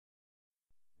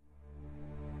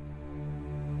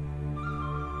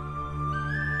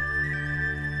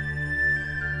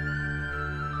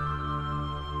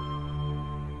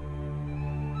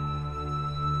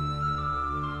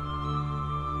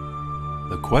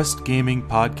Quest Gaming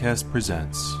Podcast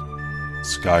presents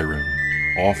Skyrim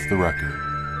Off the Record.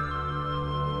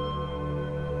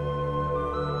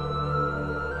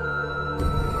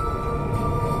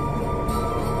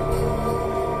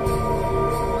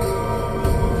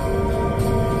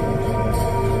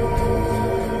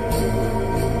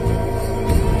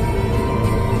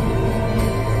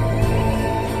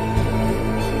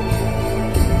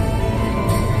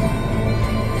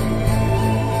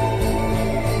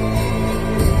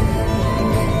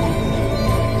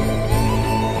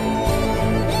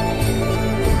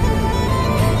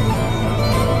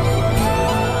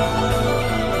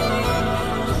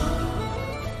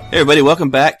 Hey everybody, welcome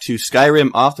back to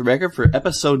Skyrim Off the Record for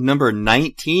episode number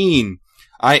 19.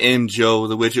 I am Joe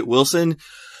the Widget Wilson,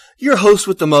 your host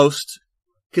with the most,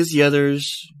 because the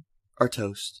others are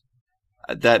toast.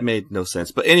 That made no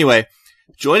sense. But anyway,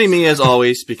 joining me as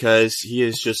always, because he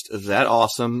is just that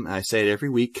awesome. I say it every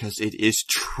week because it is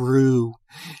true.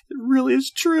 It really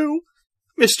is true.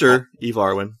 Mr. Eve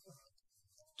Arwen.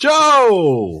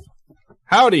 Joe!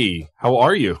 Howdy. How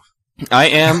are you? I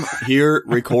am here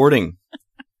recording.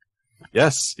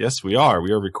 Yes, we are.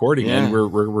 We are recording, Yeah. and we're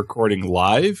recording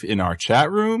live in our chat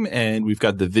room, and we've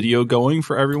got the video going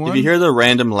for everyone. If you hear the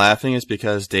random laughing, it's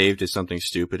because Dave did something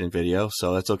stupid in video,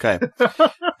 so that's okay.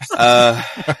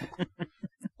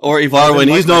 Or Ivar, when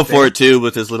he's known for it too,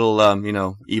 with his little,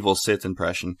 evil Sith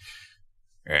impression.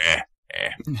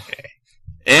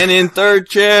 And in third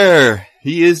chair,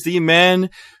 he is the man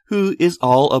who is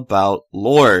all about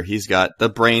lore. He's got the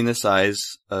brain the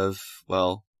size of,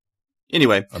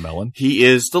 anyway, a melon. He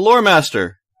is the lore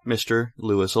master, Mr.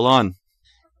 Lewis Alon.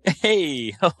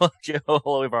 Hey, hello Joe,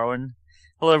 hello everyone.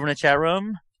 Hello everyone in the chat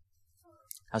room.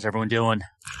 How's everyone doing?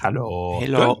 Hello.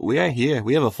 Hello, Good. we are here.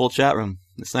 We have a full chat room.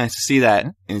 It's nice to see that.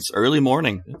 And it's early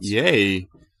morning. Yay.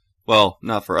 Well,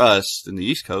 not for us in the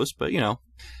East Coast, but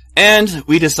And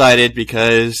we decided,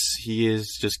 because he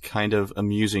is just kind of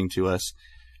amusing to us,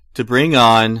 to bring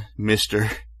on Mr.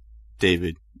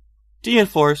 David.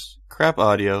 De-Enforce, Crap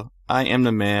Audio, I am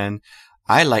the man.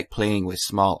 I like playing with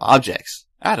small objects.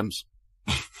 Adams.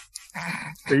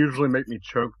 They usually make me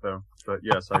choke, though. But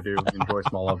yes, I do enjoy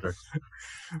small objects.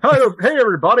 Hey,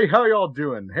 everybody. How y'all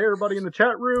doing? Hey, everybody in the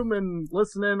chat room and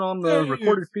listening on the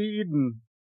recorded feed. And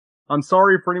I'm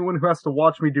sorry for anyone who has to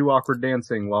watch me do awkward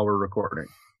dancing while we're recording.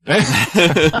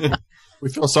 We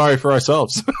feel sorry for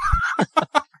ourselves.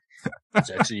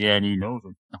 Sexy Annie knows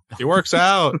him. He works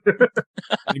out.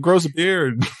 He grows a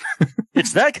beard.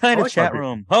 It's that kind I of like chat my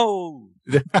room. Oh!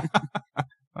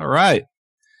 All right.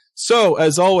 So,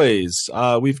 as always,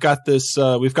 we've got this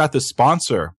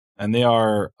sponsor, and they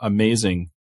are amazing.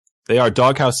 They are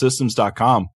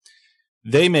doghousesystems.com.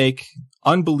 They make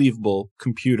unbelievable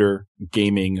computer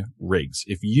gaming rigs.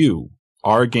 If you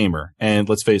are a gamer, and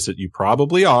let's face it, you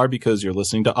probably are because you're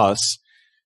listening to us,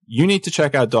 you need to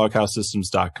check out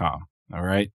doghousesystems.com. All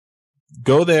right.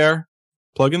 Go there,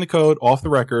 plug in the code off the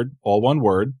record, all one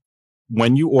word,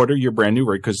 when you order your brand new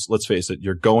rig, because let's face it,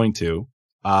 you're going to.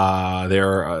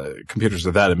 Their computers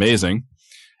are that amazing.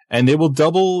 And they will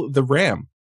double the RAM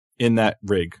in that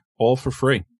rig, all for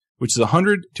free, which is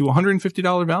 $100 to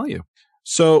 $150 value.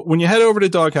 So when you head over to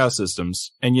Doghouse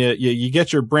Systems and you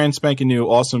get your brand spanking new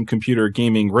awesome computer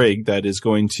gaming rig that is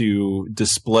going to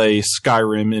display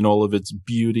Skyrim in all of its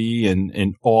beauty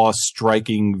and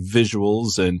awe-striking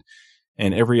visuals and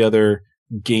every other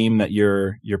game that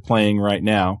you're playing right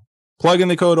now, plug in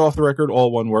the code off the record,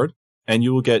 all one word, and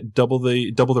you will get double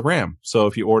the RAM. So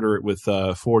if you order it with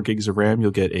 4 gigs of RAM,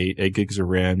 you'll get 8 gigs of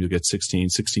RAM, you'll get 16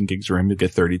 gigs of RAM, you'll get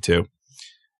 32.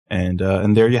 And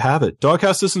there you have it.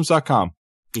 doghousesystems.com.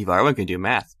 Ivarwin can do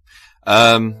math.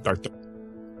 All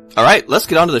right, let's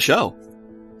get on to the show.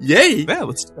 Yay! Yeah,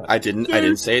 let's do that. I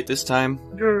didn't say it this time.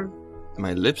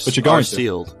 My lips But you're going are to.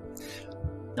 sealed.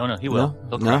 No, he will.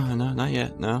 He'll No, not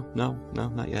yet. No,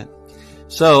 not yet.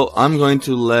 So I'm going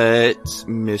to let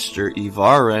Mr.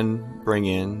 Ivarwin bring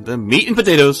in the meat and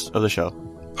potatoes of the show.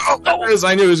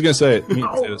 I knew he was going to say it. Meat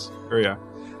and potatoes. Here we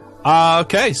are.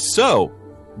 Okay, so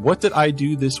what did I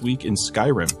do this week in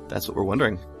Skyrim? That's what we're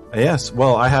wondering. Yes,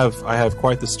 well, I have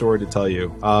quite the story to tell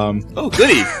you. Oh,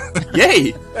 goody!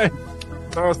 Yay!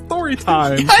 Story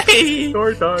time! Yay!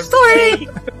 Story time. Story!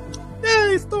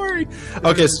 Yay, story!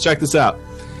 Okay, so check this out.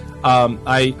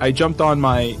 I jumped on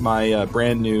my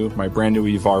brand new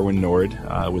Ivarwin Nord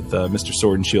with Mr.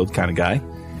 Sword and Shield kind of guy,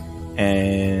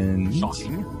 and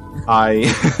Shocking.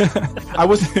 I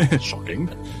wasn't shocking.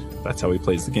 That's how he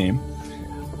plays the game.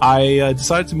 I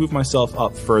decided to move myself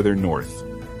up further north.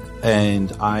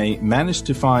 And I managed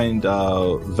to find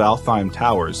Valtheim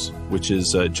Towers, which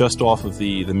is just off of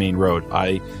the main road.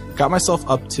 I got myself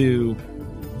up to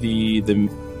the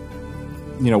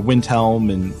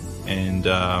Windhelm and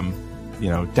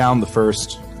down the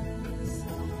first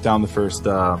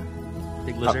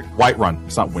Big lizard. Whiterun.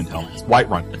 It's not Windhelm. It's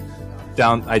Whiterun.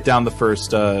 I downed the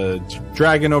first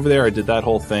dragon over there. I did that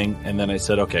whole thing, and then I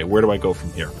said, okay, where do I go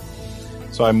from here?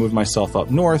 So I moved myself up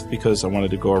north because I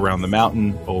wanted to go around the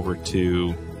mountain over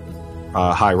to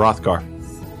High Rothgar.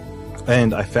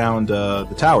 And I found the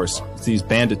towers. It's these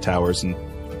bandit towers, and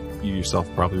you yourself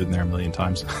have probably been there a million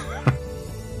times.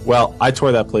 Well, I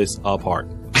tore that place apart.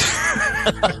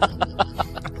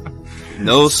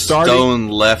 No stone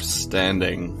left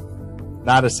standing.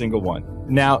 Not a single one.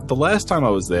 Now, the last time I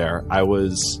was there, I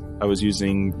was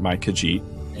using my Khajiit.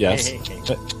 Yes. Hey.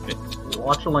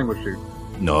 Watch the language, dude.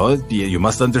 No, you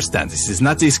must understand. This is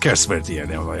not a curse word here.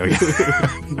 We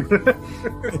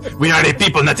are a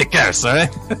people, not a curse, all right?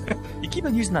 You keep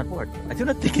on using that word. I do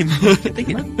not think it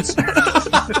means.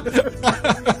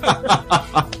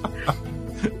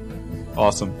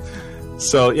 Awesome.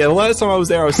 So, yeah, the last time I was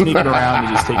there, I was sneaking around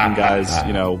and just taking guys,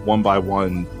 one by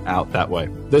one out that way.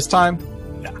 This time,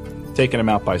 taking them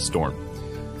out by storm.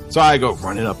 So I go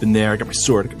running up in there. I got my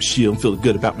sword, I got my shield, I'm feeling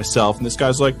good about myself. And this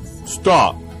guy's like,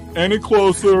 stop. Any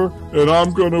closer, and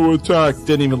I'm going to attack.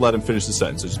 Didn't even let him finish the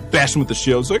sentence. I just bashed him with the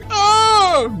shield. He's like,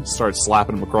 ah! Started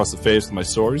slapping him across the face with my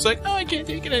sword. He's like, oh, I can't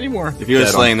take it anymore. If you were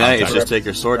slaying that, you just take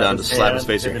your sword down, just slap his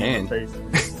face with your hand.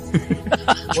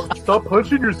 Stop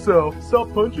punching yourself.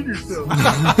 Stop punching yourself.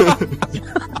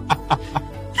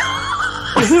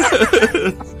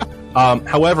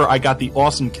 However, I got the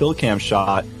awesome kill cam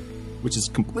shot, which is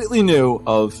completely new,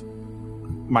 of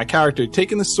my character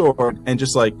taking the sword and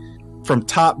just like from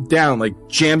top down, like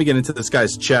jamming it into this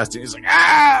guy's chest, and he's like,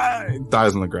 ah! He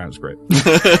dies on the ground. It's great.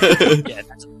 Yeah,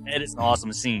 it is an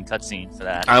awesome scene, cutscene for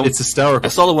that. It's hysterical. I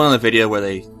saw the one on the video where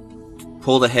they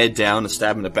pull the head down and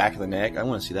stab him in the back of the neck. I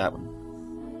want to see that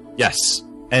one. Yes,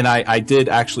 and I did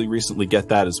actually recently get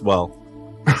that as well.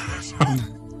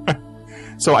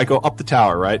 So I go up the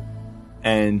tower, right?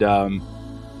 And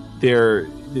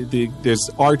there's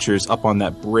archers up on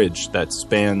that bridge that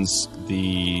spans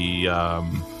the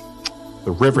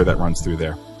river that runs through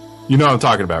there. You know what I'm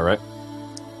talking about, right?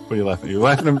 What are you laughing at? You're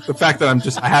laughing at the fact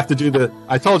that I have to do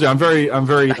I told you, I'm very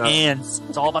the hands.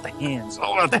 It's all about the hands. It's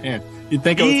all about the hand. You'd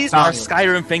think these are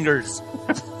Skyrim fingers.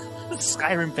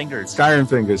 Skyrim fingers. Skyrim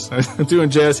fingers. I'm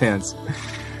doing jazz hands.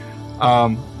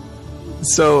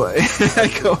 So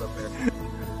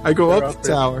I go up the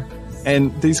tower,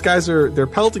 and these guys they're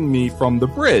pelting me from the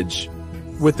bridge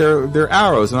with their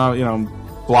arrows, and I'm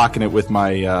blocking it with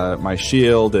my my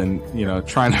shield, and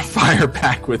trying to fire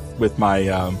back with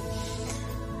my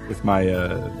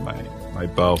my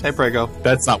bow. Hey, Prego.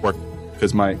 That's not working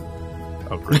because my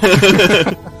great.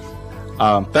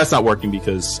 That's not working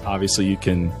because obviously you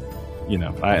can,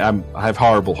 I have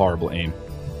horrible aim.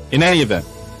 In any event,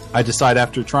 I decide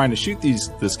after trying to shoot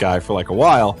this guy for like a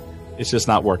while, it's just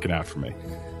not working out for me.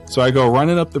 So I go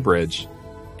running up the bridge,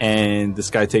 and this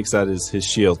guy takes out his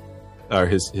shield, or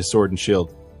his sword and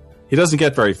shield. He doesn't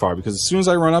get very far because as soon as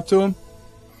I run up to him,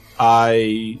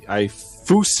 I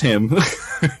foos him.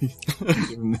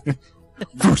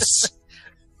 Foos.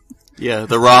 Yeah,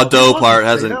 the raw dough part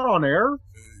hasn't. Say that on air?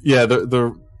 Yeah,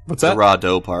 the what's that? The raw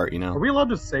dough part, Are we allowed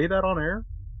to say that on air?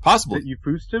 Possibly. That you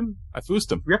foosed him? I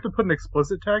foosed him. We have to put an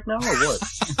explicit tag now, or what?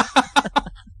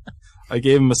 I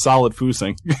gave him a solid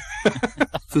foosing.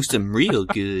 Foosed him real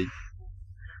good.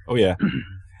 Oh yeah.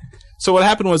 So what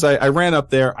happened was I ran up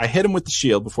there, I hit him with the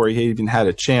shield before he even had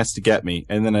a chance to get me,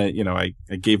 and then I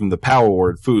gave him the power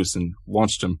word Foos and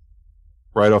launched him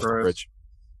right off the bridge.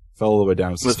 Fell all the way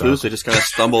down. With Foos, they just kind of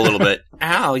stumble a little bit.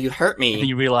 Ow, you hurt me. And then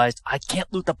you realized, I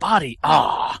can't loot the body.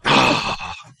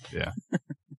 Ah. Yeah. And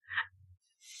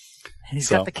he's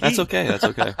got the key. That's okay.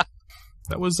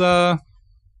 That was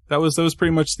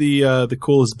pretty much the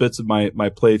coolest bits of my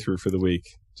playthrough for the week.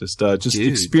 Just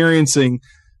experiencing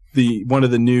one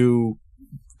of the new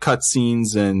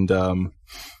cutscenes, and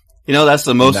that's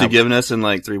the most you've given us in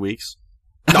like 3 weeks.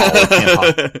 No, it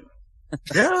can't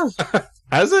Yeah.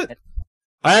 Has it?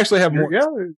 I actually have more. Yeah,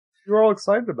 you were all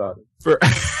excited about it.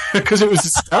 Because it was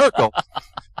hysterical.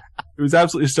 It was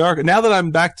absolutely hysterical. Now that I'm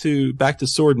back to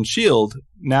Sword and Shield,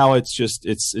 now it's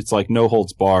like no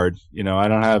holds barred.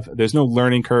 There's no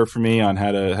learning curve for me on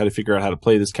how to figure out how to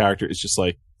play this character. It's just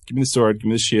like, give me the sword, give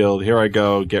me the shield, here I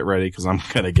go, get ready, because I'm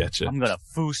gonna get you. I'm gonna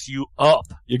foos you up.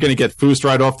 You're gonna get foosed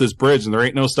right off this bridge, and there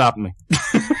ain't no stopping me.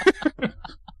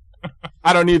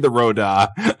 I don't need the road.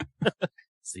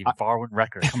 See the Farwind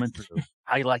record coming through.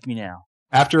 How you like me now?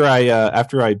 After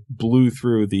I blew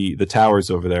through the towers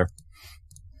over there,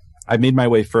 I made my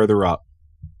way further up,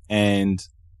 and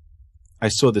I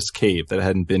saw this cave that I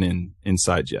hadn't been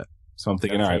inside yet. So I'm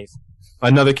thinking, all right, Cave.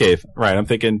 another cave. Right. I'm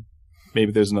thinking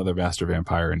maybe there's another master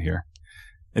vampire in here,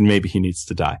 and maybe he needs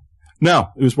to die. No,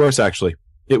 it was worse actually.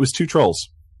 It was 2 trolls.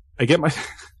 I get my.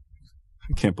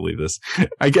 I can't believe this.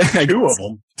 I get 2 of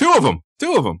them. 2 of them.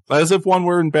 2 of them. As if one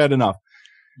weren't bad enough.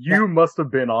 You must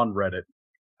have been on Reddit.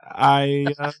 I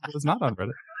was not on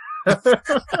Reddit.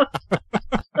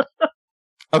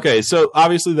 Okay, so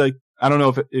obviously, like, I don't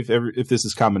know if this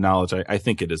is common knowledge. I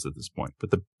think it is at this point.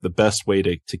 But the best way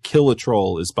to kill a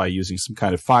troll is by using some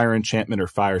kind of fire enchantment or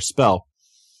fire spell,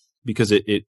 because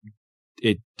it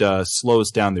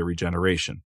slows down their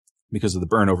regeneration because of the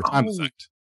burn over time effect.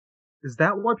 Is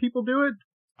that why people do it?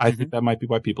 I think that might be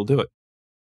why people do it.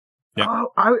 Yeah.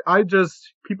 Oh, I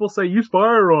just, people say use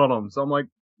fire on them. So I'm like,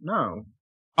 no.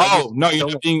 Oh, no, you're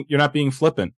not being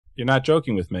flippant. You're not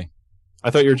joking with me.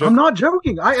 I thought you were joking. I'm not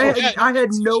joking. I had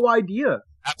no idea.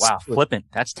 Wow, flippant.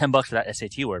 That's $10 for that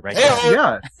SAT word, right?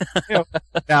 there. Yeah.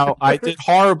 Now, I did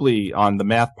horribly on the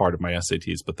math part of my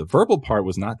SATs, but the verbal part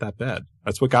was not that bad.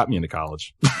 That's what got me into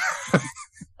college.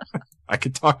 I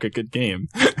could talk a good game.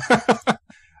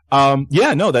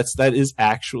 That is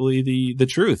actually the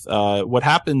truth. What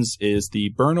happens is the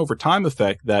burn over time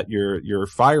effect that your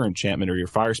fire enchantment or your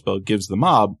fire spell gives the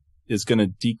mob is going to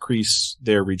decrease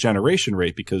their regeneration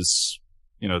rate because,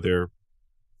 you know,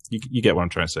 you get what I'm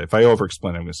trying to say. If I over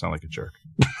explain, I'm going to sound like a jerk.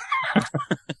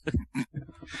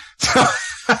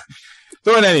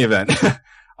 So in any event,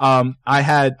 I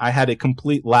had a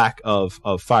complete lack of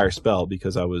fire spell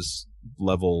because I was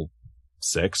level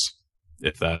 6,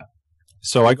 if that.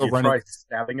 So I go You running. try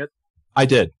stabbing it? I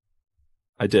did.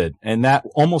 And that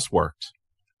almost worked.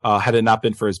 Had it not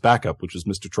been for his backup, which was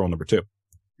Mr. Troll number 2. Or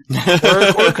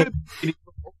it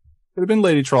could have been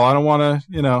Lady Troll. I don't want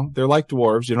to, they're like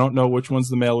dwarves. You don't know which one's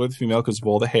the male or the female because of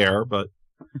all the hair, but.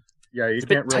 Yeah, you It's a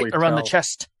bit can't really tight around tell. the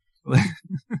chest.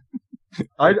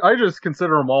 I just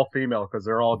consider them all female because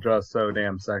they're all just so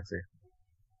damn sexy.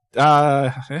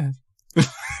 Eh.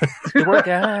 Good work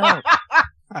out.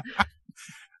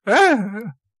 Yeah.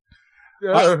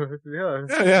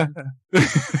 Yeah.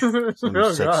 I'm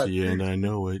Oh, sexy and I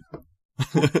know it.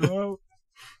 So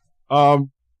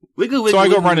Wiggle, I go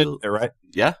wiggle. run in there, right?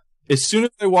 Yeah. As soon as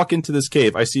I walk into this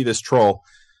cave, I see this troll,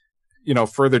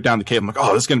 further down the cave. I'm like,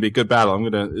 oh, this is going to be a good battle.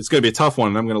 It's going to be a tough one,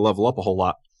 and I'm going to level up a whole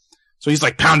lot. So he's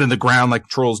like pounding the ground like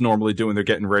trolls normally do when they're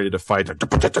getting ready to fight. Like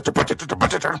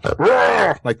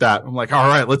that. I'm like, all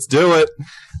right, let's do it.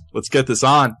 Let's get this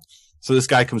on. So this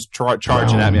guy comes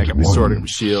charging at me. I got my sword and my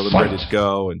shield. I'm ready to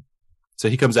go. And so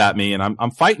he comes at me, and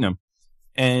I'm fighting him.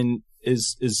 And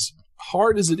as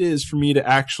hard as it is for me to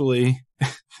actually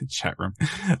chat room,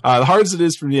 hard as it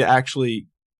is for me to actually,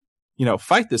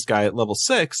 fight this guy at level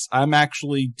 6, I'm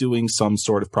actually doing some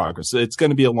sort of progress. It's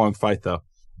going to be a long fight, though.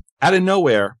 Out of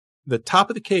nowhere, the top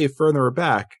of the cave further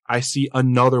back, I see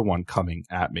another one coming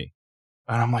at me.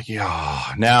 And I'm like,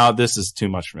 now this is too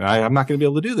much for me. I'm not going to be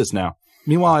able to do this now.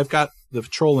 Meanwhile, I've got the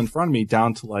troll in front of me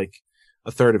down to like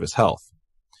a third of his health.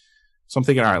 So I'm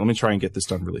thinking, all right, let me try and get this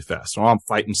done really fast. So I'm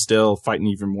fighting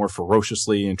even more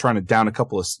ferociously and trying to down a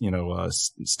couple of,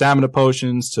 stamina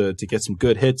potions to get some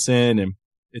good hits in. And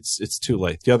it's too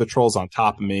late. The other troll's on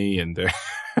top of me and they're,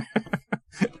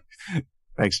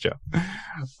 thanks, Joe.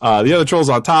 The other troll's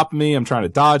on top of me. I'm trying to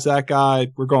dodge that guy.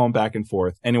 We're going back and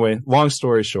forth. Anyway, long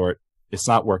story short, it's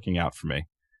not working out for me.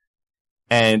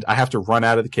 And I have to run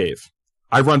out of the cave.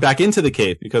 I run back into the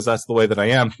cave because that's the way that I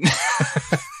am.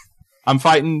 I'm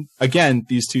fighting, again,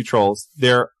 these 2 trolls.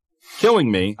 They're killing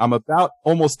me. I'm about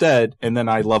almost dead, and then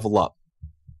I level up.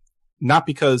 Not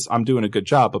because I'm doing a good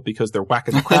job, but because they're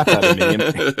whacking the crap out of me. And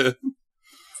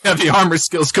have the armor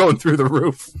skills going through the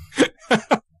roof.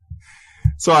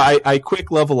 So I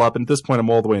quick level up, and at this point I'm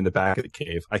all the way in the back of the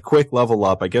cave. I quick level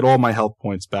up. I get all my health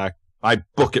points back. I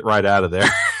book it right out of there.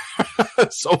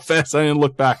 So fast I didn't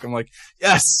look back. I'm like,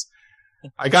 yes!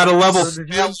 I got a level. So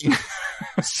did you-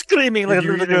 Screaming like Did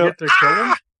a you little even girl. get to kill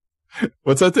him?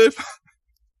 What's that, Dave?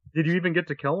 Did you even get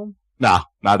to kill him? Nah,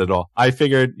 not at all. I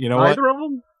figured, you know what? Either of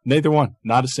them? Neither one.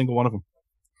 Not a single one of them.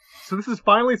 So this is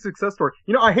finally a success story.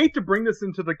 I hate to bring this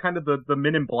into the kind of the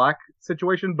Men in Black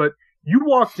situation, but you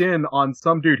walked in on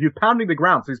some dude. He was pounding the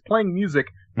ground, so he's playing music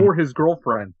for his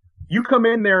girlfriend. You come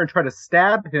in there and try to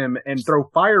stab him and throw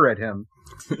fire at him,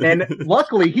 and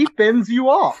luckily he fends you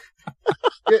off.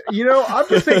 I'm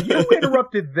just saying, you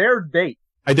interrupted their date.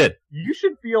 I did. You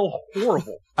should feel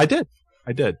horrible. I did.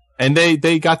 And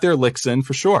they got their licks in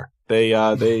for sure. They You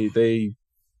earned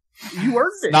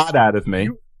it. not out of me.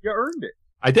 You earned it.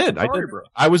 I did. Sorry, bro.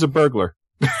 I was a burglar.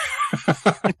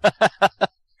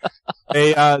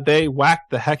 They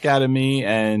whacked the heck out of me,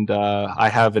 and I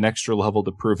have an extra level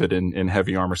to prove it in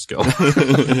heavy armor skill.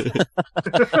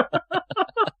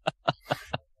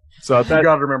 So You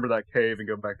gotta remember that cave and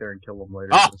go back there and kill them later.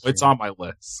 it's on my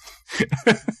list.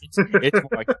 It's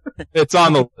like It's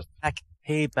on the list.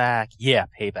 payback. Yeah,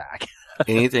 payback.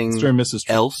 Anything Mr. and Mrs.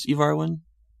 else, Evarwin?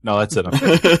 No, that's it.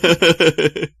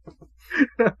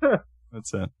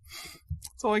 That's it.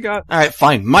 That's all I got. All right,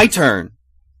 fine. My turn.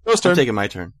 Ghost I'm turn. taking my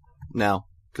turn now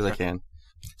because I can.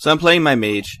 So I'm playing my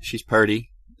mage. She's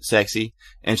purty, sexy,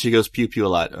 and she goes pew pew a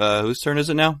lot. Whose turn is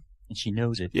it now? And she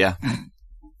knows it. Yeah.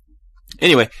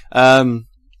 Anyway,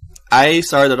 I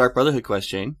started the Dark Brotherhood quest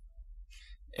chain,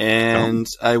 and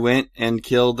I went and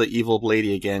killed the evil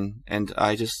lady again, and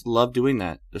I just love doing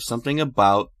that. There's something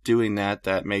about doing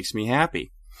that makes me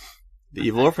happy. The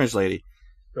evil orphanage lady.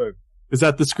 Is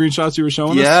that the screenshots you were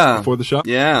showing Yeah. us before the show?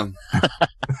 Yeah.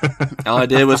 All I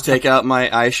did was take out my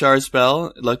eye shard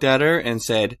spell, looked at her, and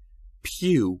said,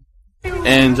 pew.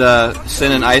 And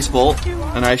sent an ice bolt,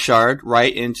 an ice shard,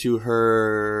 right into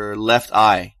her left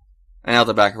eye and out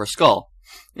the back of her skull.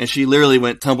 And she literally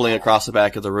went tumbling across the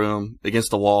back of the room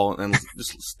against the wall and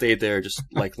just stayed there just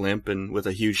like limp and with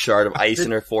a huge shard of ice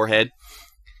in her forehead.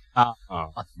 Oh,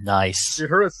 nice. Did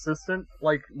her assistant,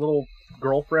 little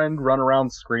girlfriend, run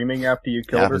around screaming after you It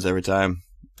killed her? happens every time.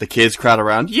 The kids crowd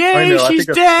around. I Yay, know, I she's think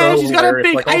it's dead! so She's got a hilarious.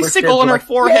 big All the kids icicle are on her like,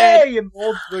 forehead! Yay! And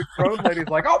the crone lady's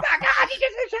like, oh my god, he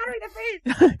just shot her in the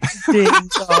face! Ding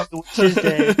dong, the witch is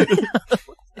dead.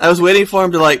 I was waiting for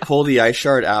him to pull the ice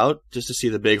shard out just to see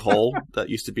the big hole that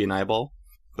used to be an eyeball.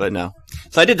 But no.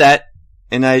 So I did that,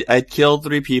 and I killed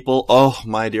 3 people. Oh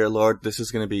my dear lord, this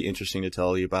is going to be interesting to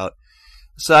tell you about.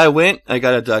 So I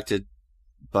got abducted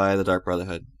by the Dark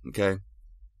Brotherhood, okay?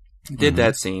 Did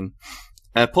that scene.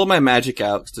 I pulled my magic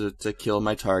out to kill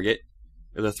my target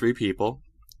of the 3 people,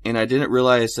 and I didn't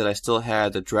realize that I still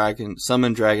had the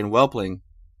summon dragon whelpling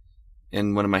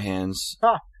in one of my hands,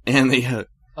 and the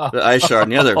ice shard in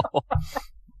the other.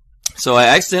 So I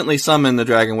accidentally summoned the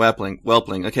dragon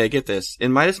whelpling. Okay, get this.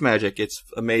 In Midas Magic, it's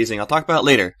amazing. I'll talk about it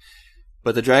later.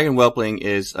 But the dragon whelpling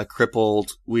is a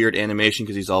crippled, weird animation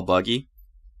because he's all buggy.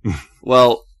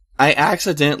 Well, I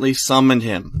accidentally summoned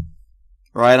him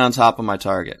right on top of my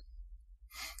target.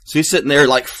 So he's sitting there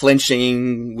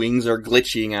flinching, wings are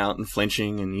glitching out and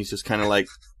flinching, and he's just kind of like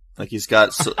he's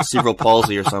got cerebral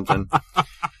palsy or something.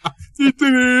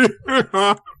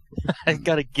 I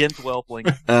got a Gint whelpling.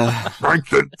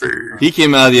 He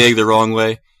came out of the egg the wrong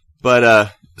way.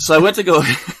 But, so I went to go...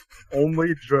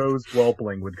 Only Joe's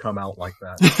whelpling would come out like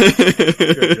that.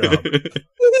 Good job.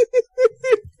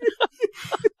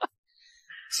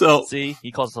 So, See,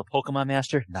 he calls us a Pokemon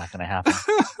master. Not gonna happen.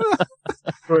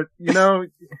 But,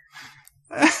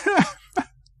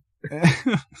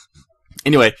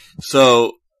 anyway,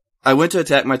 so I went to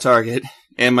attack my target,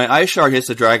 and my ice shard hits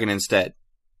the dragon instead.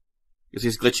 Because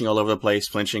he's glitching all over the place,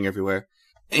 flinching everywhere.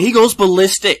 And he goes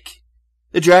ballistic.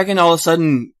 The dragon, all of a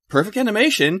sudden, perfect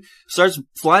animation, starts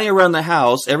flying around the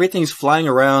house. Everything's flying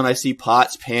around. I see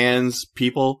pots, pans,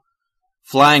 people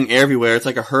flying everywhere. It's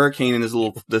like a hurricane in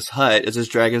this hut as this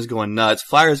dragon's going nuts.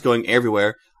 Fire's going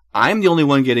everywhere. I'm the only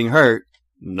one getting hurt.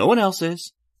 No one else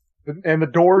is. And the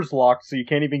door's locked, so you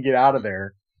can't even get out of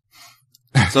there.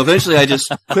 So eventually I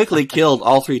just quickly killed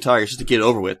all 3 targets just to get it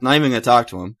over with. Not even going to talk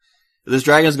to him. This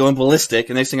dragon's going ballistic,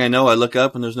 and next thing I know, I look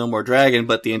up and there's no more dragon,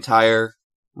 but the entire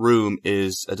room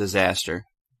is a disaster.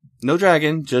 No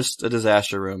dragon, just a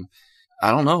disaster room. I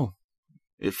don't know.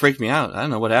 It freaked me out. I don't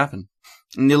know what happened.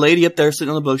 And the lady up there sitting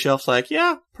on the bookshelf's like,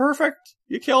 yeah, perfect.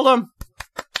 You killed him.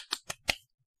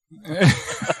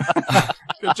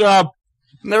 Good job.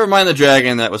 Never mind the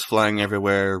dragon that was flying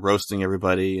everywhere, roasting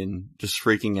everybody, and just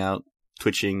freaking out,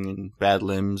 twitching, and bad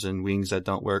limbs, and wings that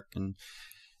don't work. And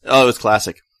it was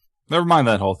classic. Never mind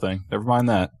that whole thing. Never mind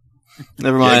that.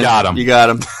 Never mind. You got him. You got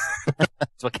him.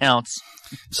 That's what counts.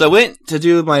 So I went to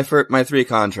do my 3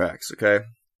 contracts, okay?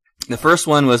 The first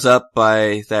one was up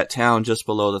by that town just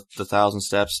below the 1,000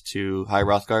 steps to High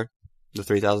Rothgard. The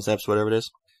 3,000 steps, whatever it is.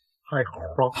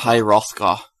 High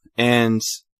Rothgar. And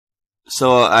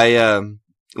so I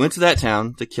went to that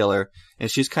town to kill her,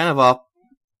 and she's kind of up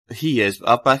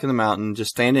back in the mountain,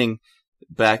 just standing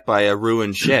back by a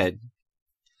ruined shed.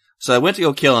 So I went to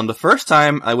go kill him. The first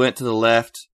time I went to the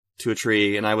left to a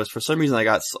tree, and for some reason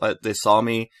they saw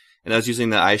me, and I was using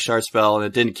the ice shard spell, and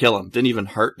it didn't kill him. Didn't even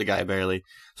hurt the guy barely.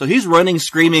 So he's running,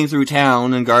 screaming through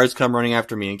town, and guards come running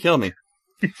after me and kill me.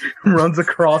 Runs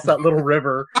across that little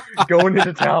river, going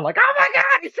into town like, oh my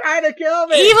god, he's trying to kill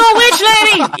me! Evil witch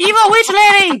lady! Evil witch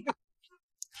lady!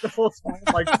 The whole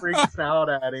town freaks out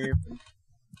at him.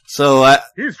 So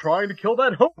He's trying to kill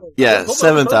that hobo. yeah, Hold on,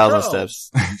 7,000 hotel.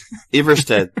 steps.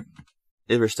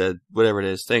 Everstead, whatever it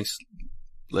is. Thanks,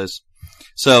 Liz.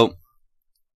 So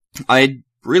I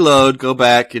reload, go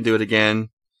back, and do it again.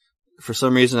 For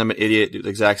some reason, I'm an idiot. Do it the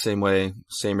exact same way,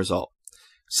 same result.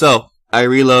 So I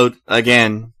reload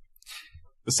again.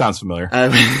 This sounds familiar.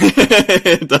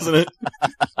 Doesn't it?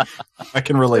 I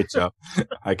can relate, Joe.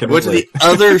 I can Went to relate. the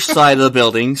other side of the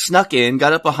building, snuck in,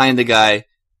 got up behind the guy,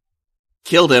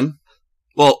 killed him.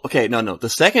 Well, okay, no. The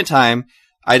second time,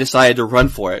 I decided to run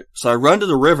for it. So I run to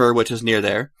the river, which is near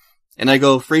there, and I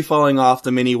go free falling off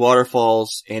the mini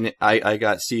waterfalls, and I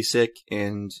got seasick,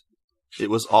 and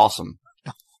it was awesome.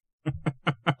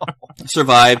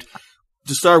 Survived.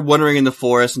 Just started wandering in the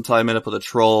forest until I met up with a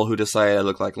troll who decided I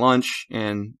looked like lunch,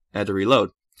 and had to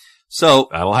reload. So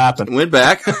That'll happen. went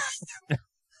back.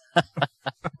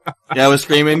 Yeah, I was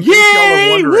screaming, In case y'all are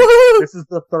 "Yay! wondering, Woohoo!" this is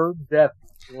the third death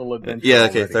little adventure. Yeah,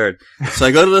 okay, already. third. So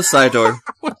I go to the side door,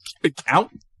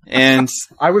 Count. and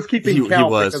I was keeping He count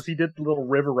was. because he did the little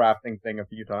river rafting thing a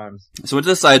few times. so went to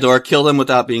the side door, killed him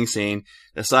without being seen.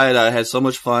 Decided I had so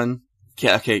much fun.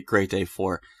 Yeah, okay, great day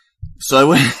 4. So I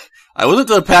went. I wasn't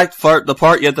to the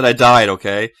part yet that I died.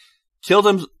 Okay, killed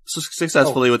him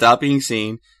successfully without being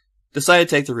seen. Decided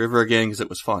to take the river again because it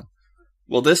was fun.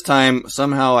 Well, this time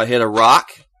somehow I hit a rock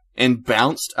and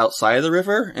bounced outside of the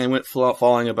river and went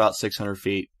falling about 600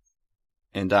 feet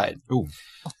and died. Ooh.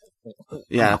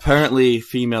 Yeah, apparently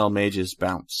female mages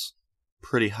bounce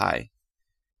pretty high.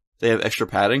 They have extra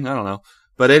padding? I don't know.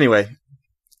 But anyway,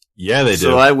 Yeah, they do.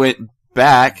 so I went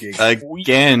back Big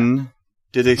again,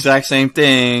 did the exact same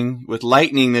thing with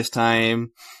lightning this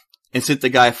time, and sent the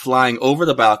guy flying over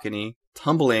the balcony,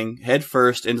 tumbling head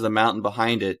first into the mountain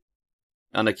behind it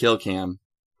on a kill cam.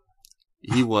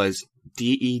 He was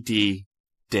DED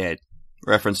dead.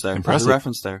 Reference there. Impressive. There's a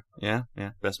reference there. Yeah.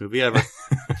 Best movie ever.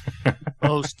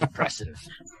 Most impressive.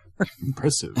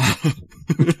 Impressive.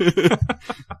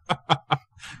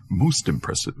 Most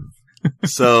impressive.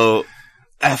 So,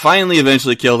 I finally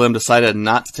eventually killed him, decided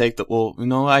not to take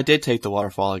I did take the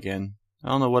waterfall again. I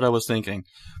don't know what I was thinking.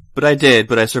 But I did,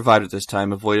 but I survived it this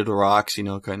time, avoided the rocks,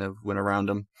 kind of went around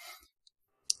them.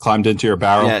 Climbed into your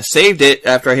barrel. Yeah, saved it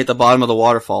after I hit the bottom of the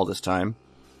waterfall this time,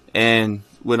 and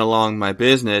went along my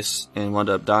business and wound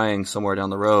up dying somewhere down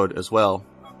the road as well.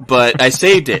 But I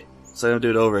saved it, so I don't do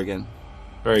it over again.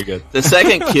 Very good. The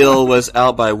second kill was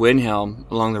out by Windhelm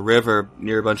along the river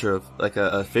near a bunch of, like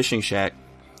a fishing shack.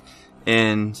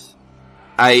 And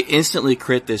I instantly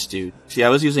crit this dude. See, I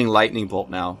was using lightning bolt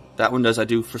now. That one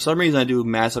for some reason I do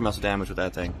massive amounts of damage with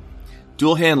that thing.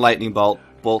 Dual hand lightning bolt.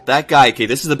 That guy, okay,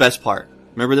 this is the best part.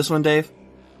 Remember this one, Dave?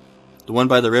 The one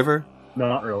by the river? No,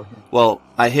 not really. Well,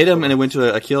 I hit him and it went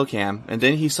to a kill cam, and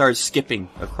then he started skipping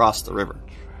across the river.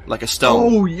 Like a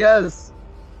stone. Oh, yes!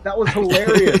 That was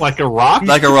hilarious. Like a rock?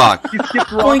 Like a rock. He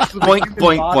skipped Boink, rocks with a boink, human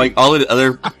boink, body. boink. All of the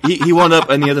other, he wound up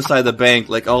on the other side of the bank,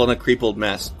 like all in a crippled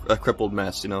mess,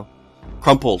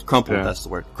 Crumpled, Yeah. that's the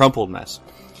word. Crumpled mess.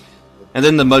 And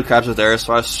then the mud crabs were there,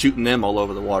 so I was shooting them all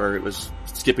over the water. It was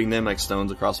skipping them like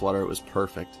stones across water. It was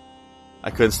perfect.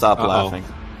 I couldn't stop laughing.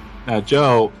 Now,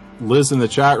 Joe, Liz in the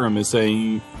chat room is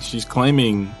saying she's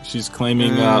claiming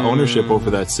ownership over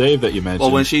that save that you mentioned.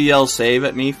 Well, when she yells save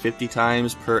at me 50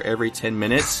 times per every 10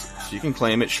 minutes, she can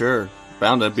claim it, sure.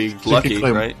 Bound to be She can lucky,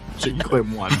 claim- right? She can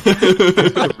claim one.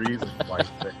 There's a reason why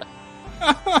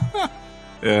I say.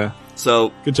 Yeah.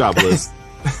 So, Good job, Liz.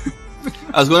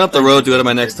 I was going up the road to go to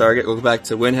my next target. We'll go back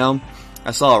to Windhelm.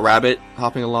 I saw a rabbit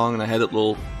hopping along, and I had that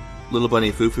little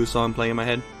bunny foo-foo song playing in my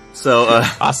head. So,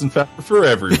 Awesome for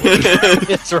everyone.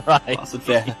 That's right. awesome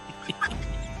fan.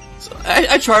 So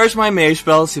I charged my mage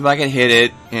spell to see if I could hit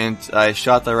it, and I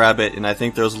shot the rabbit, and I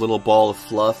think there was a little ball of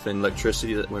fluff and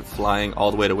electricity that went flying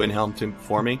all the way to Windhelm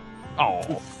for me.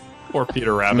 Oh, poor Peter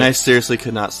And Rabbit. I seriously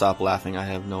could not stop laughing. I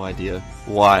have no idea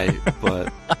why,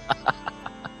 but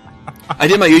I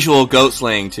did my usual goat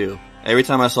slaying too. Every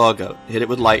time I saw a goat, hit it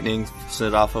with lightning, send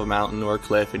it off of a mountain or a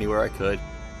cliff, anywhere I could.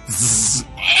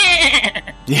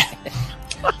 Yeah.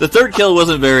 The third kill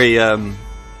wasn't very, it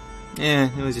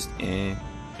was just,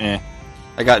 Eh.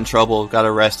 I got in trouble, got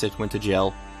arrested, went to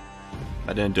jail.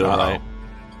 I didn't do it Uh-oh. right.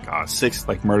 God, Six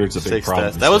like murder's a big six problem.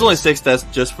 deaths. That was only 6 deaths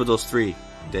just for those 3,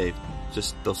 Dave.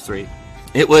 Just those 3.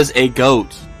 It was a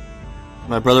goat.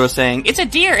 My brother was saying, it's a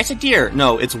deer.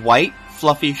 No, it's white,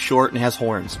 fluffy, short, and has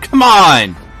horns. Come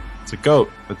on! It's a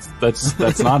goat.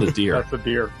 That's not a deer. That's a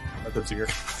deer. That's a deer.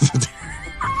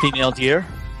 Female deer.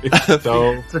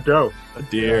 So, It's a doe. a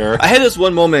deer. I had this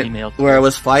one moment Female. where I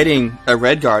was fighting a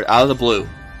red guard out of the blue.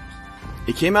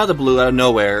 He came out of the blue, out of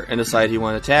nowhere, and decided he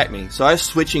wanted to attack me. So I was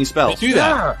switching spells. Do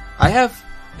that. I have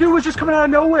Dude was just coming out of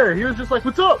nowhere. He was just like,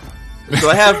 "What's up?" So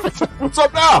I have. What's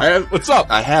up now? What's up?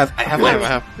 I have.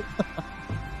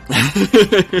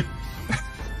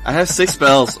 I have 6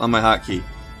 spells on my hotkey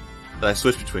that I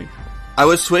switch between. I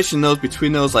was switching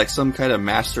between those like some kind of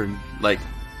master, like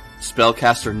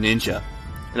spellcaster ninja,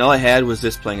 and all I had was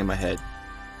this playing in my head.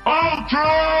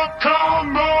 Ultra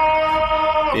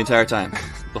combo. The entire time,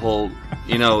 the whole,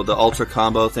 the ultra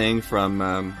combo thing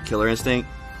from Killer Instinct.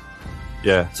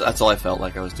 Yeah, So that's all I felt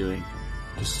like I was doing,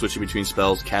 just switching between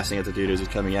spells, casting at the dude as he's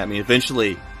coming at me.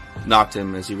 Eventually, knocked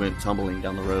him as he went tumbling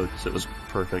down the road. So it was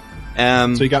perfect.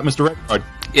 so you got Mr. Red Card.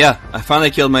 Yeah, I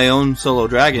finally killed my own solo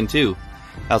dragon, too,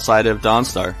 outside of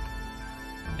Dawnstar.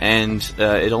 And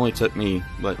it only took me,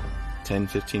 10,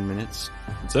 15 minutes?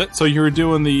 That's it? So you were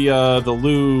doing the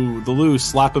Lou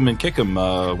slap him and kick him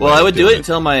well, I would do it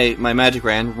until my magic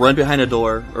ran, run behind a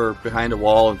door, or behind a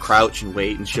wall, and crouch and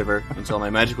wait and shiver until my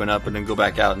magic went up, and then go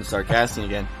back out and start casting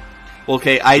again. Well,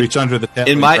 okay, I... Reach under the tent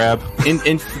in and my grab.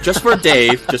 in just for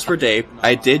Dave,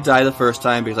 I did die the first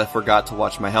time because I forgot to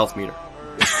watch my health meter.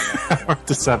 Up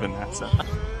to 7, that's it.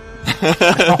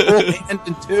 A whole hand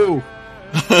in 2.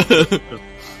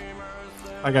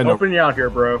 I got no. Helping you out here,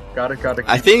 bro. Gotta.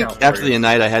 I think after the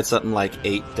night I had something like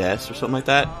 8 deaths or something like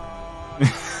that.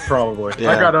 Probably. Yeah.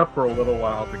 I got up for a little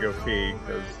while to go pee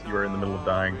because you were in the middle of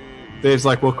dying. Dave's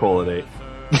like, we'll call it 8.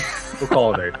 We'll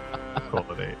call it 8. Call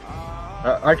it 8.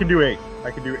 I can do 8.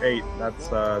 I can do 8.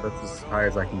 That's as high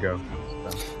as I can go.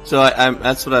 So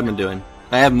that's what I've been doing.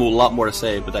 I have a lot more to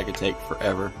say, but that could take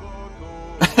forever.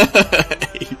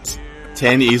 8.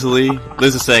 10 easily.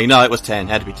 Liz is saying, no, it was 10.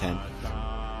 Had to be 10.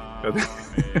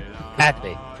 Had to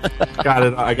be. Got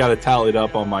it. I got it tallied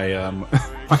up on my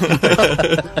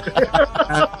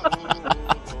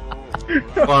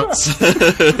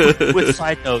With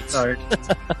side notes. Sorry.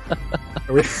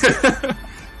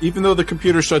 Even though the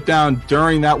computer shut down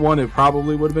during that one, it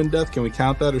probably would have been death. Can we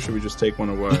count that, or should we just take one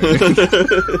away?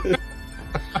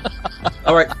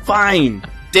 All right, fine. I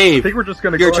Dave, think we're just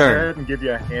gonna Your go turn. ahead and give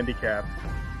you a handicap.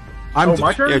 I'm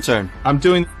My turn? your turn. I'm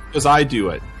doing because I do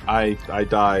it. I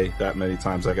die that many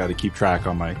times. I got to keep track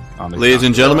on the. Ladies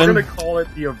and We're gentlemen, gonna call it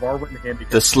the Varwin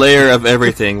handicap. the slayer of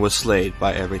everything was slayed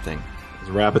by everything.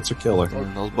 Those rabbits are killer.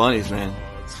 Those bunnies, man.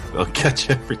 They'll catch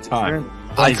you every time.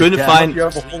 I couldn't Yeah. find... You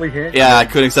have a holy hand. Yeah, I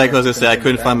couldn't exactly what I was going to say. I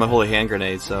couldn't find my holy hand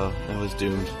grenade, so I was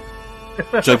doomed.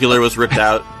 Jugular was ripped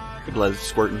out. Blood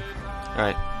squirting.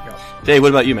 Alright. Dave, what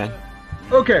about you, man?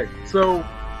 Okay, so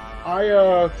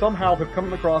I somehow have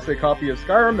come across a copy of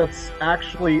Skyrim that's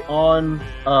actually on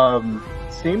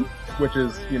Steam, which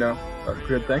is, a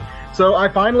good thing. So I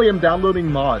finally am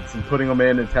downloading mods and putting them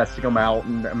in and testing them out,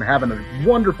 and I'm having a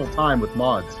wonderful time with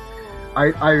mods.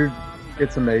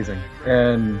 It's amazing.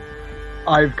 And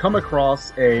I've come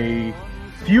across a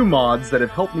few mods that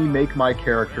have helped me make my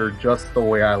character just the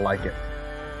way I like it.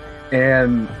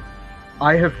 And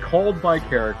I have called my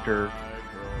character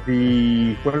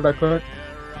what did I put?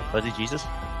 Was it Jesus?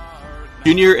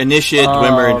 Junior Initiate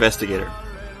Dwemer Investigator.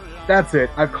 That's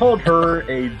it. I've called her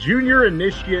a Junior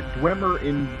Initiate Dwemer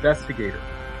Investigator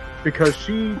because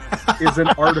she is an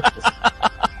artificer.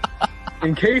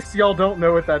 In case y'all don't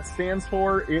know what that stands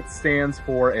for, it stands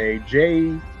for a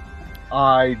JIDI.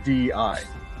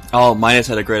 Oh, Minus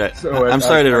had a great... I'm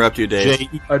sorry to interrupt you, Dave.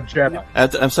 A Jedi.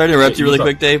 I'm sorry to interrupt you really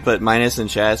quick, Dave, but Minus in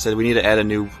chat said we need to add a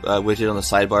new widget on the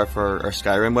sidebar for our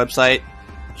Skyrim website.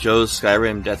 Joe's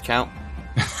Skyrim death count.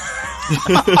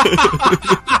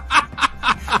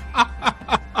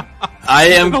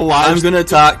 I'm gonna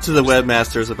talk to the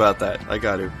webmasters about that. I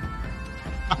got to.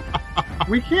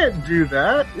 We can't do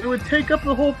that. It would take up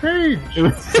the whole page.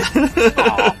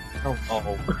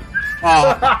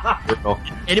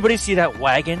 Anybody see that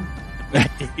wagon?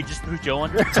 He just threw Joe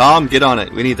under. Tom, get on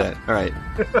it. We need that. All right.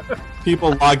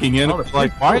 People logging in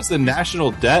like, why is the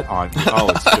national debt on? Oh,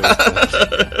 it's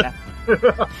good.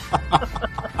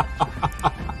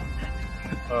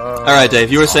 All right,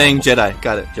 Dave. You were saying Jedi.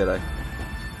 Got it. Jedi.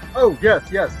 Oh,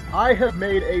 yes. I have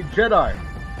made a Jedi.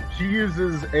 She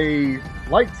uses a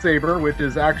lightsaber, which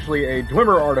is actually a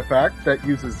Dwemer artifact that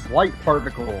uses light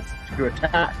particles to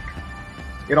attack.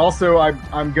 It also,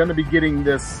 I'm going to be getting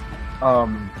this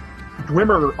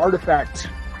Dwemer artifact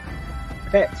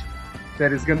pet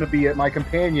that is going to be my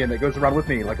companion that goes around with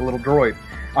me like a little droid.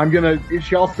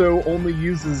 She also only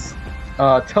uses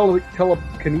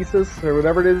telekinesis or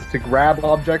whatever it is to grab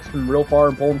objects from real far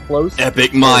and pull them close.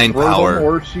 Epic mind Or power.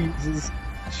 or she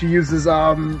uses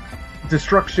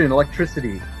destruction,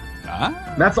 electricity.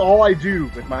 Ah. That's all I do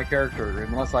with my character,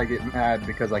 unless I get mad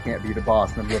because I can't beat a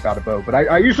boss and then whip out a bow. But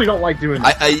I usually don't like doing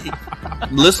that.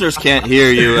 Listeners can't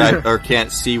hear you or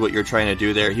can't see what you're trying to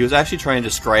do there. He was actually trying to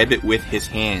describe it with his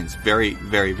hands very,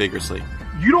 very vigorously.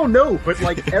 You don't know, but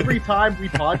like every time we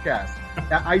podcast,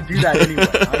 I do that anyway.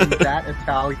 I'm that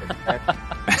Italian.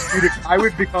 Dude, I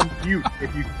would become mute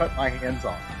if you cut my hands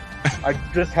off. I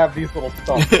just have these little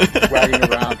stumps wagging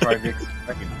around trying to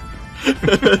explain.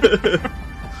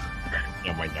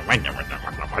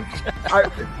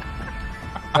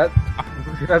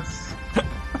 That's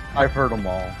I've heard them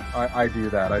all. I do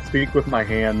that. I speak with my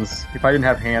hands. If I didn't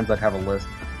have hands, I'd have a list.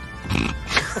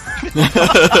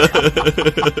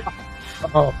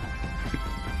 Oh,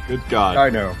 Good God. I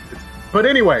know. But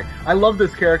anyway, I love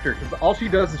this character because all she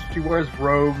does is she wears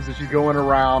robes and she's going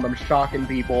around. I'm shocking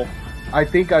people. I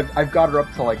think I've got her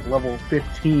up to like level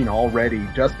 15 already,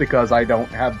 just because I don't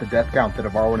have the death count that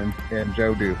Arwen and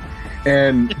Joe do.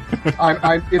 And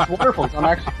it's wonderful. I'm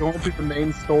actually going through the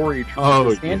main story trying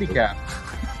this handicap.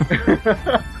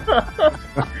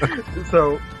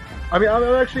 So, I mean, I'm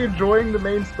actually enjoying the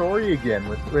main story again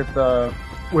with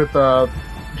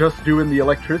just doing the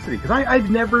electricity, because I've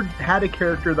never had a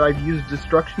character that I've used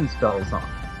destruction spells on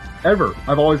ever.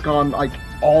 I've always gone like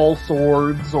all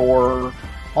swords or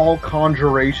all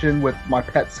conjuration with my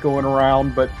pets going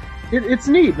around, but it's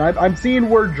neat. And I'm seeing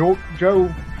where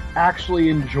Joe actually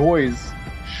enjoys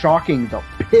shocking the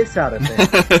piss out of things.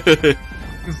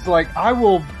 It's like, I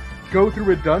will go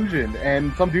through a dungeon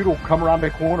and some dude will come around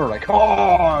the corner like,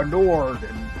 "Oh, Nord,"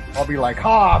 and I'll be like,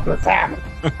 "Ha, Bazam!"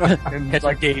 And That's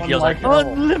like, what Dave I'm yells like, "Oh."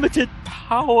 unlimited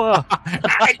power!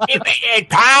 Unlimited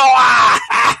power!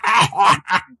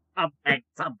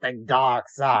 something dark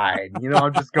side. You know,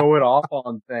 I'm just going off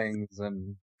on things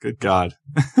and. Good God.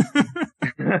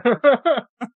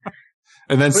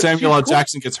 And then But Samuel L. she's cool.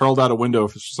 Jackson gets hurled out a window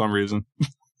for some reason.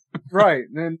 Right.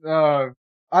 And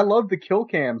I love the kill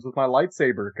cams with my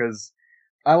lightsaber because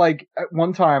I like at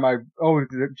one time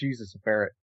Jesus, a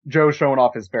ferret. Joe showing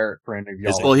off his ferret for any of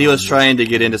y'all. Well, he was trying to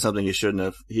get into something he shouldn't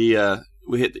have.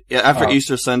 After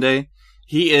Easter Sunday,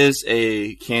 he is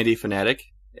a candy fanatic,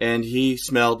 and he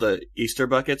smelled the Easter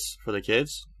buckets for the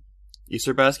kids,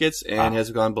 Easter baskets, and has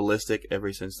gone ballistic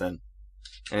ever since then,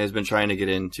 and has been trying to get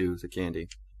into the candy.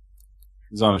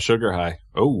 He's on a sugar high.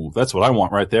 Oh, that's what I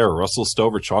want right there. Russell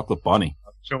Stover chocolate bunny.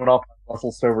 Showing off my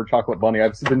Russell Stover chocolate bunny.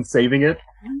 I've been saving it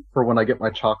for when I get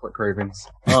my chocolate cravings.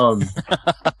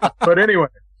 But anyway.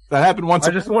 That happened once.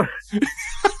 I just want.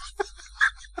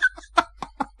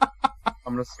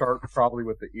 I'm gonna start probably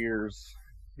with the ears.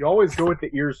 You always go with the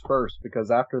ears first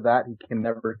because after that he can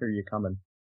never hear you coming.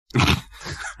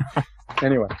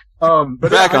 Anyway,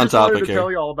 but Back I on just wanted topic to here. tell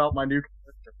you all about my new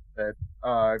character that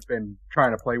I've been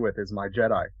trying to play with is my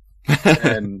Jedi,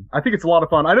 and I think it's a lot of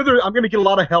fun. I know I'm gonna get a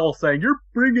lot of hell saying you're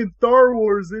bringing Star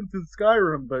Wars into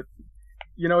Skyrim, but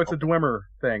you know it's a Dwemer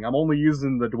thing. I'm only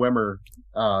using the Dwemer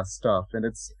stuff, and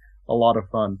it's a lot of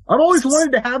fun. I've always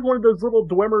wanted to have one of those little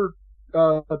Dwemer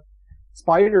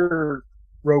spider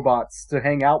robots to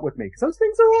hang out with me because those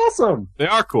things are awesome. They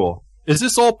are cool. Is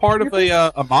this all part of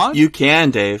a mod? You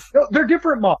can, Dave. No, they're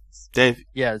different mods. Dave.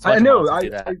 Yeah, it's I know. I do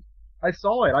that. I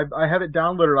saw it. I have it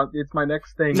downloaded. It's my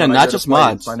next thing. No, when I not go to just play.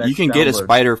 mods. It's my next You can get a download.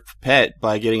 spider pet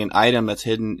by getting an item that's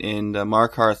hidden in the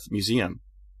Markarth Museum.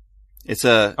 It's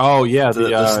the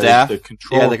staff. the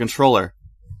control. Yeah, the controller.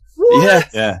 What?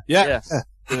 Yeah. Yes.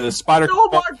 The spider. Oh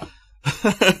my!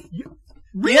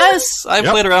 Really? Yes, I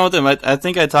Yep. played around with him. I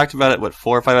think I talked about it,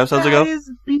 4 or 5 episodes ago? That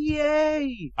is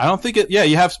BA. I don't think it. Yeah,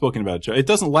 you have spoken about it, Joe. It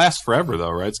doesn't last forever,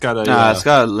 though, right? It's got a. Nah, it's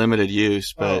got a limited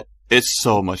use, but it's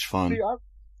so much fun. See,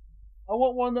 I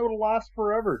want one that would last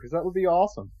forever because that would be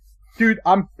awesome, dude.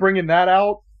 I'm bringing that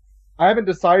out. I haven't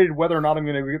decided whether or not I'm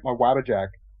going to get my Wabbajack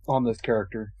on this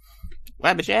character.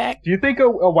 Wabbajack. Do you think a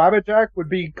Wabbajack would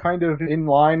be kind of in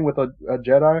line with a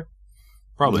Jedi?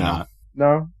 Probably No. not.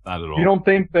 No, Not at all. you don't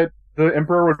think that the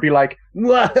Emperor would be like,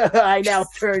 I now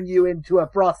turn you into a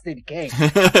frosted cake. You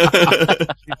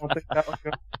don't think that would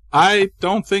go? I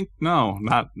don't think. No,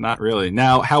 not really.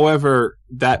 Now, however,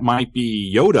 that might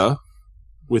be Yoda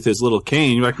with his little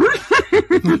cane. You're like,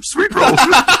 sweet roll.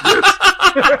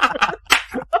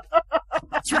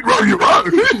 Sweet roll, you are.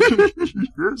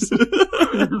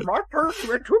 My turn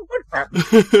to into a mudcrab.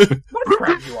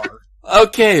 Mudcrab you are.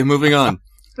 Okay, moving on.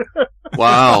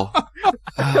 Wow.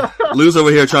 Lou's over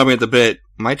here chomping at the bit.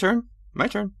 My turn? My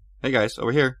turn. Hey guys,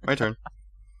 over here. My turn.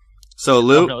 So,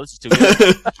 Lou. Oh, no, this is too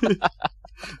good.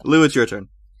 Lou, it's your turn.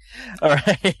 All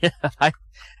right. I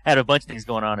had a bunch of things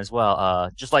going on as well.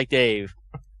 Just like Dave,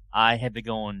 I have been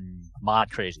going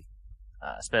mod crazy,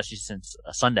 especially since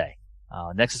Sunday.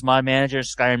 Nexus Mod Manager,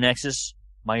 Skyrim Nexus,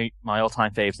 my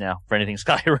all-time faves now for anything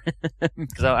Skyrim.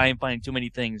 Because I am finding too many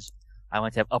things I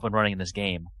want to have up and running in this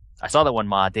game. I saw that one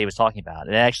mod Dave was talking about.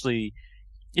 It actually,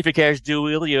 if your character's dual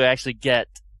wield, you actually get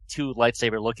 2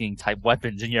 lightsaber-looking type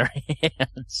weapons in your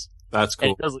hands. That's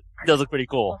cool. And it does look pretty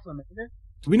cool.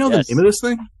 Do we know the name of this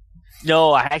thing?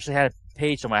 No, I actually had a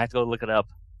page somewhere. I have to go look it up.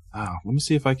 Oh, let me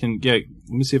see if I can get.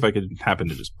 Let me see if I can happen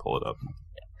to just pull it up.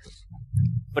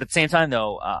 But at the same time,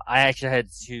 though, I actually had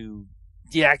to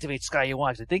deactivate Sky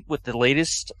UI. I think with the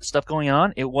latest stuff going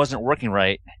on, it wasn't working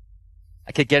right.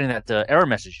 I kept getting that error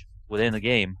message within the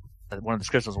game that one of the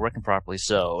scripts wasn't working properly.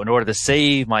 So in order to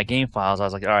save my game files, I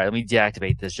was like, all right, let me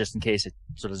deactivate this just in case it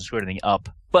sort of doesn't screw anything up.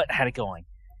 But I had it going.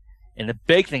 And the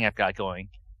big thing I've got going,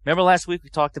 remember last week we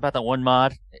talked about that one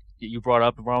mod that you brought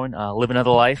up, Rowan, Live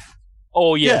Another Life?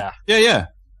 Oh, yeah. Yeah.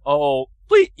 Oh,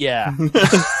 please, yeah.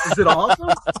 Is it awesome?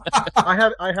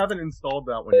 I haven't installed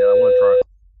that one yet. I want to try it.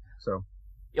 So.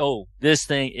 Oh, this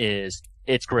thing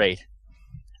it's great.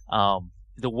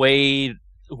 The way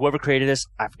whoever created this,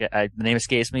 I forget, the name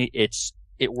escapes me.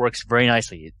 It works very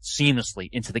nicely, seamlessly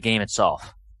into the game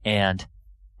itself. And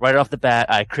right off the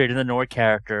bat, I created a Nord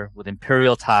character with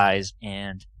Imperial ties,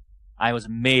 and I was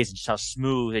amazed at just how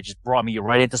smooth it just brought me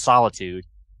right into Solitude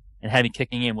and had me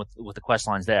kicking in with the quest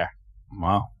lines there.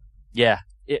 Wow. Yeah.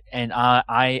 And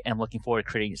I am looking forward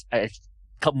to creating a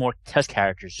couple more test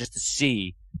characters just to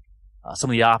see some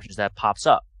of the options that pops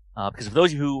up. Because for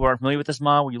those of you who aren't familiar with this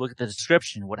mod, when you look at the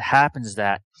description, what happens is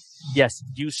that, yes,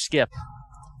 you skip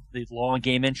the long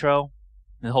game intro,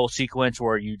 the whole sequence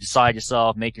where you decide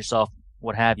yourself, make yourself,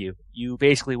 what have you. You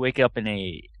basically wake up in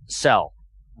a cell,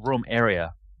 room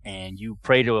area, and you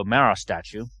pray to a Mara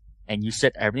statue, and you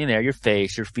set everything there, your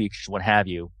face, your features, what have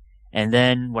you. And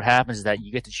then what happens is that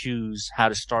you get to choose how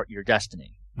to start your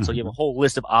destiny. Mm-hmm. So you have a whole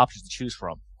list of options to choose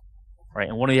from, right?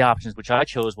 And one of the options which I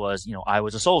chose was, I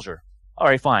was a soldier. All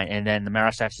right, fine. And then the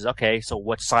Mara statue says, okay, so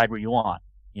what side were you on?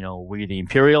 Were you the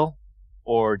Imperial,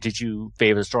 or did you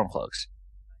favor the Stormcloaks?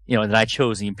 And then I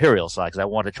chose the Imperial side because I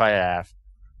wanted to try it out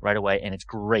right away, and it's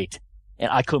great. And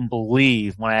I couldn't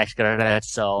believe when I actually got out of that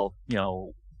cell,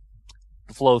 to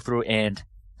flow through and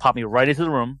pop me right into the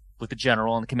room with the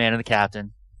general and the commander and the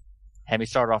captain, had me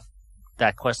start off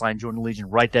that quest line, join the Legion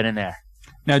right then and there.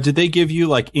 Now, did they give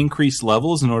you increased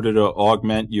levels in order to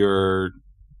augment your,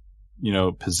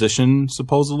 position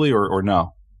supposedly, or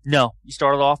no? No, you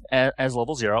started off as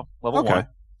level 0, level 1.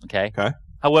 Okay.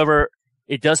 However,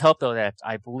 it does help though that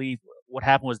I believe what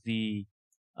happened was the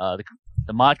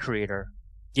mod creator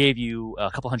gave you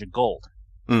a couple hundred gold.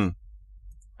 Mm.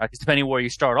 Because depending where you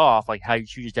start off, like how you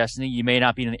choose your destiny, you may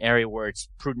not be in an area where it's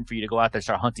prudent for you to go out there and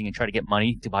start hunting and try to get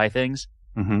money to buy things.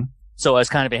 Mm-hmm. So as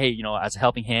kind of a, hey, as a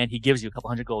helping hand, he gives you a couple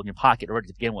hundred gold in your pocket already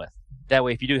to begin with. That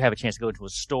way, if you do have a chance to go into a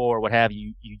store or what have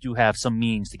you, you do have some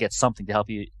means to get something to help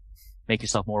you make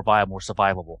yourself more viable, more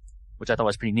survivable, which I thought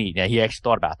was pretty neat. Yeah, he actually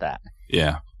thought about that.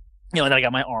 Yeah. And then I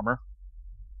got my armor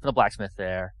from the blacksmith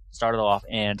there, started off,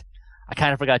 and I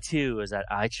kind of forgot too, is that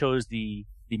I chose the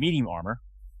medium armor.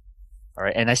 All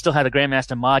right, and I still had the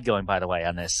Grandmaster mod going, by the way,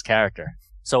 on this character.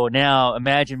 So now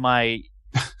imagine my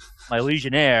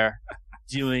Legionnaire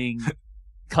doing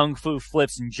kung fu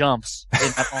flips and jumps in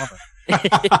that armor.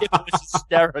 It was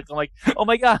hysterical. I'm like, oh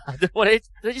my god, did I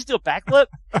just do a backflip?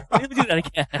 Let me do that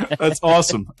again. That's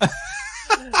awesome.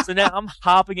 So now I'm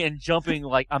hopping and jumping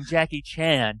like I'm Jackie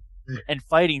Chan and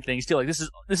fighting things too. Like this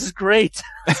is great.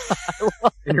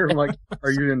 And you're like,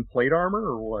 are you in plate armor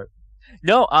or what?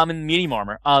 No, I'm in medium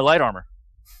armor, light armor.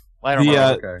 Light armor.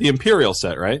 Okay. The Imperial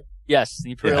set, right? Yes,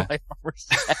 the Imperial light armor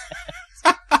set.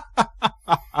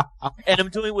 And I'm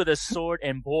doing it with a sword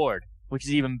and board, which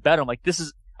is even better. I'm like,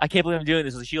 I can't believe I'm doing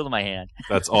this with a shield in my hand.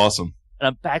 That's awesome. And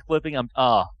I'm backflipping.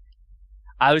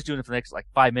 I was doing it for the next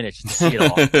 5 minutes just to see it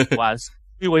all. Wow,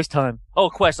 we waste time. Oh,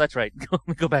 quest, that's right.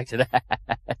 Go back to that.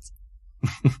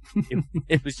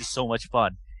 It was just so much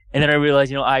fun. And then I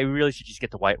realized, I really should just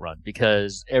get the Whiterun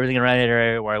because everything around that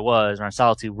area where I was, around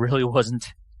Solitude, really wasn't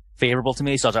favorable to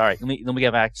me. So I was like, all right, let me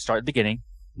get back, start at the beginning,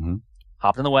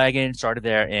 hopped in the wagon, started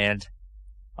there, and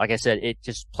like I said, it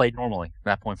just played normally from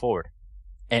that point forward.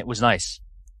 And it was nice.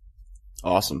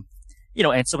 Awesome.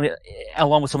 And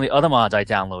along with some of the other mods I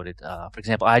downloaded, for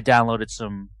example, I downloaded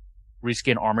some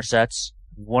reskin armor sets.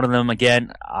 One of them,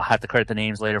 again, I'll have to credit the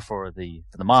names later for the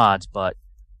mods, but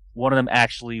one of them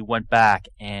actually went back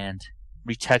and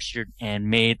retextured and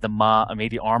made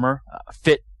the armor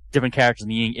fit different characters.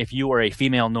 Meaning, if you were a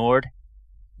female Nord,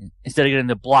 instead of getting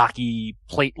the blocky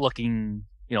plate-looking,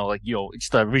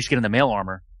 just reskinning the male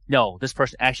armor, no, this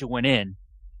person actually went in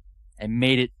and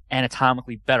made it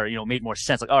anatomically better. Made more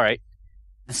sense. Like, all right,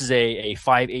 this is a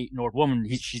 5'8" Nord woman.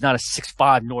 She's not a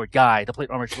 6'5" Nord guy. The plate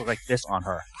armor should look like this on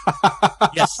her.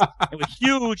 Yes, and with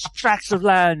huge tracts of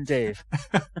land, Dave.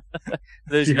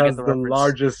 She has the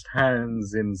largest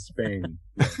hands in Spain.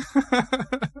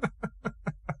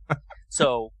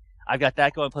 So I've got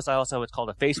that going. Plus, I also have what's called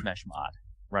a face mesh mod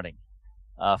running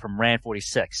from Rand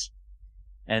 46.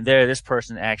 And this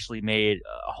person actually made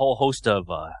a whole host of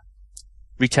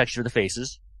retexture of the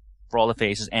faces for all the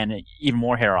faces, and even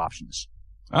more hair options.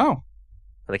 Oh,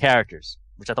 for the characters,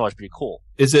 which I thought was pretty cool.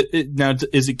 Is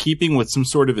it keeping with some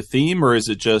sort of a theme, or is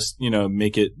it just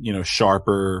make it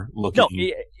sharper looking?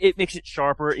 No, it makes it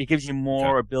sharper. It gives you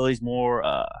more abilities, more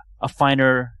a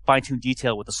finer, fine-tuned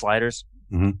detail with the sliders.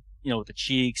 Mm-hmm. With the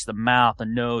cheeks, the mouth, the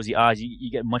nose, the eyes, you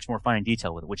get much more fine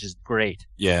detail with it, which is great.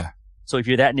 Yeah. So if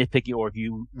you're that nitpicky, or if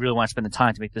you really want to spend the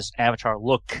time to make this avatar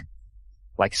look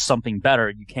like something better,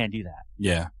 you can do that.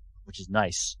 Yeah. Which is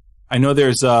nice. I know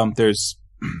there's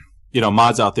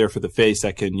mods out there for the face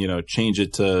that can change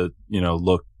it to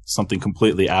look something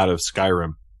completely out of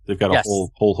Skyrim. They've got a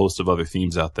whole host of other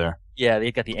themes out there. Yeah,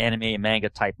 they've got the anime and manga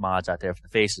type mods out there for the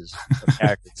faces of the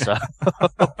characters. So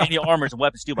and the armors and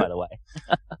weapons too, by the way.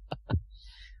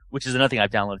 Which is another thing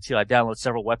I've downloaded too. I've downloaded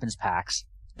several weapons packs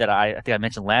that I think I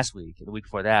mentioned last week, or the week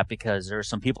before that, because there are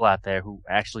some people out there who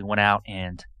actually went out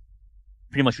and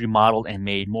pretty much remodeled and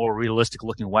made more realistic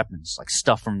looking weapons, like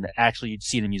stuff from that actually you'd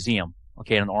see in the museum,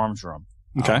 in the arms room.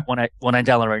 Okay. One I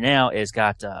download right now is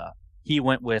got, he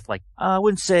went with I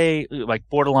wouldn't say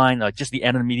borderline, just the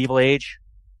end of the medieval age,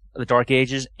 the Dark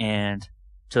Ages, and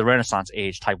to the Renaissance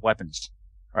age type weapons.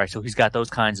 Alright, so he's got those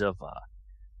kinds of,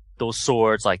 those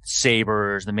swords like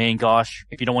sabers, the main gosh.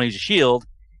 If you don't want to use a shield,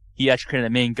 he actually created a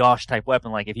main gosh type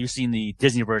weapon. Like if you've seen the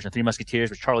Disney version of Three Musketeers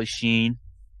with Charlie Sheen,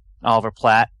 Oliver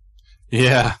Platt.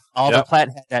 Yeah. Oliver Platt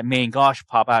had that main gosh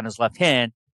pop out in his left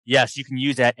hand. Yes, you can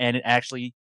use that, and it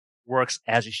actually works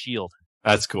as a shield.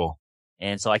 That's cool.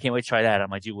 And so I can't wait to try that on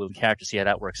my dual wielding character, see how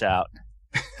that works out.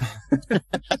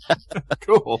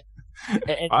 Cool.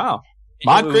 Wow.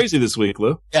 Mod crazy this week,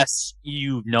 Lou. Yes,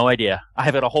 you've no idea. I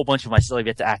have got a whole bunch of them I still have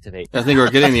yet to activate. I think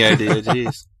we're getting the idea.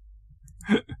 Jeez.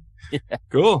 Yeah.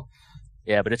 Cool.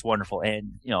 Yeah, but it's wonderful,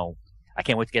 and I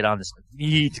can't wait to get on this.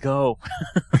 Need to go.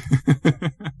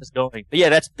 Just going. But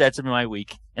yeah, that's my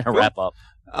week and a wrap up.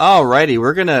 Alrighty,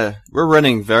 we're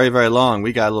running very, very long.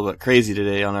 We got a little bit crazy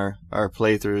today on our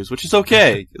playthroughs, which is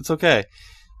okay. It's okay.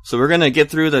 So we're gonna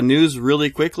get through the news really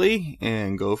quickly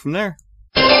and go from there.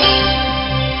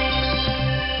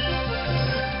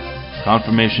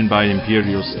 Confirmation by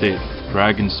Imperial State.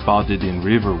 Dragon spotted in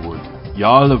Riverwood.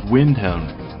 Jarl of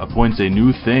Windhelm appoints a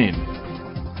new Thane.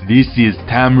 This is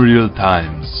Tamriel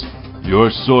Times,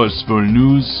 your source for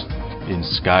news in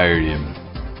Skyrim.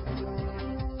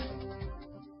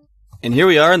 And here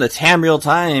we are in the Tamriel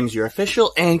Times, your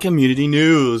official and community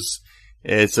news.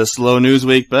 It's a slow news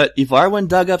week, but Ivarwin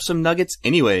dug up some nuggets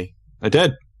anyway. I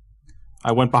did.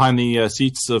 I went behind the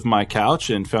seats of my couch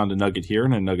and found a nugget here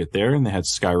and a nugget there, and they had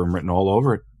Skyrim written all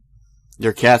over it.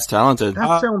 Your cat's talented.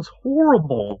 That sounds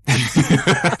horrible.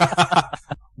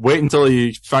 Wait until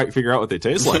you figure out what they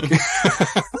taste like.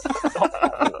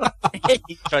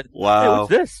 Wow. Hey, what's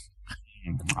this?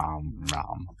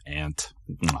 Ant.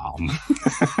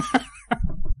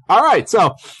 All right,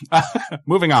 so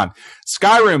moving on.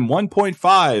 Skyrim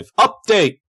 1.5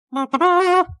 update.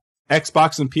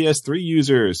 Xbox and PS3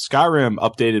 users, Skyrim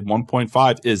updated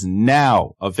 1.5 is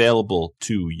now available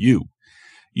to you.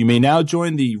 You may now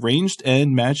join the ranged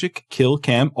and magic kill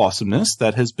cam awesomeness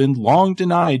that has been long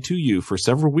denied to you for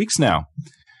several weeks now.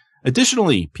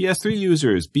 Additionally, PS3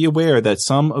 users, be aware that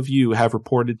some of you have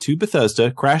reported to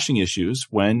Bethesda crashing issues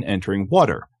when entering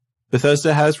water.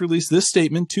 Bethesda has released this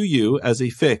statement to you as a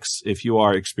fix if you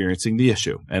are experiencing the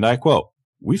issue, and I quote,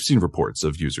 "We've seen reports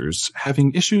of users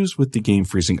having issues with the game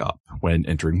freezing up when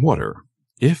entering water.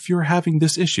 If you're having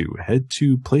this issue, head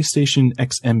to PlayStation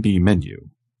XMB menu.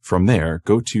 From there,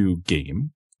 go to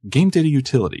Game, Game Data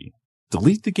Utility,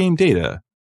 delete the game data,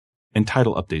 and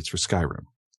title updates for Skyrim.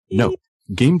 Note,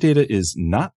 game data is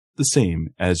not the same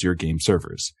as your game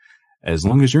servers. As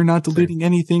long as you're not deleting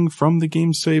anything from the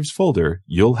game saves folder,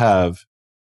 you'll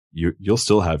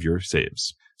still have your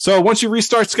saves. So once you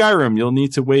restart Skyrim, you'll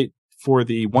need to wait for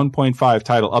the 1.5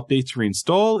 title update to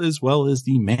reinstall, as well as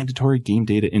the mandatory game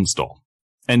data install."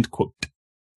 End quote.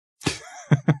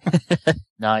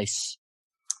 Nice.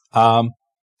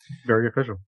 Very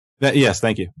official. Yes,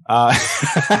 thank you.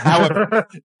 However,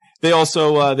 they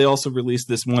also released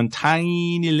this one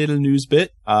tiny little news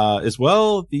bit, as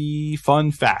well, the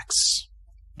fun facts.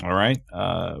 All right.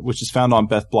 Which is found on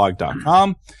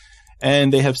bethblog.com.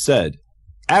 And they have said,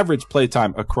 average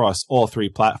playtime across all 3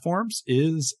 platforms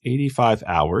is 85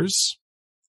 hours.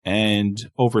 And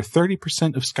over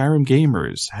 30% of Skyrim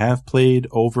gamers have played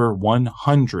over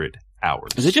 100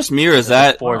 hours. Is it just me, or is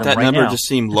that Right number now. just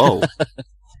seemed low?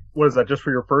 What is that? Just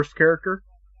for your first character?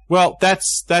 Well,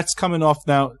 that's coming off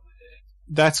now.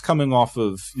 That's coming off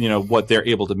of, what they're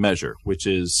able to measure, which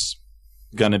is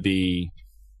going to be,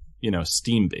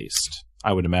 Steam based,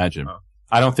 I would imagine. Oh.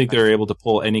 I don't think they're able to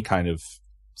pull any kind of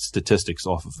statistics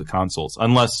off of the consoles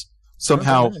unless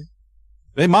somehow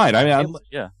they might. I mean,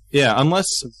 yeah, unless.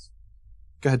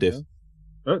 Go ahead, Dave.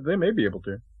 They may be able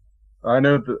to. I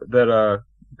know that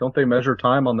don't they measure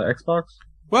time on the Xbox?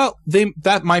 Well,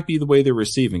 that might be the way they're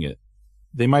receiving it.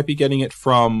 They might be getting it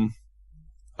from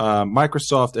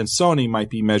Microsoft, and Sony might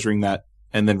be measuring that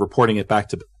and then reporting it back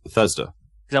to Bethesda.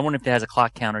 Because I wonder if it has a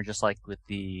clock counter, just like with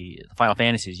the Final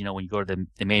Fantasies. When you go to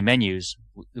the main menus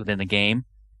within the game,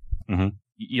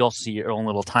 you'll see your own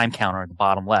little time counter at the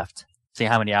bottom left, see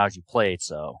how many hours you played.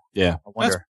 So yeah, I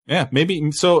wonder. Yeah,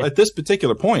 maybe. So at this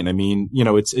particular point, I mean,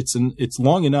 it's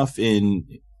long enough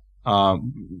in,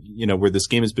 where this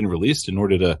game has been released in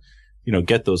order to,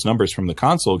 get those numbers from the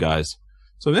console guys.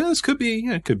 So this could be,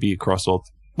 it could be across all.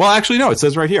 Well, actually, no, it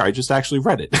says right here. I just actually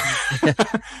read it.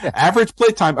 Average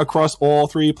playtime across all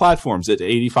 3 platforms at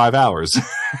 85 hours.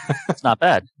 It's not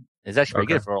bad. It's actually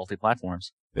pretty good for all 3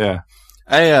 platforms. Yeah.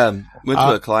 I went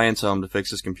to a client's home to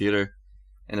fix his computer,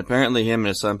 and apparently him and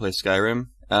his son play Skyrim.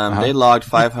 They logged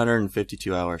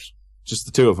 552 hours. Just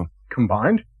the 2 of them.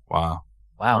 Combined? Wow.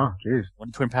 Wow. Oh, jeez.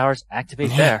 One Twin Powers activate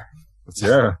there.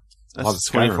 Yeah. That's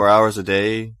 24 hours a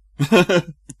day.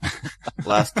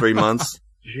 Last 3 months.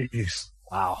 Jeez.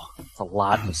 Wow. It's a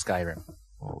lot of Skyrim.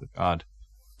 Holy God.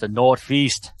 The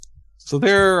Northeast. So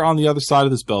they're on the other side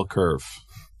of this bell curve.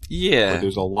 Yeah. Where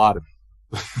there's a lot of.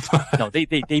 No, they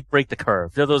break the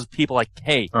curve. They're those people like,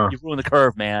 hey, you ruined the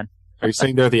curve, man. Are you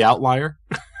saying they're the outlier?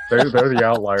 They're the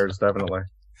outliers, definitely.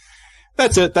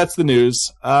 That's it. That's the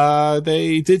news.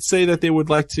 They did say that they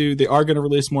are going to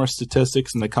release more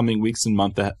statistics in the coming weeks and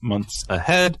months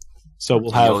ahead. So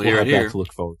we'll have that to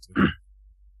look forward to.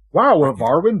 Wow,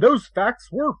 Varwin, those facts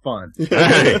were fun.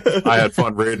 Hey, I had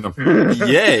fun reading them.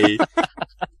 Yay.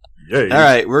 Yay. All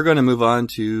right, we're going to move on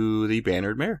to the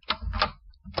Bannered Mare.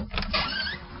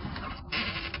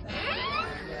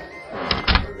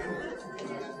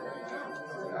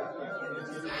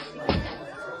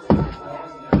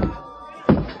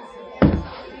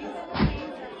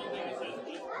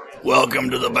 Welcome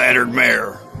to the Battered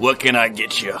Mare. What can I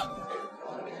get you?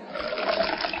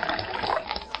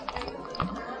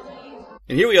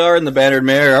 And here we are in the Battered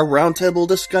Mare, our roundtable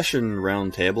discussion.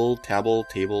 Roundtable,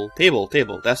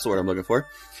 table. That's the word I'm looking for.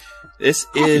 This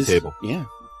is table. Yeah.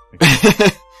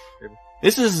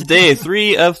 This is day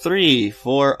 3 of 3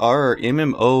 for our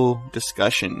MMO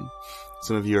discussion.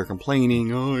 Some of you are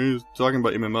complaining, oh, he's talking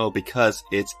about MMO because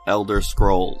it's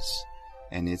Elderscrolls.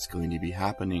 And it's going to be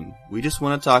happening. We just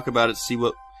want to talk about it,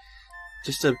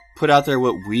 just to put out there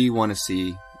what we want to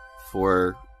see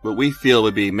for what we feel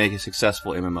would make a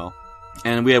successful MMO.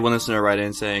 And we had one listener write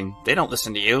in saying, they don't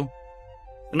listen to you.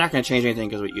 They're not going to change anything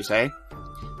because of what you say.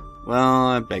 Well,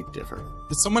 I beg to differ.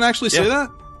 Did someone actually say that?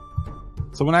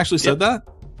 Someone actually said that?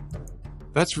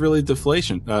 That's really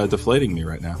deflating me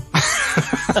right now.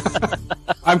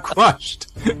 I'm crushed.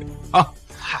 Oh.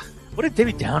 What a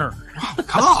Debbie Downer. Oh,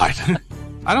 God.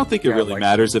 I don't think it really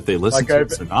matters if they listen to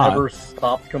us or not. I've never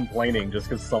stopped complaining just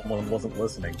because someone wasn't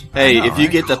listening. Hey, if you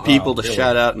get the people to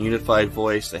shout out in unified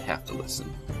voice, they have to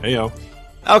listen. Heyo.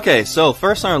 Okay, so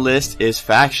first on our list is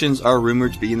factions are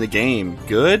rumored to be in the game.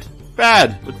 Good?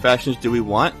 Bad? What factions do we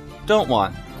want? Don't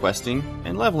want? Questing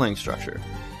and leveling structure.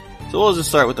 So we'll just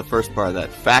start with the first part of that.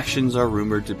 Factions are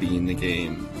rumored to be in the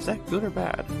game. Is that good or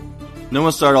bad? No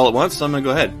one started all at once, so I'm gonna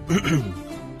go ahead.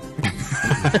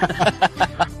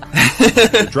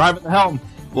 You're driving the helm.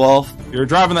 Well, you're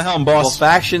driving the helm, boss. Well,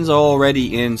 factions are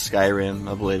already in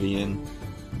Skyrim, Oblivion.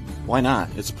 Why not?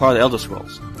 It's part of the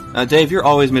Elderscrolls. Dave, you're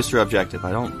always Mr. Objective.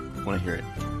 I don't want to hear it.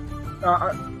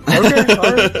 Okay,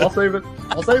 alright, I'll save it.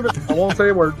 I won't say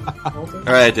a word.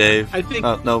 Alright, Dave. I think...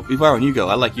 no, Varwin, you go.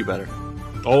 I like you better.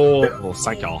 Oh,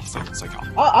 psycho.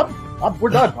 We're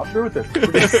done. I'm through with this.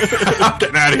 I'm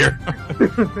getting out of here.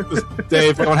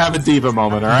 Dave, don't have a diva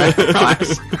moment, alright?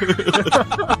 Relax.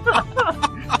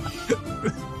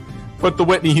 Put the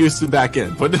Whitney Houston back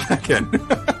in. Put it back in.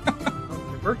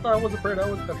 First I was afraid I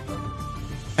was petrified.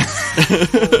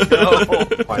 Oh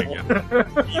my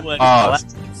God. He went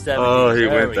he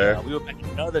went there. We went back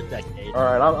another decade.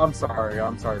 Alright, I'm sorry.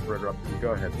 I'm sorry for interrupting you.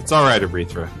 Go ahead. It's alright,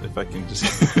 Aretha, if I can just...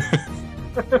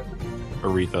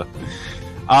 Aretha.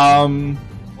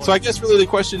 So I guess really the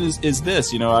question is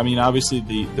this, I mean, obviously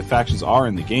the factions are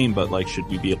in the game, but like, should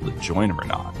we be able to join them or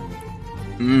not?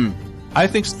 I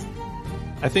think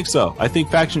so. I think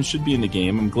factions should be in the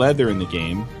game. I'm glad they're in the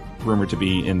game. Rumored to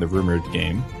be in the rumored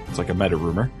game. It's like a meta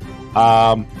rumor.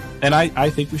 And I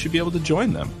think we should be able to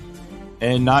join them.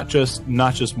 And not just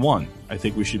one. I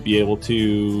think we should be able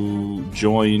to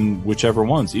join whichever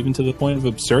ones, even to the point of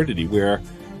absurdity where,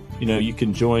 you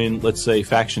can join, let's say,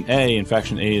 Faction A, and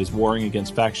Faction A is warring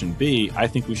against Faction B. I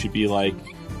think we should be, like,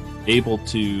 able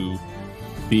to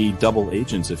be double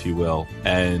agents, if you will,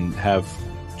 and have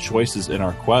choices in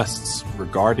our quests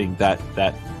regarding that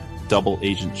double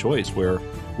agent choice, where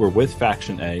we're with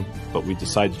Faction A, but we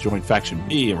decide to join Faction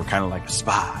B, and we're kind of like a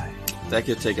spy. That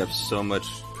could take up so much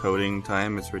coding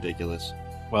time, it's ridiculous.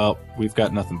 Well, we've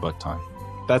got nothing but time.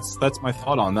 That's my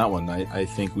thought on that one. I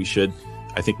think we should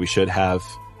have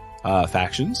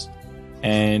factions,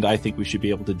 and I think we should be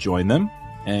able to join them.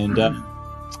 And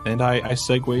I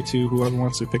segue to whoever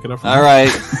wants to pick it up. From All right,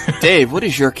 Dave, what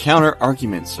is your counter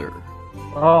argument, sir?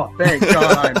 Oh, thank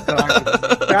God I'm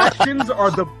talking. Factions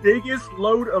are the biggest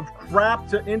load of crap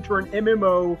to enter an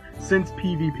MMO since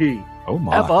PvP. Oh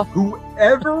my! Ever.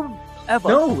 Whoever. Ever.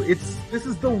 No, this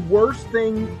is the worst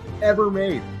thing ever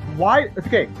made. Why?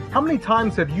 Okay, how many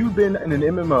times have you been in an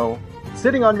MMO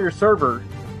sitting on your server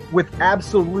with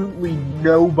absolutely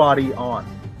nobody on?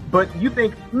 But you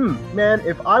think, man,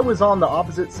 if I was on the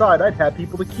opposite side, I'd have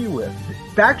people to queue with.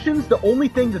 Factions, the only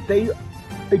thing that they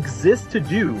exist to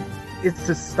do is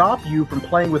to stop you from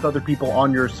playing with other people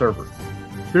on your server.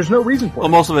 There's no reason for it. Well,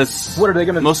 most of it's... What are they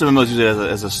going to... Most of MMOs use it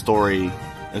as a story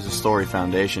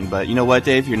foundation. But you know what,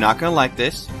 Dave? You're not going to like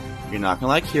this. You're not going to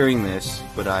like hearing this,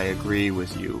 but I agree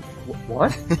with you.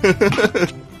 What?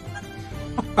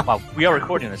 Wow, we are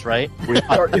recording this, right?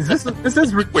 This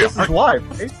is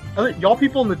live. Right? Y'all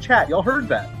people in the chat, y'all heard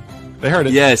that. They heard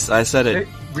it. Yes, I said it.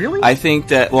 Really? I think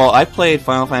that, well, I played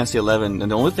Final Fantasy XI, and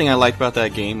the only thing I liked about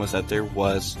that game was that there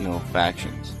was no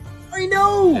factions. I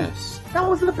know! Yes. That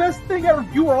was the best thing ever.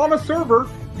 You were on a server.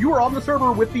 You were on the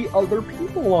server with the other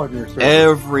people on your server.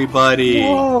 Everybody.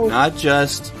 Whoa. Not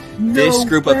just No this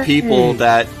group way. of people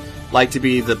that like to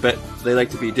be they like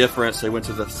to be different, so they went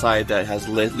to the side that has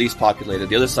least populated.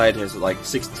 The other side has like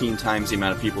 16 times the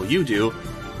amount of people you do.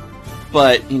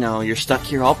 But, you're stuck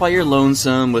here all by your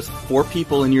lonesome with 4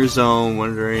 people in your zone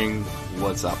wondering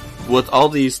what's up. With all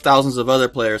these thousands of other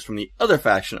players from the other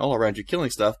faction all around you killing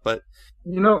stuff, but...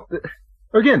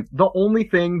 Again, the only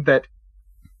thing that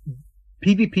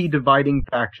PvP dividing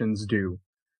factions do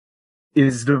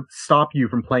is to stop you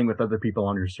from playing with other people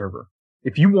on your server.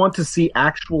 If you want to see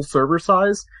actual server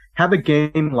size, have a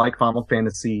game like Final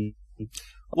Fantasy.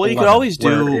 Well, you could always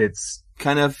do it's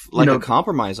kind of like a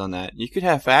compromise on that. You could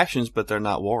have factions, but they're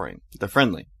not warring. They're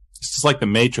friendly. It's just like the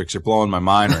Matrix. You're blowing my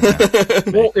mind right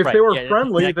now. Well, if Right, they were yeah,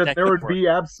 friendly, that there could would be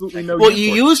absolutely no. Well, use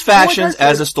you for it. use factions Well,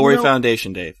 as a story you know-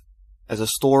 foundation, Dave. As a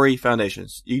story foundation.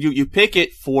 You pick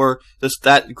it for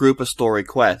that group of story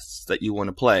quests that you want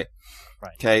to play.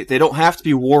 Right. Okay? They don't have to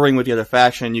be warring with the other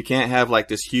faction. You can't have like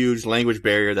this huge language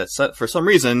barrier that for some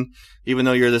reason, even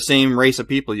though you're the same race of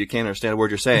people, you can't understand a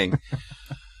word you're saying.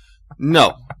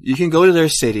 No. You can go to their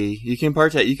city, you can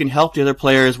partake, you can help the other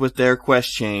players with their quest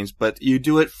chains, but you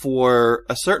do it for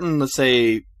a certain, let's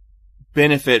say,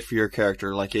 benefit for your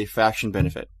character, like a faction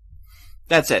benefit.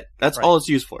 That's it. That's all it's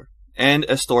used for. And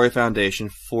a story foundation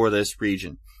for this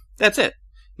region. That's it.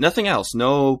 Nothing else.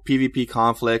 No PvP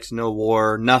conflicts, no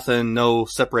war, nothing, no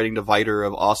separating divider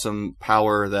of awesome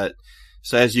power that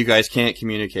says you guys can't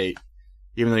communicate,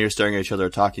 even though you're staring at each other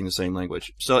talking the same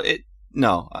language. So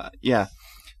yeah.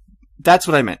 That's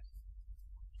what I meant.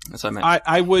 That's what I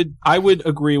meant. I would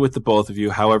agree with the both of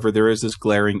you. However, there is this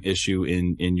glaring issue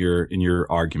in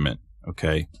your argument.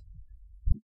 Okay.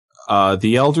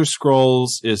 The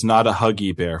Elderscrolls is not a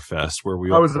Huggy Bear Fest where we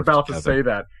all I was work about together. to say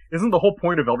that. Isn't the whole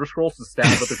point of Elderscrolls to stab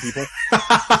other people?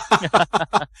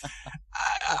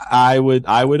 I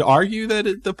would argue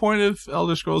that the point of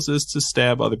Elderscrolls is to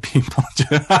stab other people.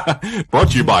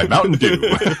 Brought to you by Mountain Dew.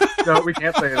 No, we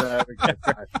can't say that. We can't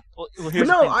say that. Well, here's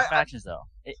No, the thing with I- factions, though.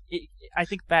 I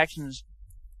think factions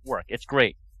work. It's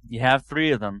great. You have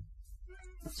 3 of them,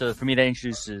 so for me that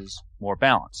introduces more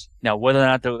balance. Now, whether or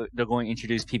not they're going to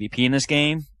introduce PvP in this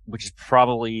game, which is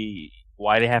probably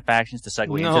why they have factions to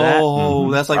segue into that.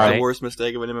 No, that's like Right. the worst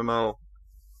mistake of an MMO.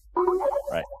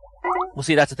 Right. Well,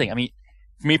 see, that's the thing. I mean,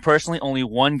 for me personally, only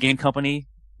one game's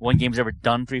ever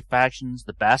done 3 factions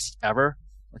the best ever.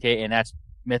 Okay, and that's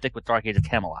Mythic with Dark Age of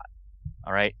Camelot.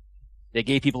 All right, they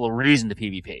gave people a reason to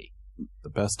PvP. The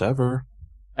best ever.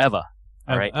 Ever.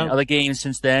 All right. And other games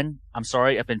since then, I'm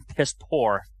sorry, I've been piss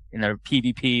poor in their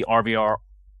PvP RVR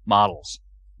models.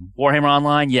 Warhammer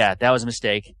Online, yeah, that was a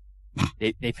mistake.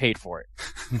 They paid for it.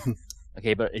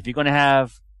 Okay, but if you're going to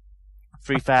have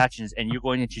free factions and you're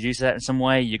going to introduce that in some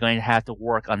way, you're going to have to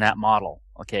work on that model.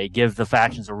 Okay, give the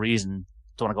factions a reason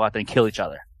to want to go out there and kill each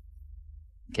other.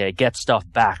 Okay, get stuff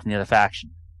back from the other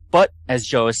faction. But as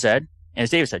Joe has said, and as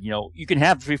David said, you can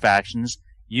have the free factions,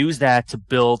 use that to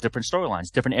build different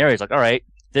storylines, different areas. Like, all right,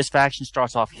 this faction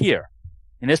starts off here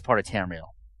in this part of Tamriel.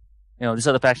 This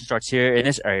other faction starts here in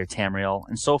this area of Tamriel,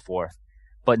 and so forth.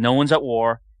 But no one's at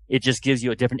war. It just gives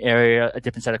you a different area, a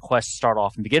different set of quests to start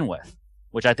off and begin with,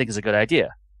 which I think is a good idea.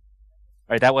 All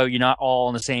right, that way you're not all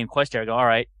in the same quest area. Go, all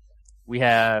right, we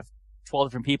have 12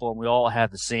 different people and we all have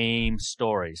the same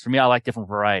stories. For me, I like different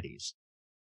varieties.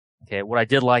 Okay, what I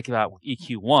did like about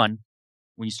EQ1,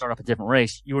 when you start off a different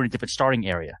race, you were in a different starting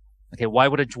area. Okay, why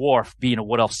would a dwarf be in a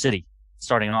wood elf city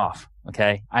starting off?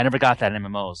 Okay, I never got that in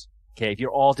MMOs. Okay, if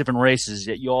you're all different races,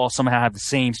 yet you all somehow have the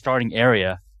same starting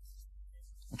area.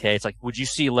 Okay, it's like, would you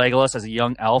see Legolas as a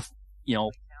young elf,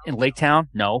 in Lake Town?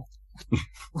 No.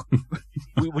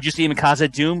 Would you see him in Khazad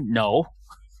Dûm? No.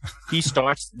 He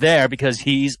starts there because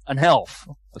he's an elf.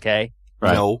 Okay?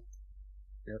 Right. No.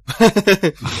 Yep.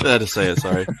 I had to say it,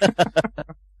 sorry.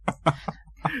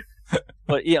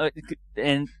 But,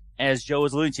 and as Joe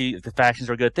was alluding to, the factions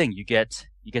are a good thing. You get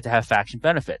to have faction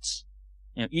benefits.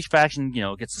 Each faction,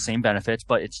 gets the same benefits,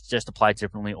 but it's just applied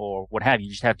differently or what have you.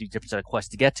 You just have to do different set of quests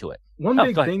to get to it. One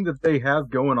big thing that they have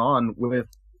going on with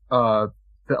the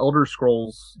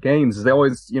Elderscrolls games is they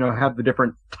always, have the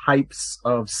different types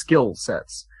of skill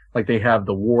sets. Like they have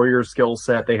the warrior skill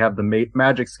set, they have the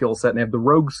magic skill set, and they have the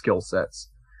rogue skill sets,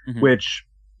 which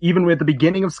even at the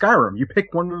beginning of Skyrim, you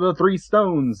pick one of the 3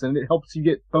 stones and it helps you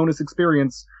get bonus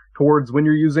experience towards when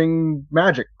you're using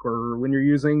magic or when you're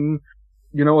using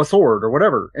a sword or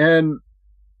whatever. And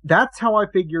that's how I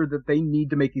figure that they need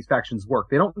to make these factions work.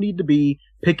 They don't need to be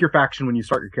pick your faction when you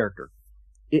start your character.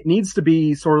 It needs to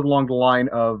be sort of along the line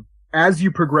of, as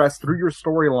you progress through your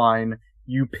storyline,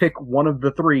 you pick one of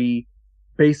the 3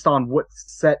 based on what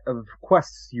set of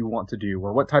quests you want to do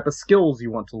or what type of skills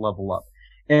you want to level up.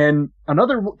 And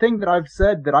another thing that I've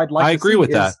said that I'd like to see I agree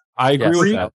with that.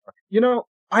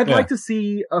 I'd like to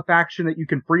see a faction that you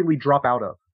can freely drop out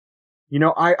of.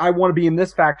 I want to be in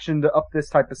this faction to up this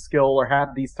type of skill or have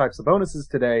these types of bonuses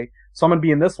today, so I'm going to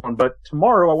be in this one. But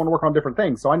tomorrow I want to work on different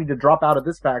things, so I need to drop out of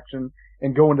this faction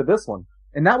and go into this one.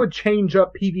 And that would change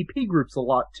up PvP groups a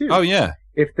lot, too. Oh, yeah.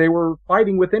 If they were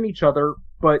fighting within each other,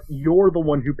 but you're the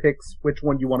one who picks which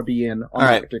one you want to be in on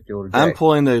that particular day. I'm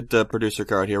pulling the producer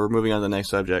card here. We're moving on to the next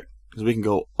subject, because we can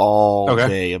go all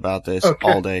day about this,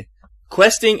 all day.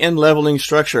 Questing and leveling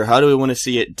structure. How do we want to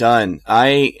see it done?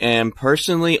 I am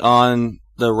personally on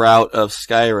the route of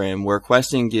Skyrim, where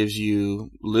questing gives you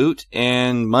loot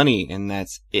and money, and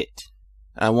that's it.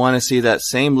 I want to see that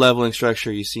same leveling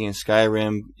structure you see in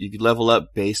Skyrim. You level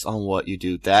up based on what you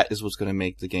do. That is what's going to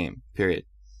make the game. Period.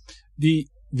 The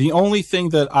only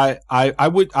thing that I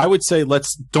would say,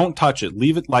 don't touch it.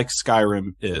 Leave it like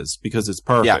Skyrim is, because it's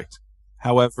perfect. Yeah.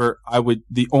 However,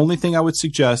 the only thing I would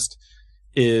suggest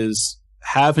is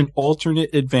have an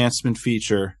alternate advancement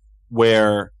feature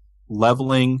where where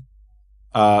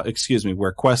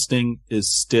questing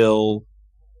is still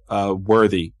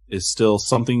worthy, is still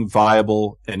something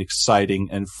viable and exciting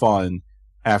and fun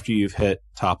after you've hit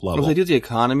top level. If they do the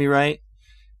economy right,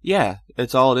 yeah,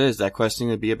 it's all it is. That questing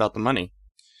would be about the money.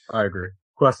 I agree.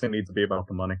 Questing needs to be about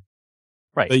the money.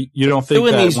 Right. But you don't think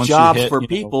doing that these once jobs you hit, for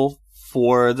people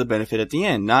for the benefit at the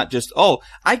end, not just,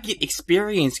 I get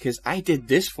experience because I did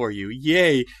this for you.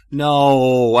 Yay.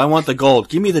 No, I want the gold.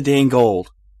 Give me the dang gold.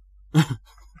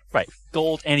 Right.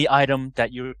 Gold, any item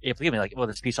that you're able to give me, like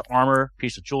whether it's a piece of armor,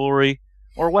 piece of jewelry,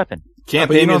 or a weapon.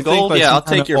 Can't pay me the gold? Yeah, I'll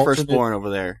take your firstborn over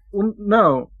there. Well,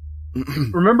 no.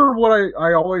 Remember what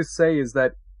I always say is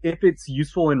that if it's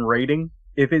useful in raiding,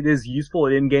 if it is useful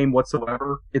in in-game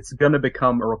whatsoever, it's gonna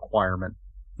become a requirement.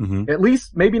 Mm-hmm. At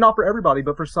least, maybe not for everybody,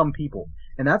 but for some people.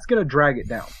 And that's gonna drag it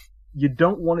down. You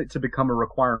don't want it to become a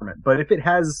requirement. But if it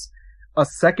has a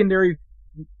secondary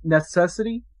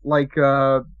necessity, like,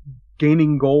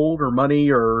 gaining gold or money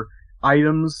or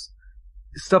items,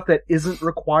 stuff that isn't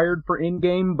required for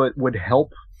in-game, but would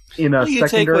help in a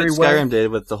secondary way. You take what Skyrim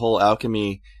did with the whole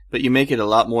alchemy, but you make it a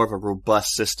lot more of a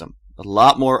robust system. A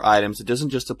lot more items. It doesn't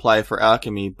just apply for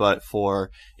alchemy, but for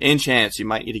enchants, you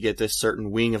might need to get this certain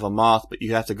wing of a moth, but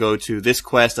you have to go to this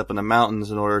quest up in the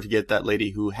mountains in order to get that lady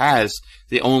who has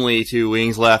the only 2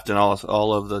 wings left in all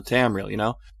of the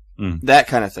Tamriel, That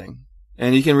kind of thing.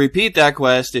 And you can repeat that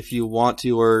quest if you want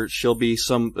to, or she'll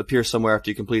appear somewhere after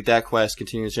you complete that quest,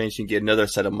 continue to change, you can get another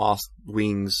set of moth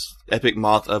wings, epic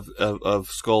moth of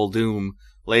Skull Doom,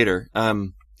 later.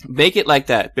 Make it like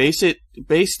that. Base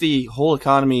the whole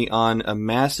economy on a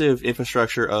massive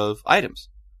infrastructure of items.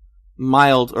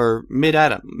 Mild or mid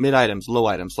items, low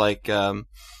items, like,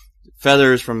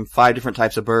 feathers from 5 different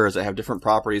types of birds that have different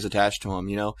properties attached to them,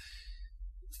 you know?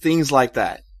 Things like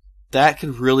that. That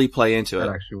could really play into it.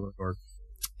 That actually would work.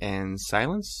 And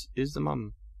silence is the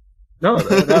mum. No,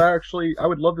 that actually, I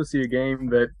would love to see a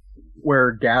game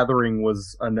where gathering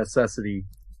was a necessity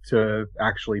to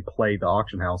actually play the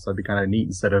auction house. That'd be kind of neat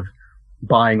instead of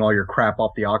buying all your crap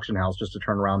off the auction house just to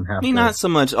turn around and have to not so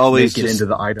much always make it just into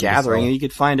the item gathering. itself. You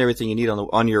could find everything you need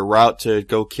on your route to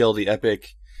go kill the epic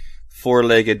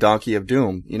 4-legged donkey of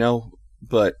doom, you know?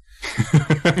 But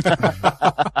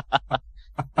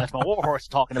That's my warhorse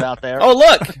talking about there. oh,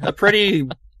 look! A pretty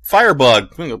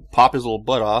firebug. I'm gonna pop his little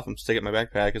butt off and stick it in my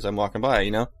backpack as I'm walking by,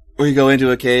 you know? Or you go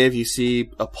into a cave, you see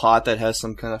a pot that has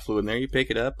some kind of fluid in there, you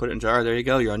pick it up, put it in a jar, there you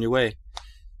go, you're on your way.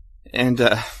 And,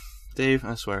 Dave,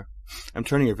 I swear, I'm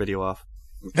turning your video off.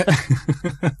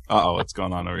 Uh-oh, what's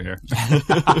going on over here?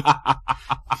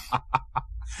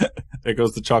 There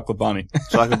goes the chocolate bunny.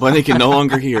 Chocolate Bunny can no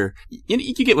longer hear.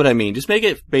 You get what I mean. Just make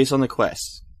it based on the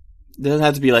quest. It doesn't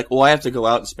have to be like, oh, I have to go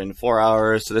out and spend 4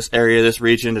 hours to this area, this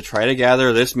region, to try to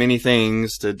gather this many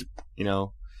things to, you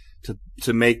know,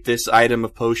 to make this item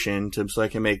of potion so I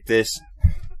can make this.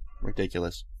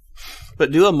 Ridiculous.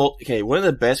 But do one of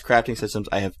the best crafting systems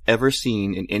I have ever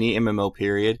seen in any MMO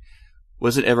period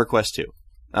was in EverQuest 2.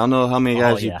 I don't know how many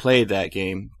guys you played that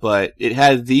game, but it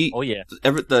had the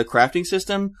crafting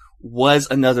system was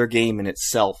another game in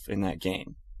itself in that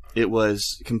game. It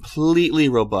was completely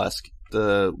robust.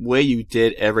 The way you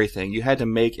did everything, you had to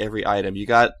make every item. You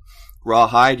got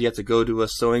rawhide, you have to go to a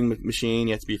sewing machine,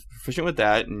 you have to be proficient with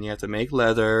that, and you have to make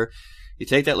leather. You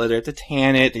take that leather, you have to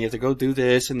tan it, then you have to go do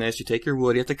this and this. You take your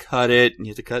wood, you have to cut it, and you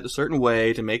have to cut it a certain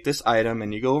way to make this item,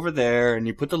 and you go over there, and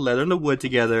you put the leather and the wood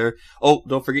together. Oh,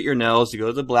 don't forget your nails. You go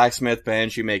to the blacksmith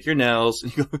bench, you make your nails.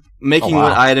 Making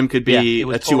one item could be a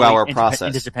 2-hour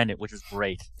process. Independent, which was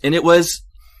great. And it was...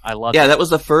 I love it. Yeah, that was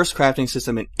the first crafting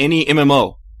system in any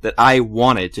MMO that I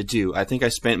wanted to do. I think I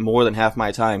spent more than half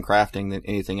my time crafting than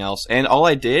anything else. And all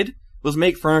I did was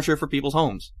make furniture for people's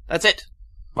homes. That's it.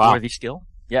 Wow. Worthy skill?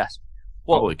 Yes.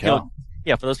 Well, Holy cow.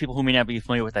 For those people who may not be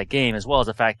familiar with that game, as well as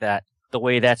the fact that the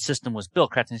way that system was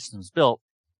built, crafting system was built,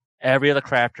 every other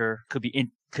crafter could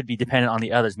be dependent on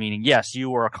the others, meaning, yes, you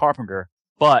were a carpenter,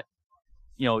 but,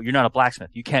 you're not a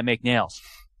blacksmith. You can't make nails.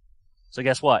 So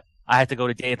guess what? I have to go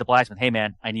to Dave the blacksmith. Hey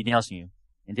man, I need nails from you.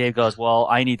 And Dave goes, well,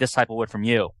 I need this type of wood from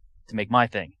you to make my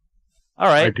thing. All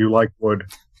right. I do like wood.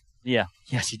 Yeah.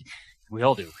 Yes, we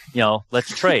all do.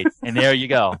 Let's trade. And there you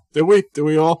go. Do we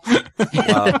all?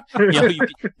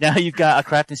 Now you've got a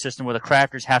crafting system where the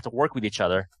crafters have to work with each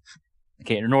other,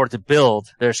 okay, in order to build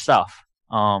their stuff.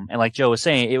 And like Joe was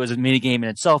saying, it was a mini game in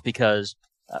itself because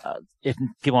if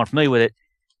people aren't familiar with it,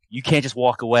 you can't just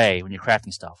walk away when you're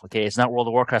crafting stuff. Okay, it's not World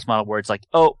of Warcraft model where it's like,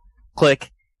 oh,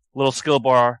 click, little skill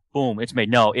bar, boom, it's made.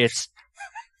 No, it's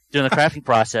during the crafting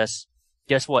process.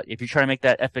 Guess what? If you try to make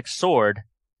that epic sword,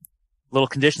 little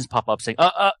conditions pop up saying,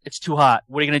 it's too hot.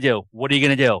 What are you going to do? What are you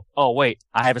going to do? Oh, wait,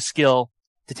 I have a skill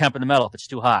to temper the metal if it's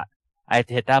too hot. I have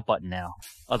to hit that button now.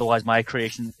 Otherwise, my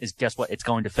creation is, guess what? It's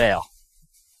going to fail.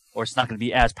 Or it's not going to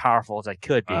be as powerful as I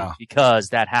could be because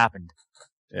that happened.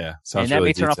 Yeah. And that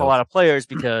may turn off a lot of players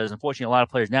because, unfortunately, a lot of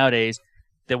players nowadays,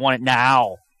 they want it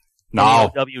now. No.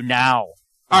 Now.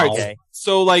 All right. Okay.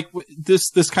 So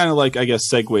this kind of I guess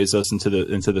segues us into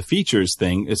the features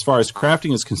thing. As far as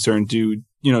crafting is concerned, do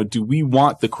we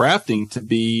want the crafting to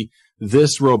be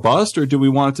this robust, or do we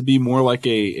want it to be more like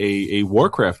a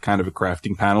Warcraft kind of a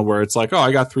crafting panel where it's like, oh,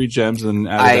 I got 3 gems and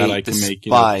out of that I can make.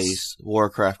 I despise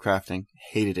Warcraft crafting.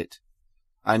 Hated it.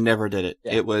 I never did it.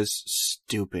 Yeah. It was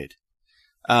stupid.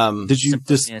 Did you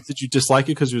dislike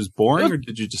it because it was boring, or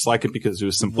did you dislike it because it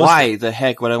was simplistic? Why the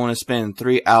heck would I want to spend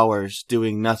 3 hours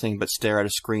doing nothing but stare at a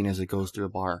screen as it goes through a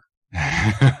bar?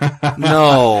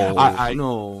 No,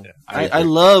 no. I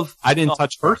love. I didn't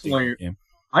touch personally.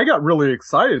 I got really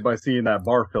excited by seeing that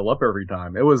bar fill up every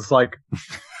time. It was like,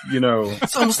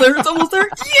 it's almost there. It's almost there.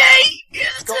 Yay!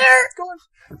 It's there. It's going.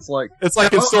 It's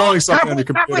like installing something on your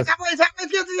computer.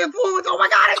 Oh my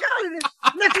god!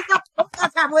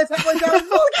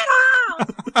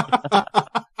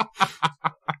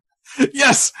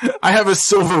 Yes, I have a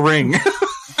silver ring.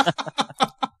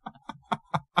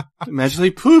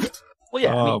 Magically poofed. Well,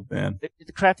 yeah. Oh man,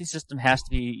 the crafting system has to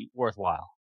be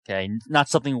worthwhile. Okay, not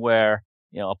something where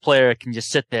a player can just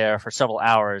sit there for several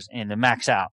hours and then max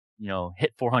out.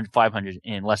 Hit 400, 500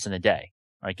 in less than a day.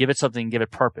 All right, give it something, give it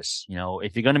purpose.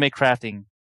 If you're going to make crafting,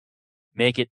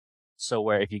 make it so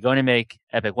where if you're going to make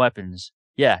epic weapons,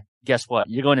 yeah, guess what?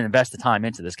 You're going to invest the time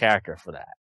into this character for that,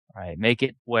 right? Make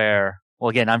it where, well,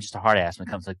 again, I'm just a hard ass when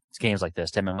it comes to games like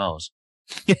this, to MMOs.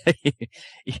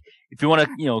 If you want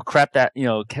to, craft that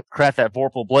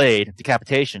Vorpal blade,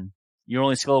 decapitation, you're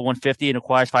only skill of 150 and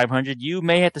requires 500. You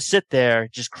may have to sit there,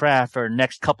 just craft for the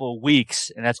next couple of weeks,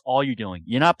 and that's all you're doing.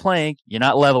 You're not playing, you're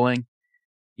not leveling,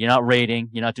 you're not raiding,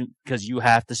 you're not doing, because you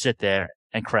have to sit there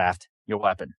and craft your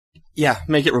weapon. Yeah,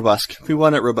 make it robust. We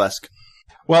want it robust.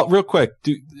 Well, real quick,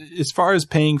 as far as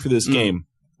paying for this game,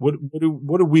 what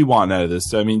do we want out of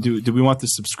this? I mean, do we want the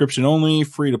subscription only,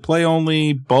 free to play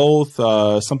only, both,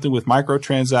 something with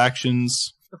microtransactions?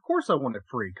 Of course I want it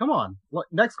free. Come on.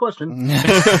 Next question.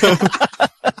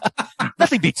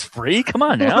 Nothing beats free. Come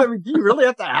on now. I mean, do you really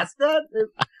have to ask that?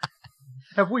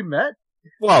 Have we met?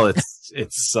 Well,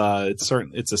 it's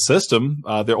a system.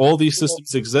 All these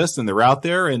systems exist and they're out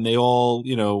there, and they all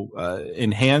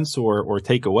enhance or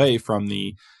take away from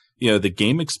the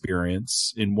game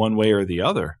experience in one way or the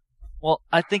other. Well,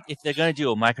 I think if they're going to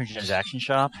do a microtransaction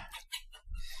shop,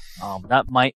 that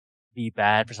might be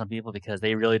bad for some people because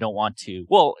they really don't want to.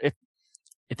 Well, if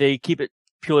they keep it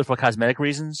purely for cosmetic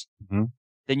reasons,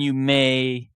 then you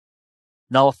may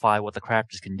nullify what the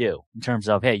crafters can do in terms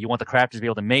of, hey, you want the crafters to be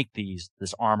able to make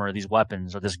this armor, these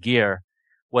weapons, or this gear,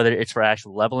 whether it's for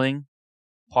actual leveling,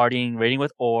 partying, raiding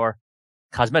with, or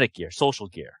cosmetic gear, social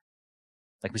gear,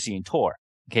 like we see in Tor.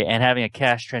 Okay, and having a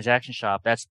cash transaction shop,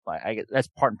 that's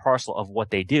part and parcel of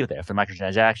what they do there for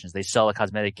microtransactions. They sell the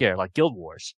cosmetic gear, like Guild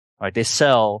Wars, right? They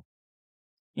sell,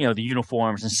 the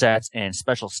uniforms and sets and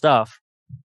special stuff.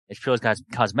 It's purely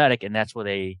cosmetic, and that's where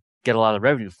they get a lot of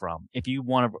revenue from. If you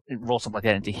want to roll something like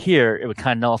that into here, it would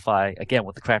kind of nullify, again,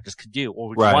 what the crafters could do or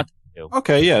would you want to do.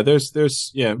 Okay, yeah, there's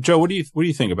Joe, what do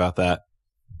you think about that?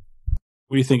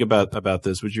 What do you think about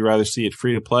this? Would you rather see it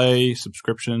free to play,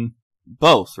 subscription?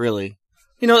 Both, really.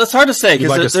 It's hard to say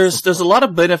because there's a lot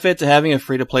of benefit to having a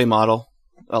free to play model.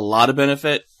 A lot of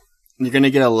benefit. You're going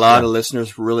to get a lot of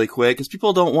listeners really quick because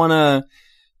people don't want to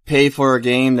pay for a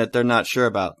game that they're not sure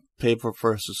about. Pay for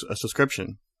a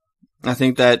subscription. I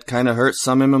think that kind of hurts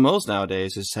some MMOs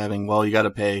nowadays, is having, you got to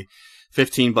pay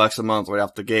 $15 a month right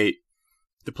off the gate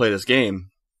to play this game.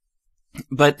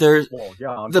 But there's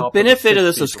the benefit of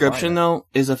the subscription, though,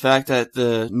 is the fact that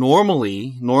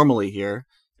normally here,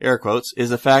 air quotes, is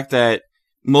the fact that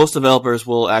most developers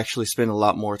will actually spend a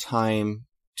lot more time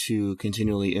to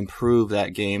continually improve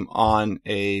that game on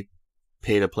a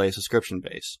pay-to-play subscription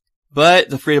base. But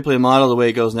the free-to-play model, the way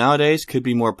it goes nowadays, could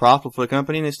be more profitable for the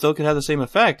company, and it still could have the same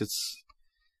effect. It's,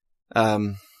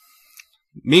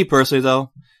 me personally,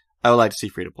 though, I would like to see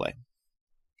free-to-play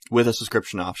with a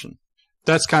subscription option.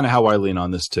 That's kind of how I lean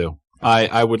on this too.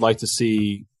 I would like to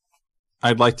see,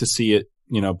 I'd like to see it,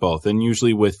 both. And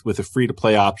usually with a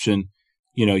free-to-play option,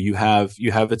 you have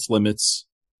its limits,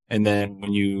 and then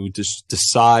when you just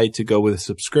decide to go with a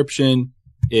subscription,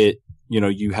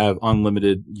 you have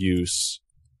unlimited use.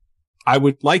 I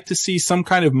would like to see some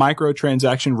kind of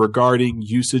microtransaction regarding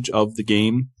usage of the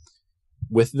game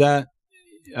with that.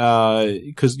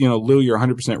 Cause, Lou, you're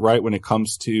 100% right when it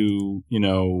comes to,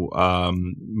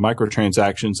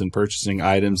 microtransactions and purchasing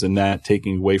items and that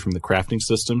taking away from the crafting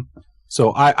system.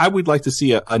 So I would like to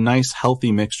see a nice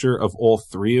healthy mixture of all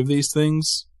three of these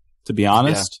things, to be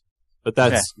honest. Yeah. But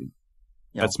that's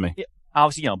me.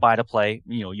 Obviously, buy to play,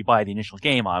 you buy the initial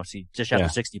game, obviously, just after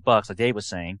 $60, like Dave was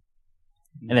saying.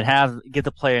 And then give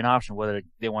the player an option whether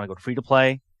they want to go free to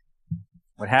play,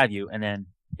 what have you. And then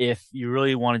if you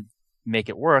really want to make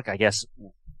it work, I guess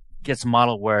get some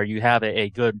model where you have a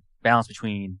good balance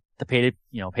between the pay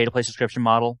to play subscription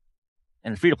model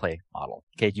and the free to play model.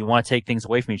 Okay, do you want to take things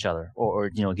away from each other, or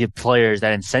give players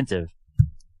that incentive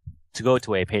to go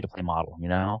to a pay to play model?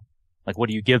 Like what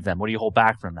do you give them? What do you hold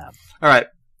back from them? All right.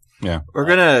 Yeah. We're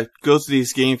going to go through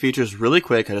these game features really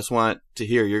quick. I just want to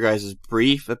hear your guys'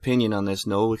 brief opinion on this.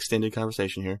 No extended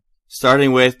conversation here.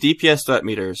 Starting with DPS threat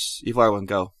meters. Evar1,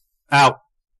 go. Out.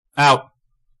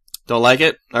 Don't like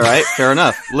it? All right. Fair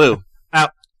enough. Lou.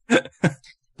 Out.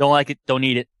 Don't like it. Don't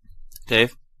need it.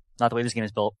 Dave. Not the way this game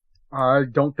is built. I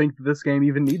don't think this game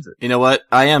even needs it. You know what?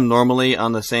 I am normally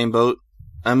on the same boat.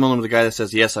 I'm only the guy that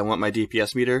says, yes, I want my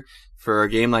DPS meter. For a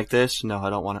game like this, no,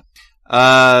 I don't want it.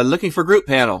 Looking for group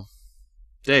panel.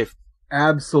 Dave.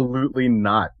 Absolutely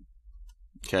not.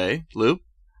 Okay. Lou?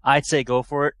 I'd say go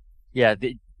for it. Yeah,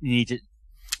 you need to.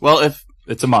 Well, if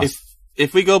it's a must.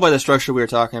 If we go by the structure we were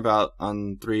talking about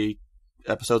on 2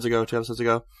 episodes ago,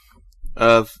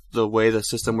 of the way the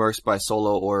system works by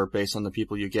solo or based on the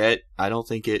people you get, I don't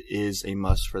think it is a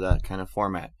must for that kind of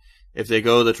format. If they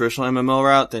go the traditional MMO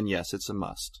route, then yes, it's a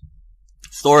must.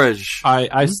 Storage.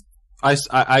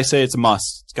 I say it's a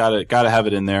must. It's gotta have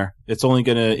it in there. It's only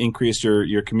going to increase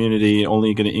your community,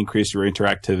 only going to increase your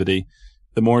interactivity.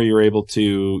 The more you're able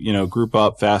to, group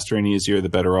up faster and easier, the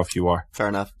better off you are. Fair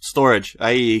enough. Storage,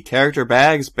 i.e. character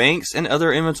bags, banks, and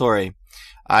other inventory.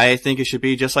 I think it should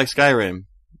be just like Skyrim.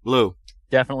 Blue.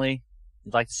 Definitely.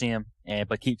 You'd like to see them,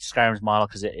 but keep Skyrim's model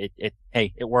because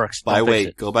it works. By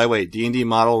weight. Go by weight. D&D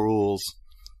model rules.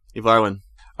 Ivarwin.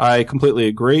 I completely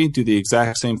agree. Do the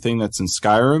exact same thing that's in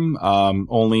Skyrim.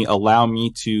 Only allow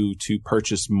me to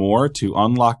purchase more, to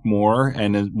unlock more,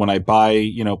 and then when I buy,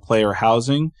 player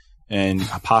housing and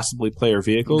possibly player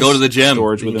vehicles, go to the gym.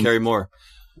 Storage you can carry more.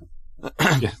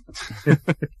 I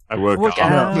work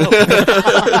out.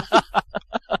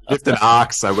 Lift an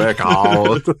ox. I work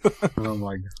out. Oh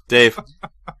my god, Dave.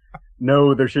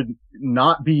 No, there should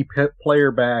not be player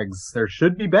bags. There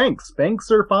should be banks. Banks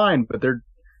are fine, but there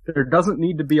doesn't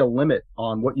need to be a limit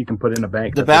on what you can put in a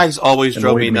bank. The bags always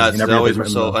drove me nuts. They always were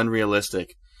so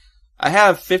unrealistic. I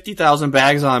have 50,000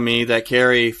 bags on me that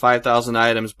carry 5,000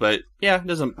 items, but yeah, it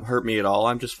doesn't hurt me at all.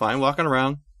 I'm just fine walking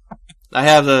around. I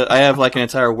have like an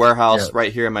entire warehouse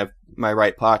right here in my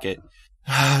right pocket.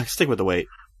 Stick with the weight.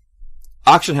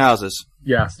 Auction houses.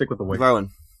 Yeah, stick with the weight. Varwin.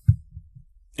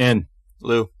 In.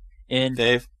 Lou. In.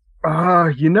 Dave.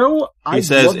 I'd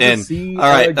says love in. to see all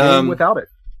right, a game without it.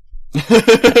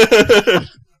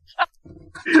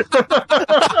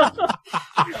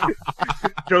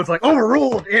 Joe's like,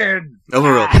 overruled.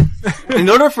 Overruled. In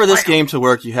order for this game to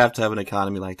work, you have to have an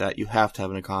economy like that. You have to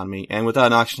have an economy. And without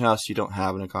an auction house, you don't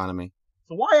have an economy.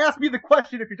 So why ask me the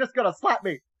question if you're just gonna slap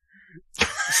me?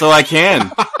 So I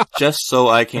can. Just so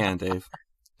I can, Dave.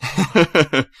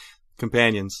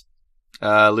 Companions.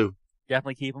 Lou.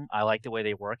 Definitely keep them. I like the way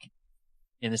they work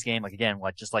in this game. Like again,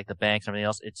 just like the banks and everything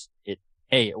else,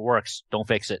 it works. Don't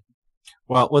fix it.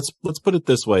 Well, let's put it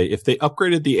this way. If they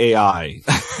upgraded the AI,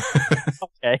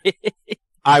 okay.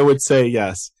 I would say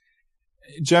yes.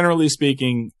 Generally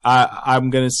speaking, I'm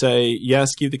going to say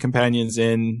yes, keep the companions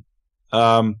in.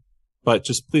 But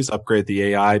just please upgrade the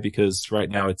AI because right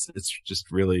now it's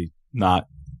just really not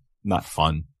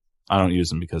fun. I don't use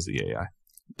them because of the AI.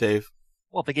 Dave.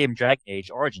 Well, if they gave him Dragon Age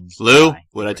Origins. Lou,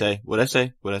 what'd I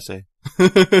say?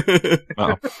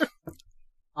 Uh-oh.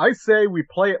 I say we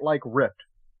play it like Rift.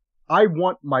 I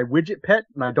want my widget pet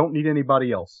and I don't need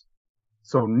anybody else.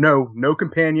 So no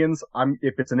companions.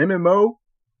 If it's an MMO,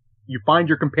 you find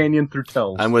your companion through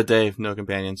tells. I'm with Dave, no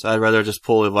companions. I'd rather just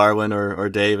pull Ivarwin or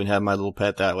Dave and have my little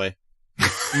pet that way.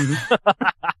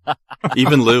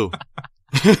 Even Lou.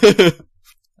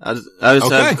 I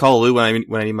just have to call Lou when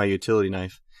I need my utility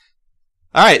knife.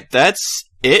 Alright, that's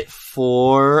it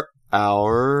for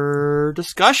our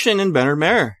discussion in Benard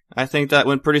Mare. I think that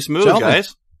went pretty smooth,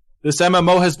 guys. This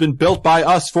MMO has been built by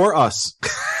us for us.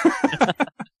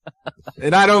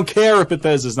 And I don't care if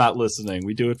Bethesda's is not listening.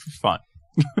 We do it for fun.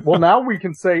 Well, now we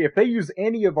can say if they use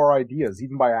any of our ideas,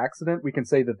 even by accident, we can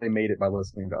say that they made it by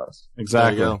listening to us.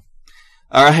 Exactly. There you go.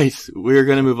 All right, we're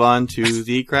going to move on to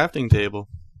the crafting table.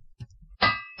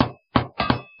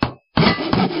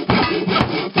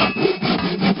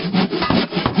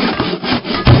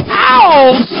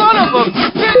 Ow! Son of a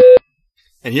bitch!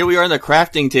 And here we are in the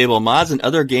crafting table, mods and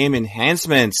other game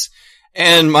enhancements.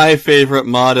 And my favorite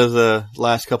mod of the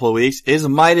last couple of weeks is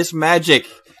Midas Magic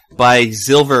by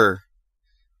Xilver.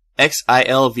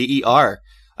 Xilver.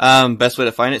 Best way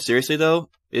to find it, seriously though,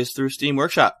 is through Steam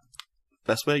Workshop.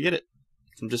 Best way to get it.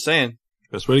 I'm just saying.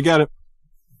 Best way to get it.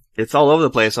 It's all over the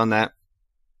place on that.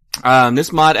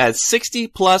 This mod adds 60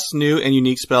 plus new and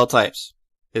unique spell types.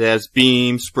 It has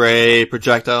beam, spray,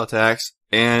 projectile attacks,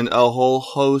 and a whole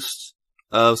host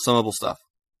of summable stuff.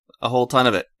 A whole ton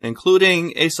of it,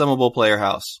 including a summable player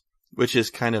house, which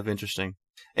is kind of interesting.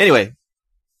 Anyway,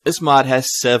 this mod has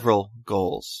several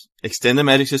goals. Extend the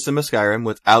magic system of Skyrim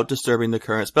without disturbing the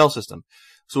current spell system.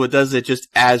 So what does it just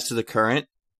adds to the current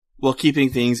while keeping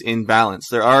things in balance.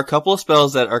 There are a couple of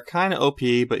spells that are kind of OP,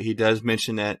 but he does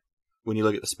mention that when you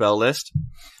look at the spell list.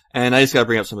 And I just gotta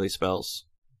bring up some of these spells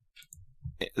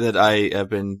that I have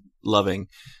been loving.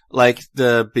 Like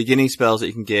the beginning spells that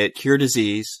you can get, Cure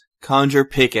Disease, Conjure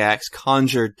Pickaxe,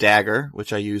 Conjure Dagger,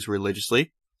 which I use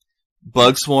religiously,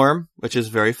 Bug Swarm, which is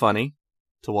very funny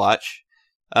to watch,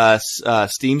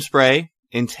 Steam Spray,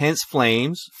 Intense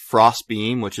Flames, Frost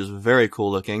Beam, which is very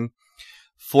cool looking,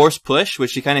 Force Push,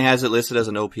 which he kind of has it listed as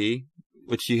an OP,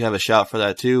 which you have a shout for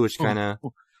that too, which kind of,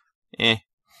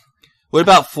 What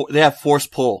about, they have Force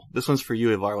Pull. This one's for you,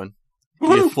 Ivarwin.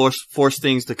 You force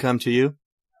things to come to you.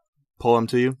 Pull them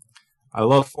to you. I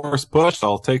love Force Push.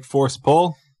 I'll take Force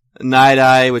Pull. Night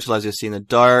Eye, which allows you to see in the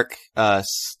dark.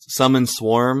 Summon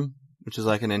Swarm, which is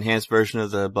like an enhanced version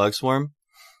of the Bug Swarm.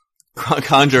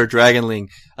 conjure dragonling.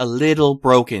 A little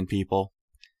broken, people.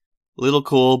 A little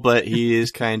cool, but he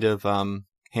is kind of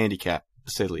handicapped,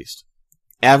 to say the least.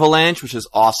 Avalanche, which is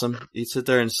awesome. You sit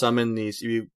there and summon these.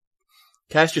 You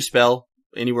cast your spell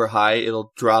anywhere high,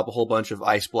 it'll drop a whole bunch of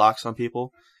ice blocks on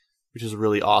people, which is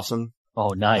really awesome. Oh,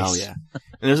 nice. Oh, yeah.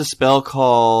 And there's a spell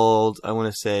called, I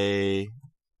want to say,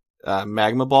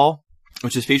 Magma Ball,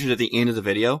 which is featured at the end of the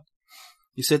video.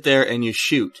 You sit there and you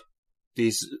shoot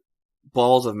these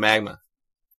balls of magma.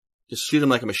 Just shoot them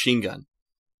like a machine gun.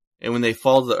 And when they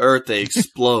fall to the earth, they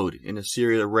explode in a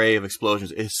serious array of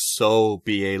explosions. It's so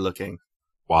BA looking.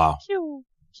 Wow.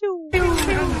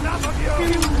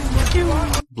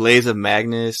 Blaze of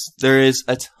Magnus. There is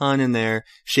a ton in there.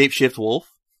 Shapeshift Wolf.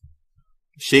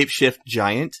 Shapeshift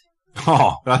Giant.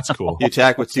 Oh, that's cool. You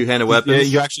attack with two-handed weapons. Yeah,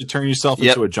 you actually turn yourself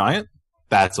into a giant?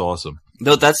 That's awesome.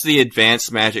 No, that's the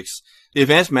advanced magics. The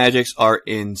advanced magics are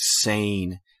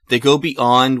insane. They go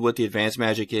beyond what the advanced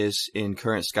magic is in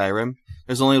current Skyrim.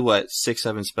 There's only,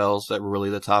 6-7 spells that were really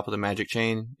the top of the magic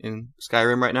chain in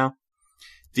Skyrim right now.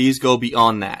 These go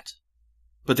beyond that.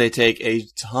 But they take a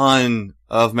ton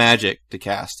of magic to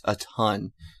cast. A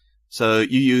ton. So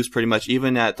you use pretty much,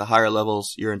 even at the higher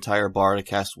levels, your entire bar to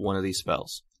cast one of these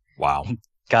spells. Wow.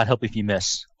 God help if you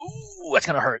miss. Ooh, that's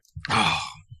gonna hurt.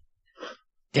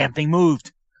 Damn thing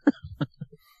moved.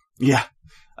 Yeah.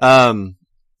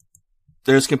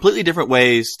 There's completely different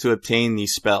ways to obtain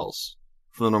these spells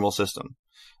from the normal system.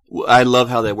 I love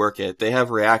how they work it. They have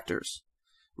reactors.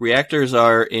 Reactors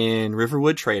are in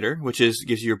Riverwood Trader, which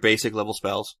gives you your basic level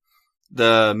spells.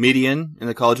 The Median in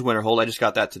the College of Winterhold, I just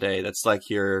got that today. That's like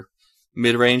your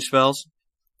mid-range spells.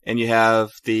 And you have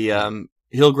the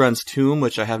Hilgrun's Tomb,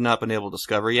 which I have not been able to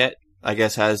discover yet. I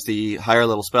guess has the higher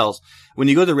level spells. When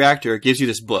you go to the reactor, it gives you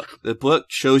this book. The book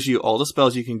shows you all the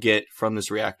spells you can get from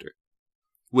this reactor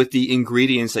with the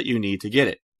ingredients that you need to get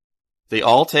it. They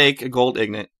all take a gold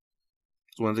ignet.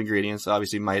 It's one of the ingredients,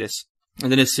 obviously Midas.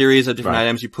 And then a series of different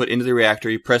items you put into the reactor.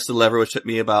 You press the lever, which took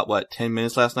me about, 10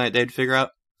 minutes last night, Dave, to figure out.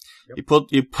 Yep.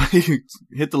 You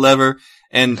hit the lever,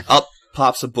 and up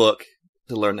pops a book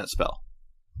to learn that spell.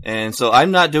 And so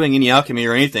I'm not doing any alchemy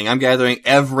or anything. I'm gathering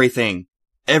everything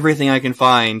I can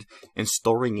find, and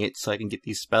storing it so I can get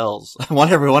these spells. I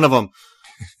want every one of them.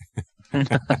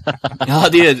 A lot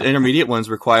of the intermediate ones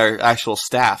require actual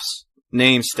staffs,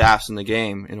 named staffs in the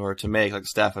game in order to make, like the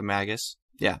Staff of Magus.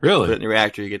 Yeah. Really? Put it in the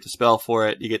reactor, you get the spell for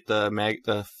it, you get the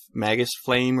Magus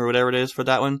Flame or whatever it is for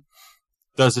that one.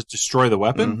 Does it destroy the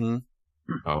weapon?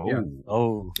 Mm-hmm. Oh. Yeah.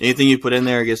 Oh. Anything you put in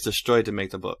there gets destroyed to make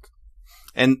the book.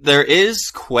 And there is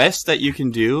quests that you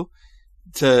can do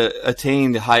to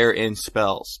attain the higher end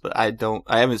spells, but I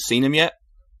haven't seen them yet.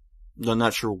 I'm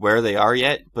not sure where they are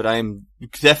yet, but I'm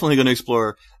definitely going to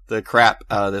explore the crap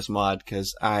out of this mod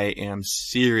because I am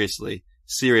seriously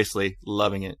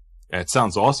loving it. Yeah, it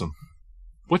sounds awesome.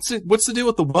 What's the deal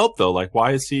with the whelp though? Like,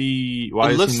 why is he?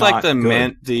 It looks like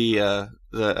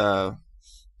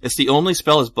it's the only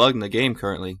spell that's bugged in the game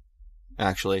currently.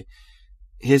 Actually,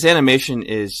 his animation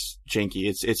is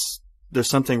janky. There's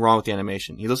something wrong with the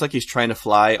animation. He looks like he's trying to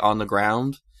fly on the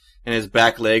ground, and his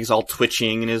back legs all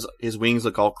twitching, and his wings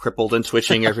look all crippled and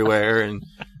twitching everywhere. And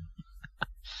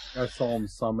I saw him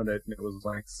summon it, and it was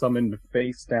like summoned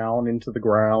face down into the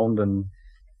ground, and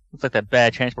Looks like that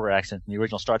bad transporter accident in the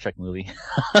original Star Trek movie.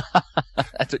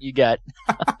 That's what you got.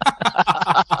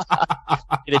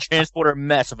 Get a transporter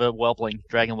mess of a whelpling,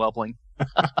 dragon whelpling.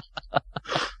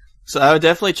 So I would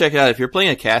definitely check it out if you're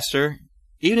playing a caster.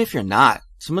 Even if you're not,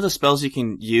 some of the spells you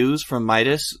can use from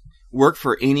Midas work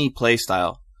for any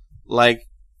playstyle. Like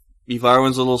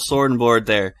Ivarwin's little sword and board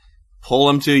there. Pull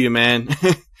them to you, man.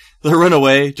 They'll run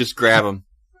away. Just grab them.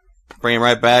 Bring them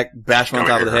right back. Bash them on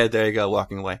top of the head. There you go.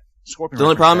 Walking away. Scorpion The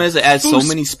only problem is it adds so Boost.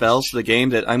 many spells to the game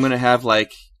that I'm going to have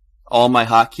like all my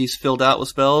hotkeys filled out with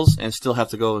spells and still have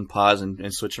to go and pause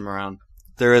and switch them around.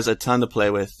 There is a ton to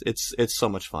play with. It's so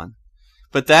much fun.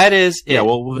 But that is Yeah, it.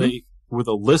 well, with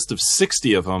a list of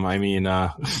 60 of them, I mean,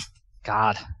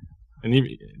 God. and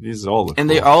these all look And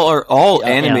cool. they all are Yeah,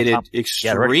 animated yeah,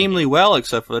 extremely well,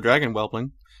 except for the Dragon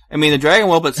Whelpling. I mean, the Dragon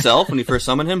Whelp itself, when you first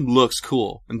summon him, looks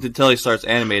cool until he starts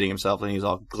animating himself and he's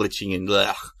all glitchy and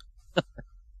blech.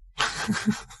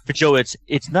 But Joe, it's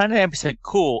 99%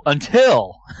 cool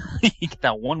until you get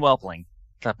that one whelpling,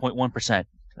 that 0.1%, that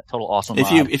total awesome.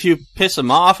 If you piss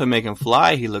him off and make him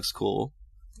fly, he looks cool.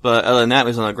 But other than that,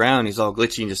 when he's on the ground, he's all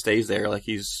glitchy and just stays there like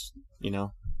he's,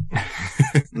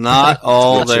 not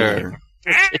all there.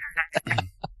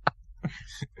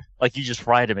 Like you just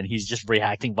ride him and he's just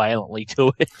reacting violently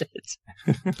to it.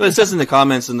 But it says in the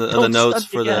comments in the Don't notes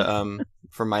stop for again.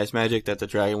 for Mice Magic that the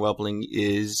Dragon Whelpling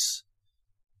is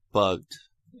bugged.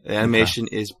 The animation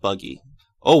is buggy.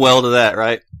 Oh well to that,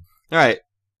 right? Alright.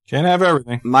 Can't have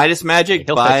everything. Midas Magic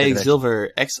He'll by fix it Xilver.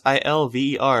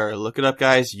 Xilver. Look it up,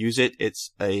 guys. Use it.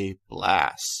 It's a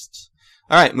blast.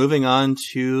 Alright, moving on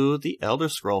to the Elder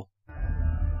Scroll.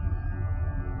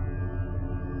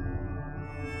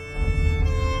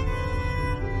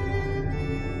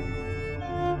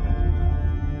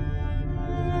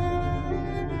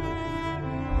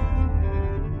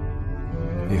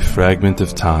 A fragment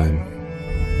of time,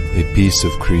 a piece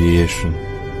of creation,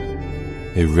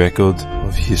 a record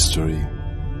of history,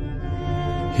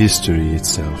 history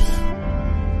itself,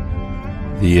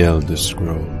 the Elder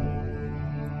Scroll.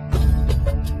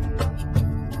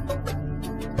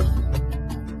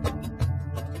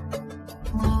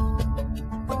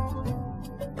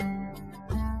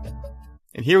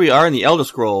 And here we are in the Elder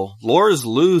Scroll. Lore's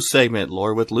Lou segment.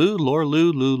 Lore with Lou. Lore,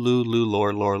 Lou, Lou, Lou, Lou,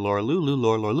 Lore, Lore, Lore, Lou, Lou,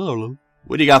 Lore, Lore, Lore, Lou.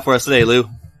 What do you got for us today, Lou?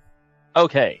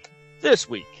 Okay, this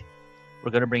week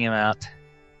we're going to bring him out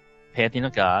Pantheon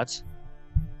of Gods.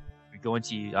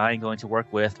 I am going to work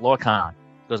with Lorcan.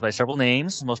 Goes by several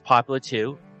names, the most popular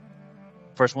two.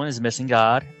 First one is the Missing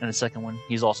God, and the second one,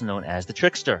 he's also known as the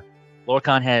Trickster.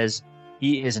 Lorcan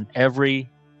he is in every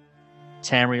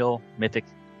Tamriel mythic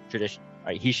tradition.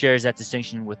 Right? He shares that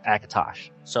distinction with Akatosh.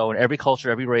 So in every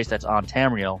culture, every race that's on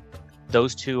Tamriel,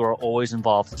 those two are always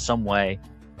involved in some way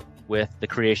with the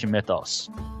creation mythos.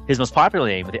 His most popular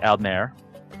name with the Aldmere,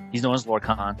 he's known as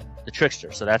Lorcan, the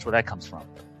Trickster, so that's where that comes from.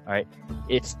 All right,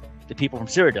 it's the people from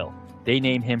Cyrodiil. They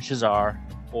name him Shazar,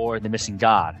 or the Missing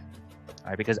God. All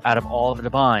right, because out of all of the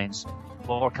divines,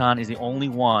 Lorcan is the only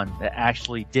one that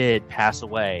actually did pass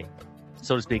away,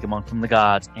 so to speak, from the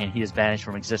gods, and he has vanished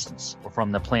from existence, or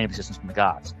from the plane of existence from the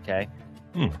gods. Okay.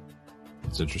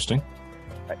 That's interesting.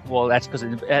 Right. Well, that's because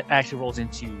it actually rolls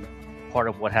into part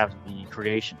of what happens with the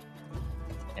creation.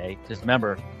 Okay, because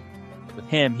remember, with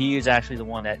him, he is actually the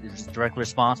one that is directly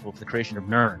responsible for the creation of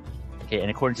Nirn. Okay, and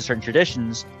according to certain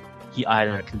traditions, he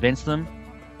either convinced them,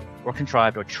 or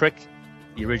contrived, or tricked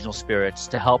the original spirits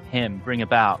to help him bring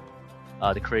about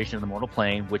the creation of the mortal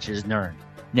plane, which is Nirn.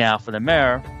 Now, for the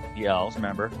Mare, the elves,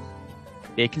 remember,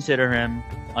 they consider him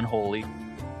unholy,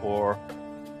 or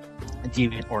a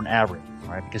deviant, or an aberrant,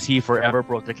 right? Because he forever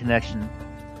broke the connection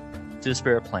to the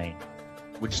spirit plane,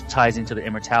 which ties into the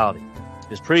immortality.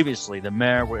 Because previously, the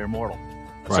Mare were immortal.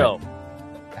 Right. So,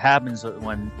 what happens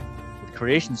when, with the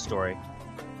creation story,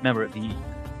 remember, the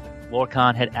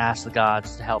Lorcan had asked the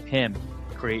gods to help him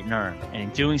create Nirn, and in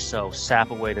doing so,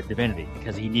 sap away the divinity,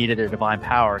 because he needed their divine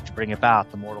power to bring about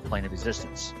the mortal plane of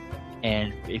existence.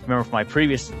 And if you remember from my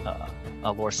previous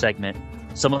lore segment,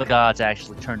 some of the gods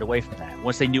actually turned away from that.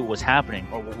 Once they knew what was happening,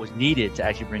 or what was needed to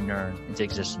actually bring Nirn into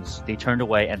existence, they turned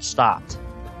away and stopped.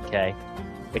 Okay?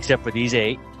 Except for these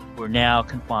 8, who are now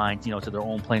confined, to their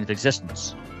own plane of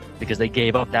existence, because they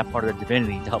gave up that part of the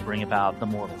divinity to help bring about the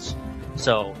mortals.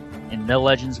 So, in the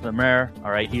legends of the Mare,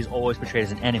 all right, he's always portrayed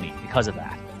as an enemy because of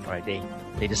that. All right, they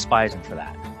despise him for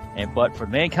that. But for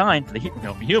mankind, for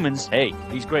for humans, hey,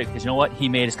 he's great, because you know what? He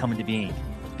made us come into being.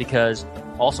 Because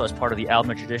also as part of the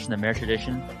Aldmere tradition, the Mare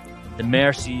tradition, the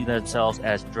Mare see themselves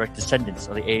as direct descendants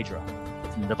of the Aedra,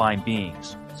 from the divine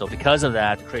beings. So because of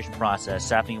that, the creation process,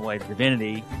 sapping away the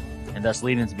divinity, and thus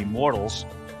leading them to be mortals,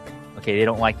 okay, they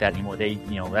don't like that anymore. They,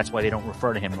 that's why they don't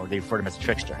refer to him, or they refer to him as a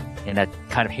trickster, in that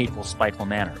kind of hateful, spiteful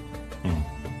manner.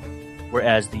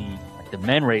 Whereas the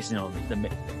men race, the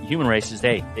human races,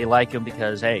 they like him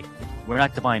because, hey, we're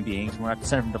not divine beings, we're not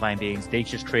descended from divine beings, they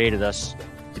just created us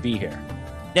to be here.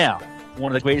 Now,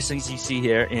 one of the greatest things you see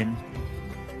here in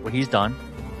what he's done,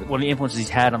 one of the influences he's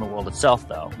had on the world itself,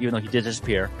 though, even though he did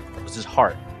disappear, was his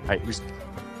heart. Right?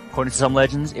 According to some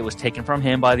legends, it was taken from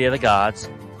him by the other gods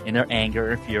in their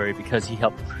anger and fury because he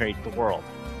helped create the world.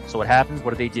 So what happens?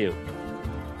 What did they do?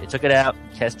 They took it out,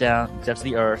 cast down, depths of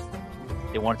the earth.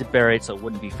 They wanted to bury it so it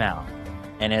wouldn't be found.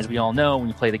 And as we all know, when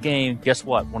you play the game, guess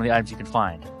what? One of the items you can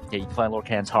find. Yeah, you can find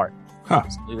Lorcan's heart. Huh.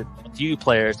 So leave it up to you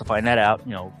players to find that out.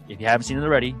 If you haven't seen it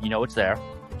already, you know it's there.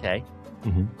 Okay?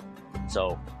 Mm-hmm.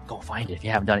 So go find it if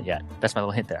you haven't done it yet. That's my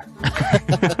little hint there.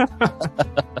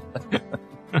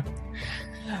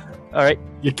 All right.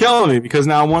 You're killing me, because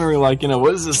now I'm wondering, what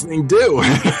does this thing do?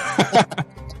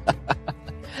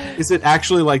 Is it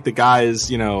actually like the guy's,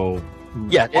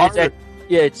 Yeah,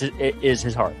 it is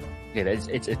his heart. Yeah,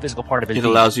 it's a physical part of his It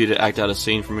being. allows you to act out a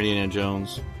scene from Indiana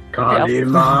Jones.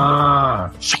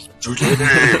 Kalima!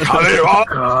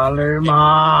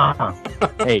 Kalima!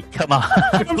 Hey, come on.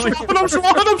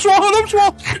 I'm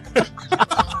strong.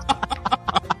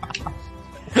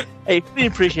 Hey, we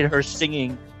appreciate her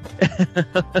singing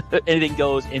Anything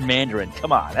Goes in Mandarin.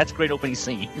 Come on, that's a great opening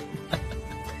scene.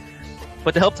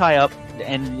 But to help tie up, to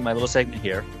end my little segment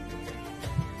here,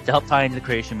 to help tie into the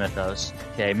creation mythos,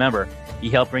 okay, remember, he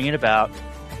helped bring it about,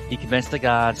 he convinced the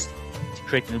gods to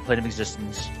create the new plane of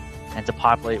existence, and to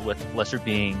populate with lesser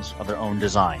beings of their own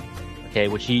design, okay,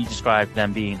 which he described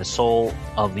them being the soul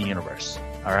of the universe,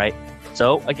 alright?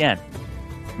 So, again,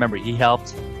 remember, he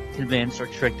helped convince or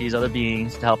trick these other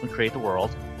beings to help him create the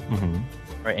world,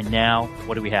 right? And now,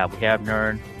 what do we have? We have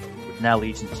Nirn, which now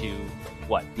leads into,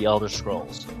 what? The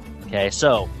Elderscrolls. Okay,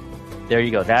 so, there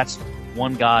you go. That's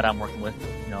one god I'm working with,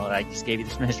 you know, that I just gave you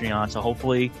this mystery on, so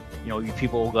hopefully, you know, you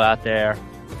people will go out there,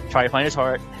 try to find his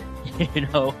heart, you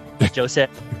know, like Joe said,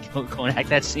 go and act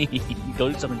that scene,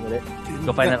 go do something with it,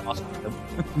 go find that awesome item.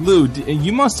 Lou,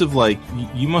 you must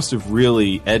have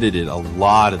really edited a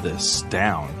lot of this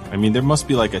down. I mean, there must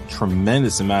be like a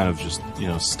tremendous amount of just, you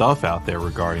know, stuff out there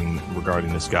regarding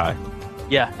this guy.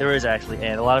 Yeah, there is actually,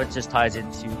 and a lot of it just ties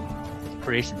into the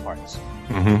creation parts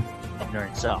of Nerd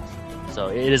itself. So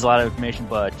it is a lot of information,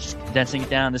 but just condensing it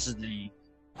down, this is the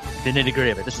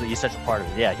nitty-gritty of it. This is the essential part of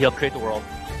it. Yeah, he helped create the world,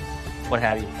 what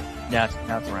have you. Now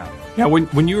it's around. Yeah,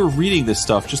 when you were reading this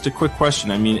stuff, just a quick question.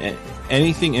 I mean,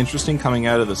 anything interesting coming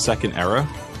out of the second era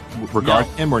regarding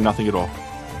him, or nothing at all?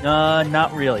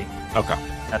 Not really. Okay.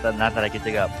 Not that I can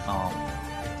dig up.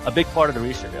 A big part of the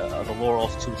research, the lore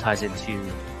also too ties into,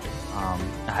 I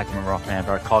have to remember offhand, if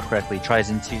I recall correctly, ties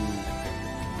into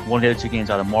one of the other two games,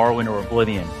 either Morrowind or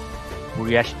Oblivion, where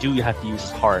you actually have to use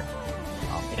his heart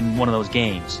in one of those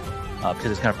games,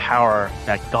 because it's going to power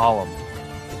that golem,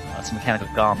 some mechanical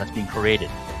golem that's being created.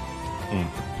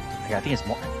 I think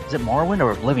is it Morrowind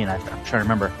or Oblivion? I'm trying to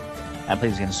remember. I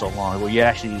played this game so long. Where you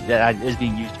actually, that is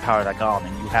being used to power that golem,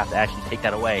 and you have to actually take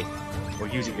that away or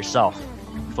use it yourself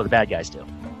before the bad guys do.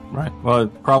 Right. Well,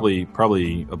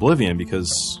 probably Oblivion,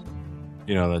 because,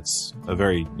 you know, that's a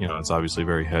very, you know, it's obviously a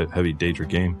very heavy Daedra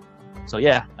game. So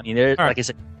yeah, I mean, like I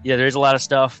said, yeah, there's a lot of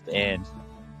stuff, and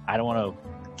I don't want to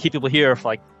keep people here for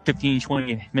like 15,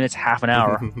 20 minutes, half an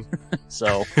hour.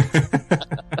 So.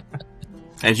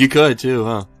 And you could too,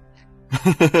 huh?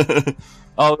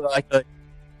 Oh,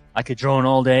 I could drone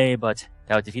all day, but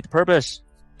that would defeat the purpose.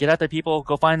 Get out there, people.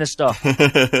 Go find this stuff.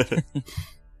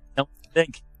 Don't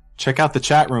think. Check out the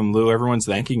chat room, Lou. Everyone's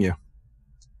thanking you.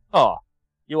 Oh,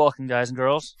 you're welcome, guys and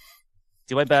girls.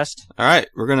 Do my best. All right,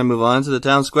 we're going to move on to the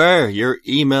town square. Your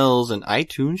emails and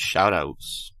iTunes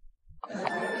shoutouts.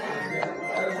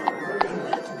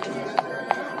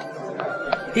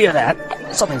 Hear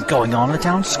that? Something's going on in the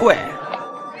town square.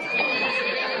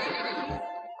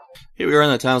 Here we are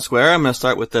in the town square. I'm going to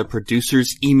start with the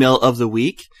producer's email of the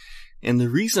week. And the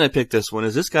reason I picked this one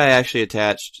is this guy actually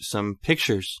attached some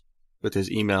pictures with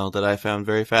his email that I found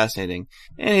very fascinating.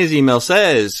 And his email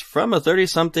says, from a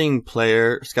 30-something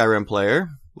player, Skyrim player,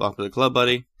 welcome to the club,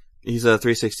 buddy. He's a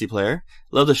 360 player.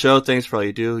 Love the show. Thanks for all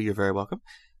you do. You're very welcome.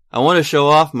 I want to show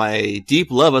off my deep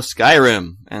love of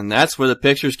Skyrim. And that's where the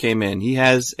pictures came in. He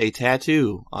has a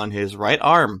tattoo on his right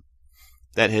arm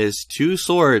that has two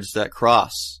swords that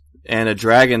cross and a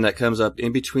dragon that comes up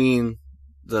in between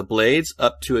the blades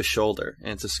up to his shoulder.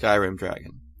 And it's a Skyrim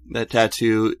dragon. That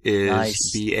tattoo is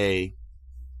nice. BA.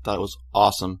 Thought it was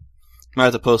awesome. Might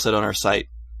have to post that on our site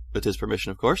with his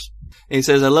permission, of course. And he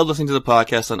says, I love listening to the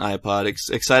podcast on iPod.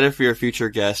 Excited for your future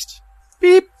guest.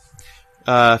 Beep.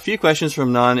 A few questions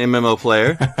from non-MMO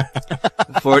player.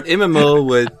 For an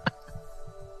MMO,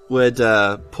 would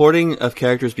porting of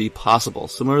characters be possible,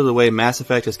 similar to the way Mass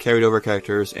Effect has carried over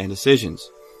characters and decisions?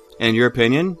 In your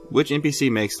opinion, which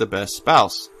NPC makes the best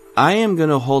spouse? I am going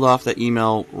to hold off that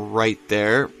email right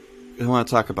there. I want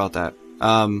to talk about that.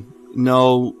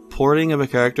 No, porting of a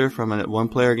character from a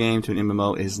one-player game to an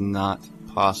MMO is not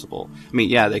possible. I mean,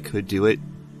 yeah, they could do it,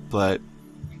 but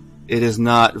it is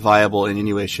not viable in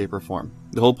any way, shape, or form.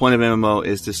 The whole point of MMO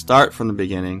is to start from the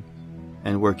beginning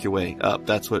and work your way up.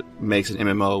 That's what makes an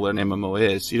MMO what an MMO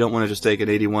is. You don't want to just take an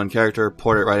 81 character,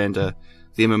 port it right into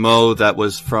the MMO that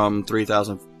was from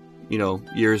 3,000,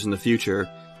 years in the future.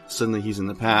 Suddenly he's in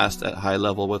the past at high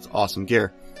level with awesome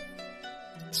gear.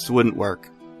 This wouldn't work.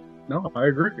 No, I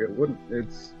agree. It wouldn't.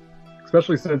 It's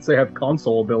especially since they have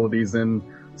console abilities in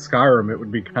Skyrim. It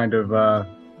would be kind of a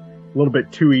little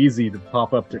bit too easy to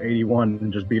pop up to 81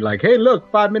 and just be like, "Hey, look!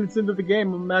 5 minutes into the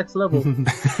game, I'm max level."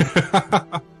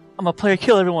 I'm a player,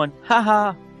 kill everyone.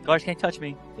 Haha. Guards can't touch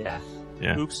me. Yeah.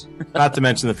 Oops. Not to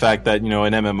mention the fact that an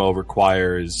MMO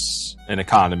requires an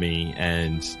economy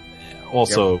and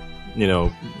also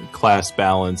class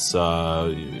balance,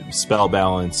 spell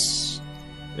balance.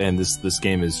 And this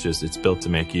game is it's built to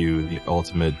make you the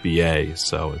ultimate BA,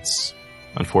 so it's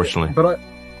unfortunately. But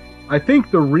I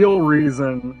think the real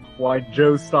reason why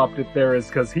Joe stopped it there is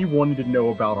because he wanted to know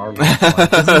about our love life.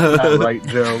 Isn't that right,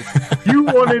 Joe? You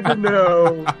wanted to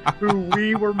know who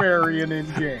we were marrying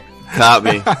in game. Caught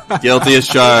me. Guilty as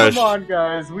charged. Come on,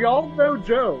 guys. We all know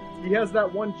Joe. He has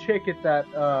that one chick at that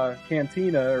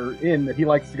cantina or inn that he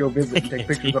likes to go visit and take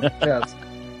pictures of his chest.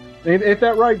 Ain't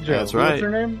that right, Joe? That's right. What's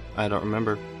her name? I don't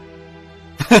remember.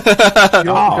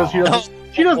 Because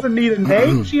she doesn't need a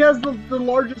name. She has the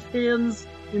largest hands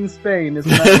in Spain.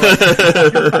 Isn't that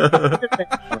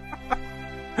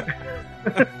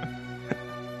right?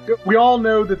 We all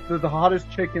know that the hottest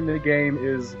chick in the game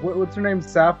is what's her name?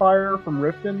 Sapphire from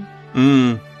Riften.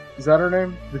 Is that her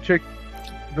name? The chick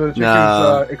who's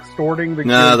extorting the.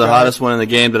 No, the hottest one in the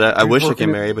game that I wish I could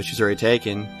marry, but she's already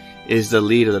taken, is the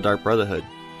lead of the Dark Brotherhood.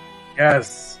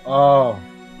 Yes. Oh,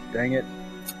 dang it.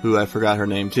 Who I forgot her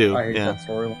name too. I hate that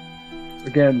storyline.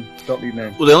 Again, don't need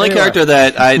names. Well, the only character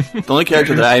that I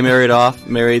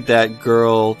married that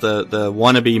girl, the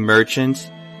wannabe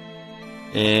merchant,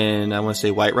 and I want to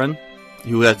say Whiterun,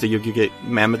 who you get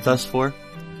Mammoth Dust for.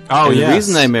 Oh, and yes. The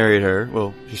reason I married her,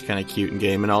 well, she's kind of cute in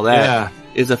game and all that,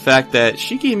 is the fact that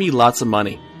she gave me lots of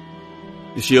money.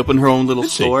 She opened her own little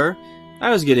store.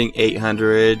 I was getting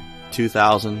 800,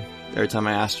 2,000 every time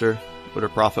I asked her what her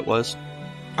profit was.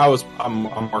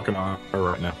 I'm working on her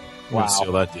right now. I'm gonna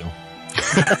seal that deal.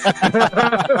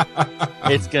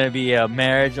 It's gonna be a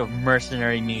marriage of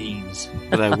mercenary meetings.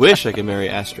 But I wish I could marry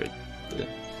Astrid, the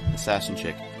assassin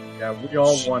chick. Yeah, we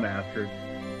all want Astrid.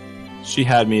 She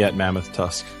had me at Mammoth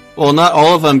Tusk. Well, not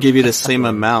all of them give you the same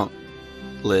amount,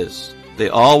 Liz. They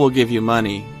all will give you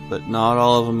money, but not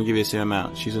all of them will give you the same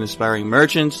amount. She's an aspiring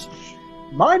merchant.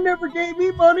 Mine never gave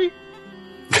me money.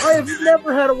 I have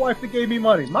never had a wife that gave me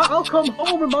money. I'll come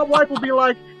home and my wife will be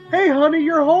like, "Hey, honey,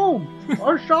 you're home.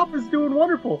 Our shop is doing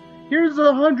wonderful. Here's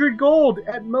 100 gold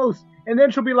at most." And then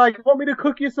she'll be like, "Want me to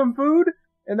cook you some food?"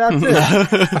 And that's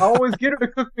it. I always get her to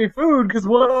cook me food because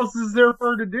what else is there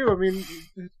for her to do? I mean,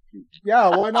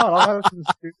 yeah, why not? I'll have some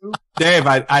stew. Dave,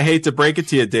 I hate to break it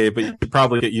to you, Dave, but you could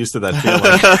probably get used to that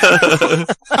feeling.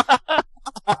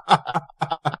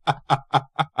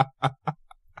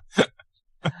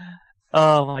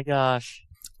 Oh my gosh.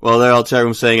 Well, they're all chat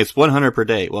room saying it's 100 per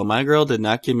day. Well, my girl did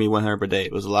not give me 100 per day.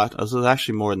 It was a lot. It was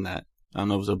actually more than that. I don't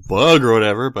know if it was a bug or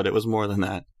whatever, but it was more than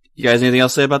that. You guys, anything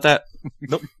else to say about that?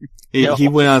 Nope. He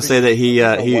went on to say that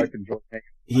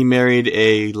he married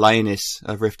a lioness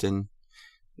of Riften,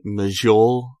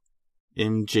 Mjoll,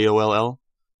 Mjoll.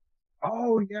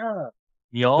 Oh yeah,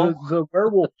 Y'all? the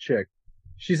werewolf chick.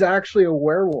 She's actually a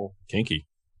werewolf. Kinky.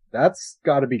 That's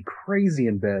got to be crazy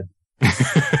in bed.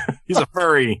 He's a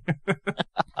furry.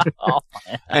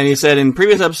 And he said in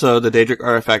previous episode, the Daedric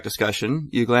artifact discussion,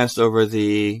 you glanced over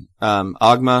the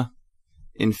Ogma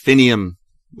Infinium,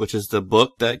 which is the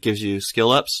book that gives you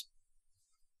skill ups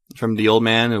from the old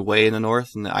man away in the north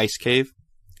in the ice cave.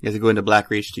 You have to go into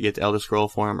Blackreach to get the Elderscroll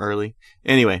for him early.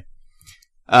 Anyway,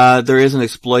 there is an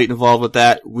exploit involved with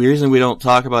that. The reason we don't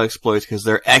talk about exploits because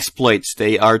they're exploits.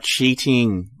 They are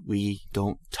cheating. We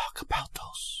don't talk about those.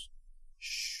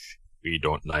 We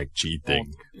don't like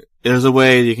cheating. There's a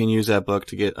way you can use that book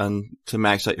to get to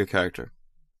max out your character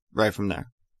right from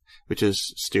there, which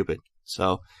is stupid.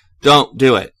 So don't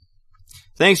do it.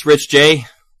 Thanks, Rich J.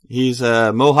 He's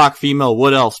a Mohawk female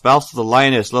wood elf, spouse of the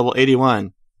lioness, level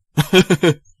 81.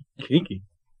 Kinky.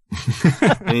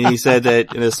 And he said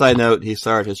that, in a side note, he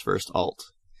started his first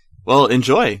alt. Well,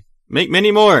 enjoy. Make many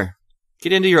more.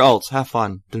 Get into your alts. Have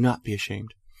fun. Do not be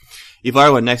ashamed.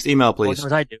 Ivarwa, next email, please.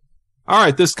 What I do? All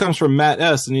right, this comes from Matt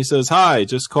S., and he says, "Hi,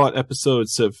 just caught episode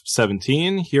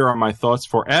 17. Here are my thoughts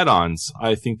for add-ons.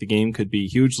 I think the game could be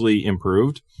hugely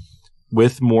improved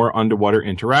with more underwater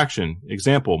interaction.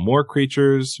 Example, more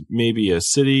creatures, maybe a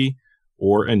city,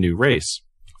 or a new race.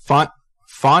 Font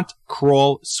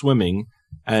crawl swimming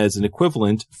as an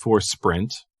equivalent for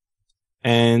sprint,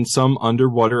 and some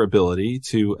underwater ability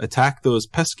to attack those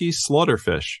pesky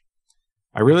slaughterfish.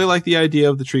 I really like the idea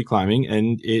of the tree climbing,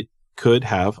 and it could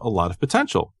have a lot of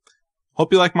potential.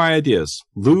 Hope you like my ideas.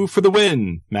 Lou for the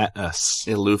win, Matt S."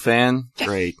 A Lou fan?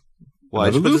 Great. Why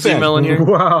did you Another put this Lou fan. email in here?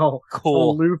 Wow.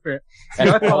 Cool. A Lou fan. And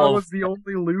I thought I all was the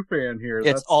only Lou fan here. It's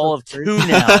That's all of crazy. 2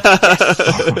 now.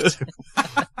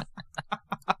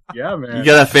 Yeah, man. You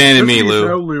got a fan in Just me, so you Lou.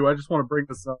 know, Lou, I just want to bring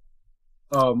this up.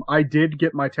 I did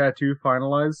get my tattoo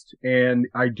finalized, and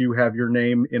I do have your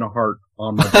name in a heart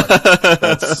on my butt.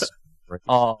 That's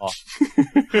Oh.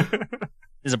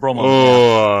 Is a bromo.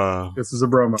 Oh. this is a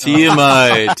bromo.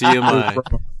 TMI.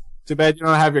 Too bad you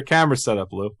don't have your camera set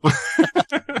up, Lou.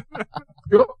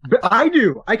 I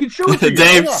do. I can show it to you.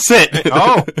 Dave, Hold on. sit.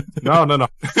 Oh, no.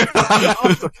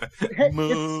 Hey,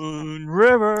 Moon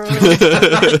River.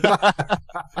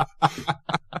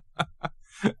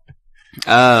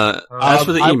 As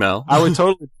for the email, I would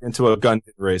totally get into a gun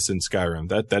race in Skyrim.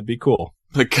 That'd be cool.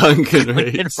 the gun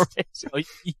race. Oh,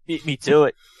 you beat me to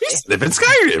it. Live in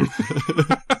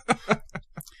Skyrim.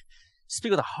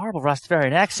 Speak with a horrible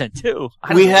Rastafarian accent too.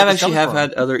 We have actually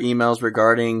had other emails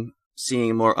regarding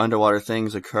seeing more underwater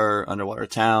things occur, underwater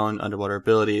town, underwater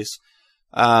abilities.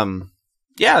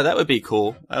 Yeah, that would be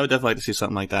cool. I would definitely like to see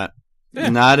something like that. Yeah.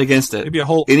 Not against it. Maybe a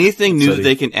whole Anything new that study.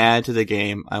 they can add to the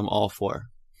game, I'm all for.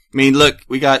 I mean, look,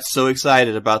 we got so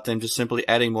excited about them just simply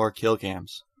adding more kill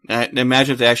cams.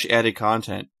 Imagine if they actually added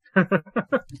content.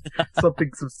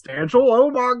 something substantial. Oh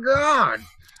my god!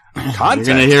 content.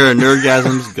 You're gonna hear a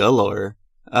nerdgasms galore.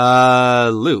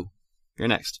 Lou, you're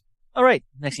next. All right.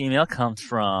 Next email comes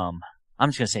from, I'm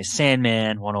just going to say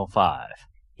Sandman105.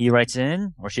 He writes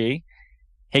in, or she,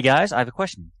 "Hey guys, I have a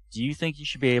question. Do you think you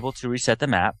should be able to reset the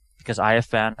map? Because I have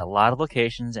found a lot of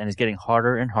locations and it's getting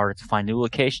harder and harder to find new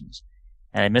locations.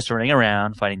 And I miss running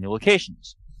around finding new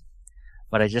locations.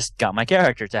 But I just got my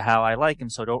character to how I like him,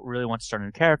 so I don't really want to start a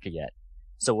new character yet.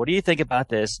 So what do you think about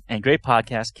this? And great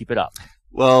podcast. Keep it up."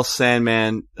 Well,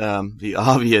 Sandman, the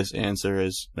obvious answer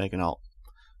is make an alt.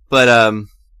 But, I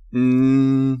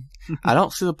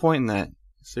don't see the point in that.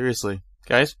 Seriously.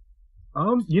 Guys?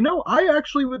 I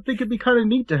actually would think it'd be kind of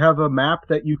neat to have a map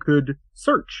that you could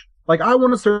search. Like, I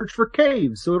want to search for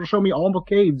caves, so it'll show me all the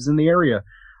caves in the area,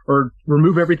 or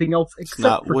remove everything else It's except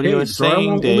not for what caves. he was or I saying,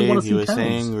 only Dave. want to He see was towns.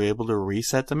 saying we're able to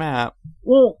reset the map.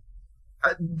 Well,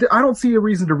 I don't see a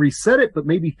reason to reset it, but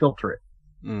maybe filter it.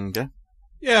 Okay.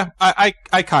 Yeah, I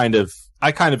kind of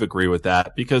agree with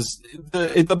that because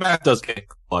the map does get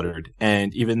cluttered,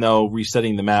 and even though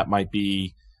resetting the map might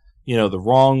be, the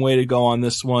wrong way to go on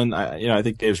this one, I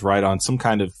think Dave's right on some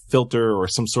kind of filter or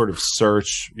some sort of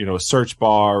search, a search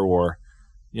bar or,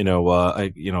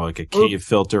 like a cave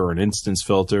filter or an instance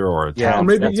filter or a Yeah, town Or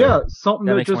maybe, filter. something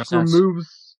That that makes more just sense.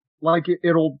 removes, like,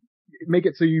 it'll make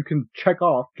it so you can check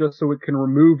off, just so it can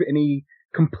remove any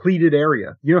completed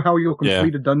area. You know how you'll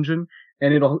complete a dungeon,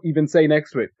 and it'll even say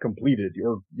next to it, completed,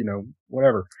 or,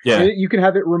 whatever. Yeah. You can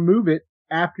have it remove it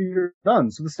after you're done.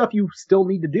 So the stuff you still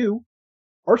need to do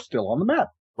are still on the map.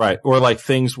 Right. Or like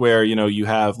things where, you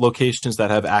have locations that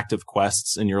have active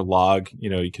quests in your log,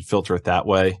 you can filter it that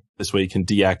way. This way you can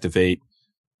deactivate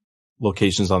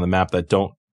locations on the map that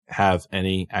don't have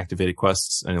any activated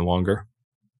quests any longer.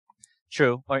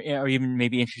 True. Or even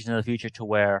maybe interesting in the future to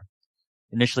where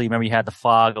initially, remember you had the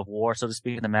fog of war, so to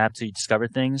speak, in the map, so you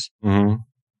discovered things. Mm-hmm.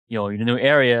 In a new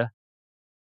area,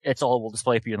 it's all will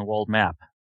display for you in the world map.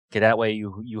 Okay, that way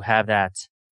you have that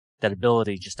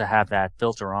ability just to have that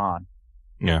filter on.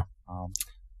 Yeah.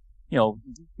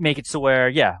 Make it so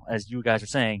where, as you guys are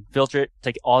saying, filter it,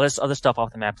 take all this other stuff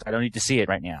off the map. I don't need to see it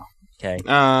right now. Okay.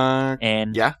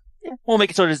 And yeah. We'll make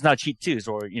it so that it's not cheat twos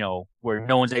or, where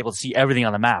no one's able to see everything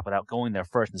on the map without going there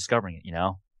first and discovering it,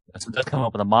 So it does come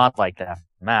up with a mod like that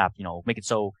map, make it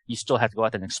so you still have to go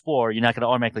out there and explore. You're not going to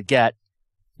automatically get,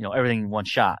 everything in one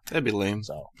shot. That'd be lame.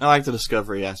 So I like the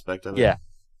discovery aspect of it. Yeah.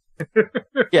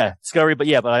 Yeah, discovery, but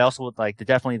I also would like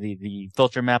definitely the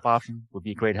filter map option would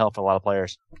be a great help for a lot of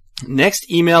players.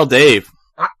 Next email, Dave.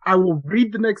 I will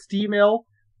read the next email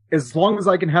as long as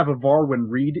I can have a Varwin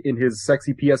read in his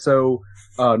sexy PSO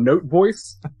note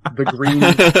voice the green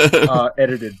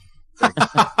edited.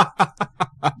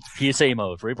 PSA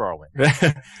mode for Barwin.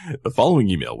 The following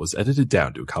email was edited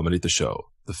down to accommodate the show.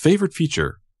 The favorite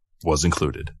feature was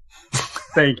included.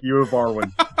 Thank you,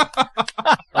 Varwin.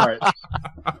 All right.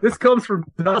 This comes from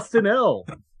Dustin L.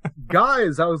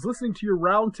 Guys, I was listening to your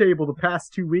roundtable the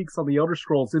past 2 weeks on the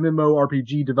Elderscrolls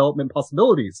MMORPG development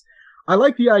possibilities. I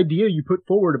like the idea you put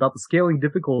forward about the scaling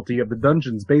difficulty of the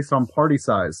dungeons based on party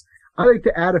size. I like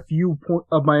to add a few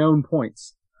of my own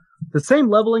points. The same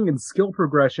leveling and skill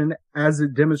progression as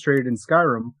it demonstrated in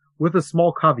Skyrim, with a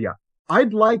small caveat.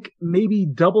 I'd like maybe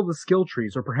double the skill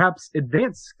trees, or perhaps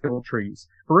advanced skill trees.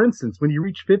 For instance, when you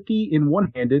reach 50 in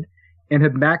one-handed and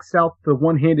have maxed out the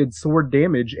one-handed sword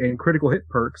damage and critical hit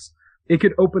perks, it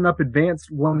could open up advanced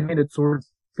one-handed sword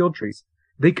skill trees.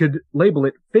 They could label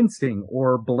it fencing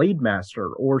or blade master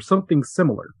or something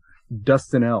similar.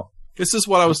 Dustin L. This is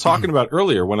what I was talking about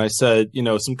earlier when I said,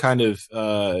 some kind of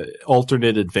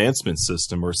alternate advancement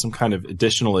system or some kind of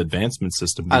additional advancement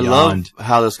system beyond. I love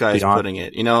how this guy is putting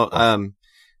it.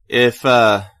 If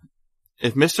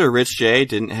Mr. Rich J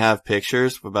didn't have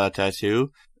pictures about a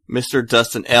tattoo, Mr.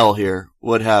 Dustin L here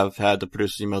would have had the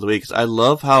producer's email of the week. 'Cause I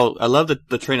love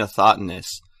the train of thought in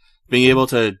this. being able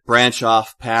to branch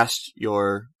off past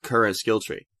your current skill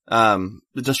tree. The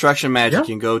destruction magic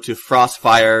can go to frost,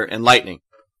 fire, and lightning,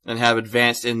 and have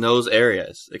advanced in those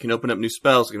areas. It can open up new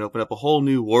spells. It can open up a whole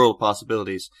new world of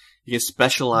possibilities. You can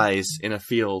specialize in a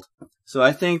field. So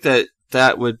I think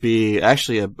that would be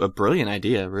actually a brilliant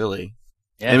idea, really.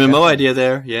 Yeah, MMO definitely. idea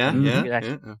there. Yeah,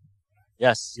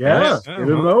 Yes. Yeah, Yes.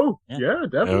 MMO. Yeah. Yeah,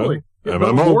 definitely. Yeah,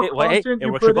 The more MMO. It- wait, content it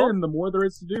you works put for both. in, the more there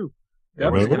is to do. Yeah,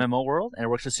 It works Definitely. in MMO world, and it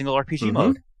works in single RPG Mhm.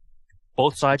 mode.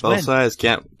 Both sides Both win. sides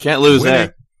can't lose Winning.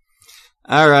 there.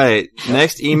 All right,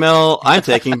 next email I'm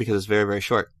taking because it's very, very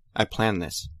short. I planned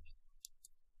this.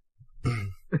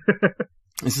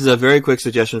 This is a very quick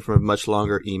suggestion from a much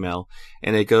longer email,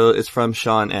 and it's from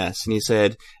Sean S. And he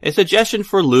said, a suggestion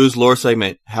for Lou's lore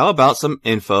segment. How about some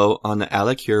info on the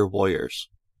Alakir warriors?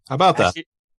 How about that?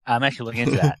 I'm actually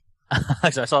looking into that.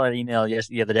 So I saw that email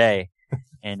the other day,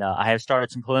 and I have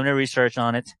started some preliminary research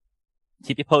on it.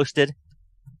 Keep you posted.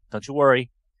 Don't you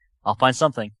worry. I'll find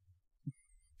something.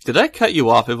 Did I cut you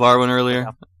off, Ivarwin, earlier?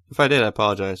 Yeah. If I did, I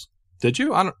apologize. Did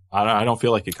you? I don't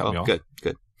feel like you cut me off. Good.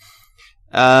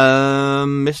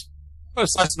 Miss Well,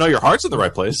 it's nice to know your heart's in the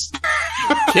right place.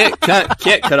 can't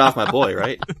cut off my boy,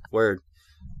 right? Word.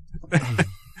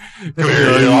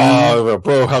 Oh,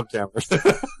 bro, hub cameras.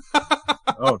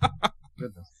 Oh,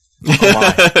 goodness.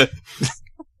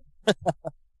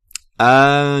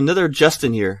 Another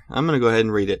Justin here. I'm gonna go ahead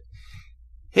and read it.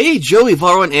 Hey, Joey,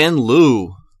 Varwan, and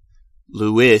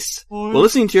Lewis. Well,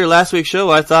 listening to your last week's show,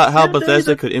 I thought how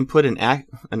Bethesda could input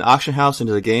an auction house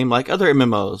into the game like other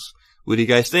MMOs. What do you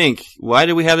guys think? Why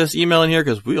did we have this email in here?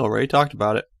 Because we already talked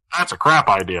about it. That's a crap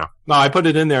idea. No, I put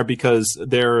it in there because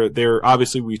they're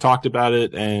obviously we talked about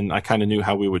it and I kind of knew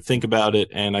how we would think about it,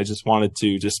 and I just wanted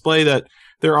to display that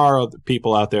there are other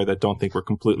people out there that don't think we're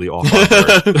completely off our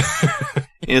guard.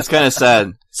 And it's kind of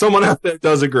sad. Someone out there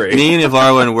does agree. Me and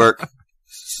Ivarwin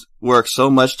work so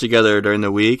much together during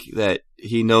the week that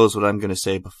he knows what I'm going to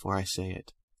say before I say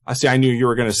it. I knew you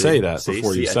were going to say that See,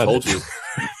 before you I said told it. you.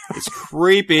 It's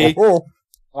creepy. Oh,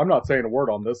 I'm not saying a word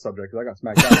on this subject because I got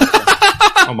smacked down.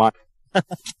 Oh my!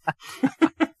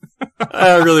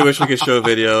 I really wish we could show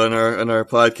video in our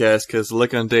podcast because the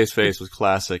look on Dave's face was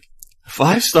classic.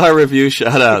 5-star review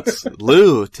shoutouts.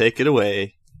 Lou, take it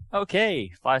away.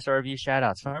 Okay, 5-star review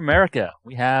shoutouts from America.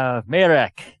 We have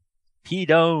Marek, P.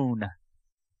 Doan,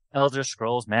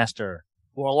 Elderscrolls Master,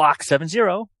 Warlock 70,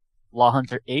 Law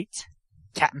Hunter 8,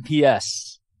 Captain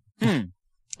PS.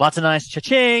 Lots of nice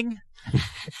cha-ching.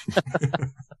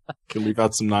 Can leave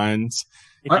out some nines.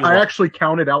 If you I want- actually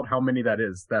counted out how many that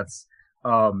is. That's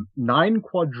 9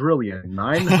 quadrillion,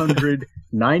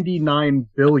 999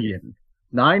 billion,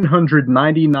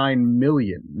 999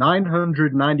 million,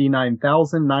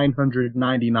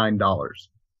 $999,999.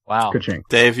 Wow. Ka-ching.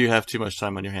 Dave, you have too much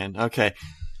time on your hand. Okay.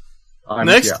 I'm-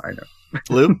 Next. Yeah, I know.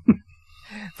 Lou?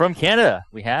 From Canada,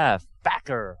 we have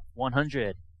Backer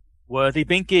 100, Worthy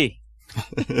Binky.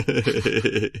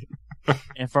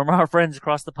 And from our friends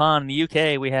across the pond in the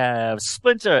UK, we have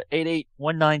Splinter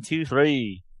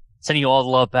 881923. Sending you all the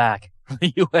love back from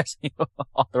the US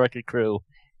Off the Record crew.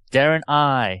 Darren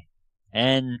I.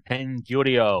 and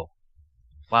Pengurio.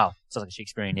 Wow, sounds like a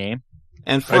Shakespearean name.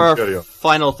 And for our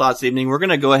final thoughts this evening, we're going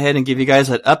to go ahead and give you guys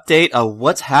an update of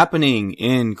what's happening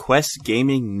in Quest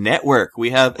Gaming Network.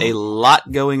 We have a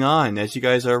lot going on. As you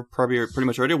guys are probably pretty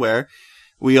much already aware,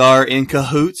 we are in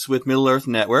cahoots with Middle-earth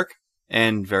Network,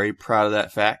 and very proud of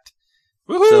that fact.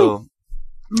 Woohoo! So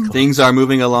things are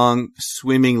moving along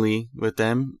swimmingly with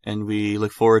them, and we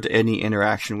look forward to any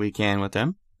interaction we can with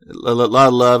them. A lot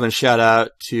of love and shout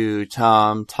out to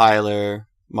Tom, Tyler,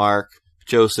 Mark,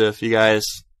 Joseph. You guys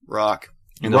rock.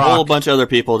 And a whole bunch of other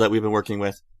people that we've been working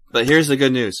with. But here's the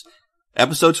good news.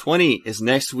 Episode 20 is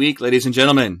next week, ladies and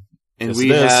gentlemen. And Yes,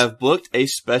 we it is. have booked a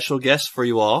special guest for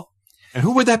you all. And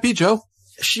who would that be, Joe?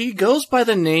 She goes by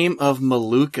the name of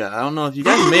Maluka. I don't know if you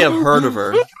guys may have heard of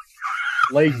her.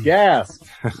 Late gas.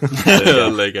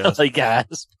 Legas. Like,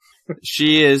 guys.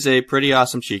 She is a pretty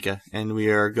awesome chica, and we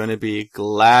are going to be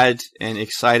glad and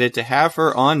excited to have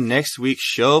her on next week's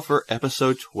show for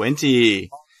episode 20.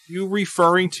 You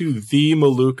referring to the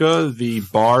Maluka, the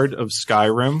Bard of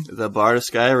Skyrim? The Bard of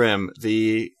Skyrim,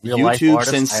 the Real life YouTube Bard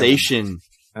of sensation.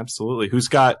 Absolutely. Who's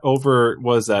got over,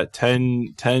 was that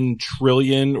 10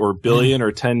 trillion or billion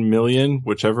or 10 million,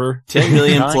 whichever? 10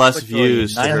 million 9 plus quadrillion,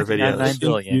 views to her 999 videos.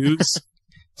 billion. Views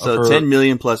So of her- 10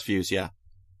 million plus views, yeah.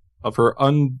 of her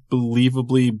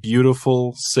unbelievably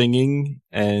beautiful singing,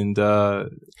 and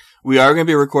We are going to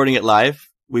be recording it live.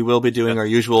 We will be doing our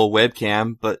usual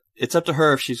webcam, but it's up to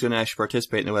her if she's going to actually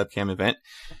participate in the webcam event.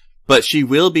 But she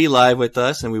will be live with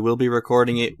us, and we will be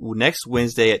recording it next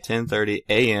Wednesday at 10:30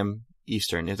 a.m.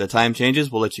 Eastern. If the time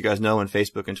changes, we'll let you guys know on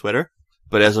Facebook and Twitter.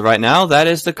 But as of right now, that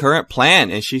is the current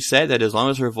plan. And she said that as long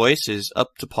as her voice is up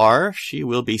to par, she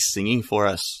will be singing for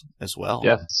us as well.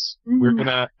 Yes. We're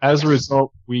gonna, as a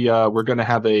result, we're gonna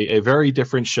have a very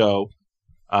different show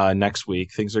next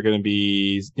week. Things are gonna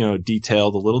be,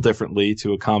 detailed a little differently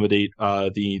to accommodate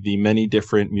the many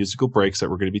different musical breaks that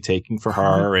we're gonna be taking for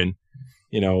her, and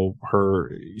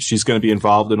she's going to be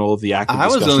involved in all of the acting. I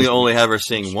was only have her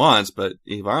sing once, but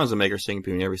if I was to make her sing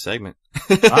between every segment.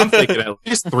 I'm thinking at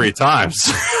least 3 times.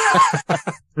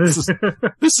 This is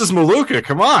Maluka.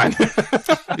 Come on.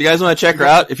 If you guys want to check her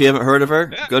out, if you haven't heard of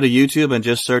her, go to YouTube and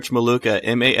just search Maluka,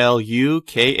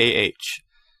 Malukah.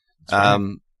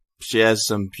 Right. She has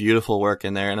some beautiful work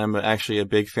in there, and I'm actually a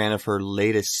big fan of her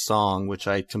latest song, which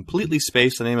I completely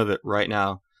spaced the name of it right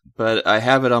now, but I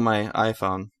have it on my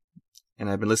iPhone. And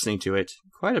I've been listening to it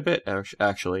quite a bit,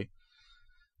 actually.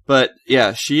 But,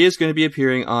 yeah, she is going to be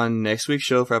appearing on next week's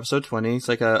show for episode 20. It's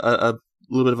like a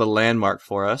little bit of a landmark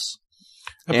for us.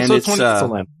 Episode 20 is a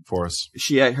landmark for us.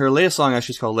 Her latest song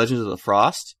actually is called Legends of the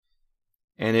Frost.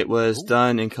 And it was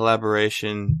done in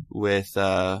collaboration with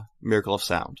Miracle of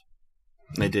Sound.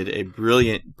 And they did a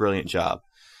brilliant, brilliant job.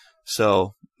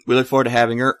 So, we look forward to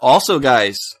having her. Also,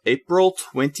 guys, April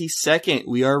 22nd,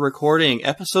 we are recording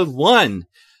episode 1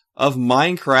 of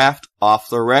Minecraft Off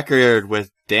the Record with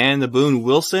Dan the Boon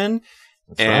Wilson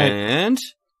and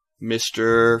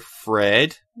Mr.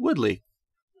 Fred Woodley.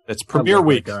 It's premiere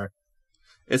week.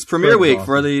 It's premiere week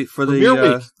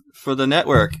awesome. for the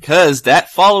network, because that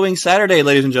following Saturday,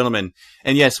 ladies and gentlemen,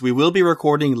 and yes, we will be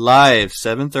recording live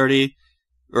 7:30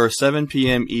 or 7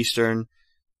 p.m. Eastern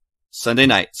Sunday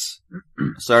nights,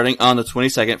 starting on the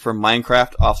 22nd for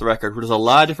Minecraft Off the Record. There's a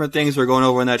lot of different things we're going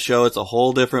over in that show. It's a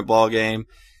whole different ball game.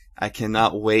 I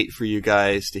cannot wait for you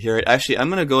guys to hear it. Actually, I'm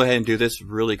going to go ahead and do this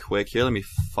really quick here. Let me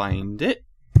find it.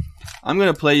 I'm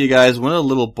going to play you guys one of the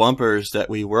little bumpers that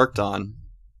we worked on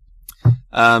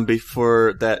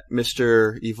before that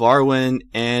Mr. Ivarwin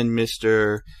and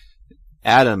Mr.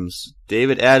 Adams,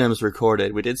 David Adams,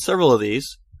 recorded. We did several of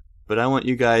these, but I want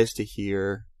you guys to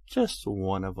hear just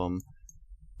one of them.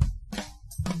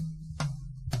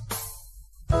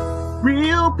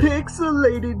 Real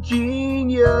pixelated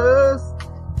genius.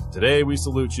 Today we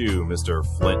salute you, Mr.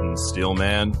 Flint and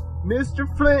Steelman. Mr.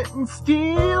 Flint and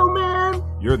Steelman.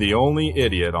 You're the only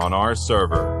idiot on our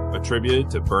server, attributed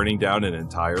to burning down an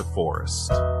entire forest.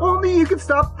 Only you can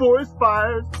stop forest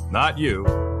fires. Not you.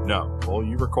 No, all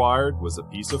you required was a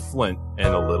piece of flint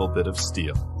and a little bit of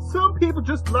steel. Some people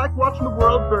just like watching the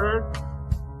world burn.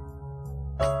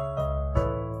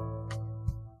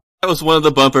 That was one of the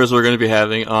bumpers we're going to be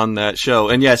having on that show.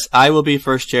 And yes, I will be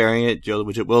first chairing it, Joe the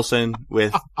Widget Wilson,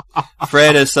 with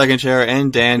Fred as second chair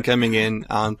and Dan coming in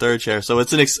on third chair. So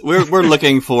it's we're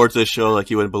looking forward to the show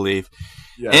like you wouldn't believe.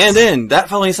 Yes. And then that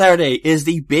following Saturday is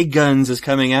the Big Guns is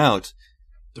coming out.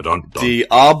 Dun-dun-dun.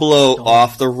 Diablo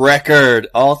Off the Record.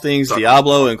 All things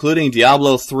Diablo, including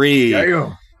Diablo 3.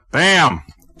 Damn. Bam.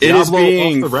 It Diablo is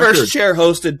being off the record. first chair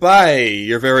hosted by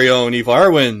your very own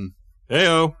Ivarwin.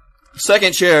 Heyo.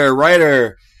 Second chair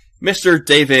writer, Mr.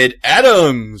 David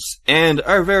Adams. And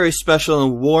our very special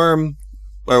and warm,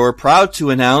 where we're proud to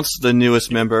announce the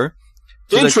newest member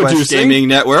to the Quest Gaming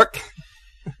Network,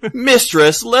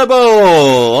 Mistress Lebo,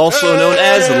 also known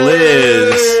as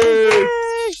Liz.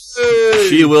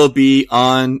 She will be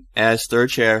on as third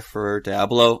chair for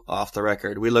Diablo Off the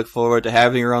Record. We look forward to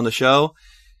having her on the show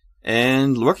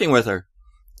and working with her.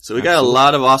 So we got a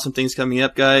lot of awesome things coming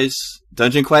up, guys.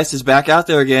 Dungeon Quest is back out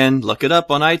there again. Look it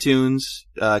up on iTunes.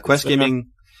 Quest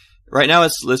Gaming. Right now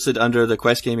it's listed under the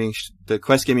Quest Gaming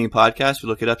podcast. If you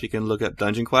look it up, you can look up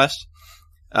Dungeon Quest.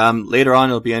 Later on,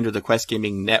 it'll be under the Quest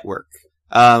Gaming Network.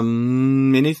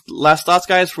 Any last thoughts,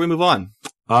 guys, before we move on?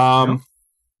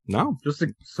 No. Just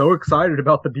so excited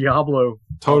about the Diablo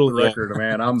totally record,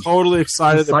 man. I'm totally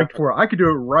excited. Psyched for it. I could do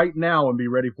it right now and be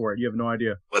ready for it. You have no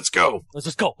idea. Let's go. Let's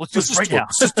just go. Let's do this right now.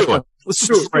 Let's just do it. Let's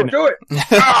do it right now. Do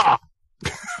it.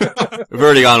 We've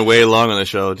already gone way long on the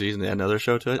show. Geez, and add another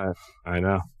show to it. I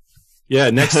know. Yeah,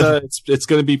 next it's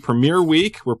going to be premiere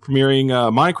week. We're premiering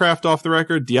Minecraft Off the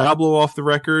Record, Diablo Off the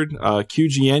Record.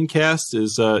 QGN Cast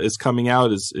is coming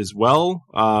out as well.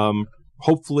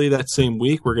 Hopefully that same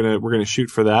week we're gonna shoot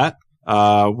for that.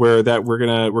 We're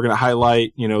gonna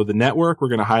highlight the network. We're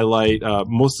gonna highlight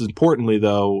most importantly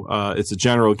though it's a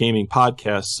general gaming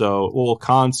podcast, so all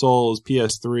consoles,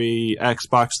 PS3,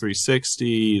 Xbox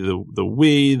 360, the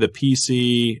Wii, the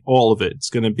PC, all of it.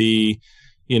 It's gonna be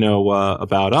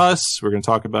about us. We're going to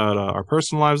talk about our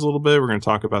personal lives a little bit. We're going to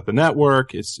talk about the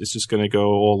network. It's just going to go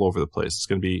all over the place. It's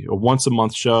going to be a once a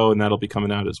month show, and that'll be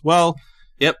coming out as well.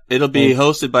 Yep, it'll be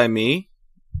hosted by me,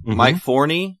 Mhm. Mike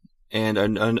Forney, and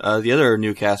the other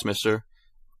new cast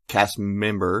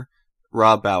member,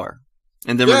 Rob Bauer.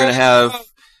 And then we're gonna have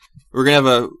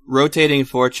a rotating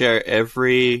 4-chair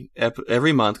every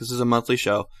month. This is a monthly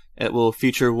show. It will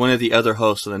feature one of the other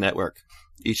hosts of the network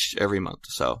every month.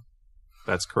 So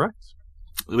That's correct.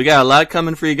 we got a lot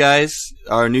coming for you guys.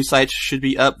 Our new site should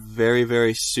be up very,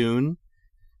 very soon,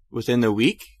 within the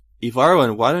week.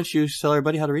 Ivarwin, why don't you tell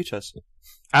everybody how to reach us?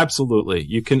 Absolutely.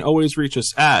 You can always reach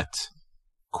us at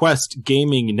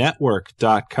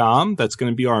questgamingnetwork.com. That's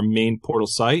going to be our main portal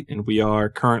site, and we are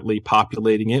currently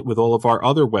populating it with all of our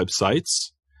other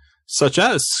websites, such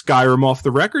as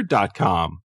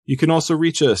SkyrimOffTheRecord.com. You can also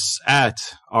reach us at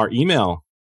our email,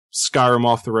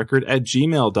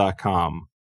 SkyrimOffTheRecord@gmail.com.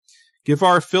 Give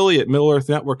our affiliate, Middle Earth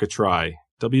Network, a try,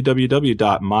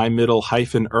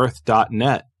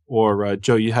 www.mymiddle-earth.net. Or,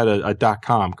 Joe, you had a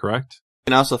 .com, correct?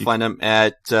 You can also find them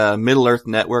at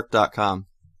MiddleEarthNetwork.com.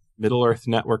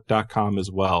 MiddleEarthNetwork.com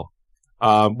as well.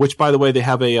 Which, by the way, they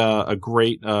have a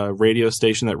great radio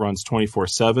station that runs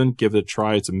 24/7. Give it a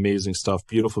try. It's amazing stuff.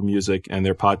 Beautiful music, and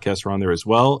their podcasts are on there as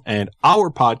well. And our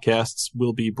podcasts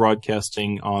will be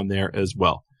broadcasting on there as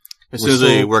well. As soon as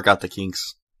they work out the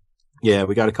kinks. Yeah,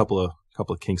 we got a couple of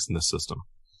kinks in the system.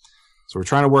 So we're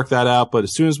trying to work that out, but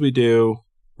as soon as we do,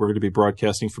 we're going to be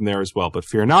broadcasting from there as well. But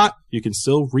fear not, you can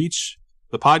still reach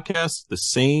the podcast the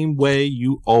same way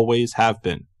you always have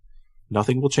been.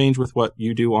 Nothing will change with what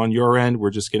you do on your end. We're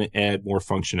just going to add more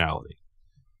functionality.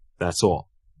 That's all.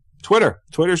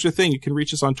 Twitter's your thing. You can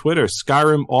reach us on Twitter.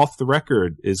 Skyrim Off the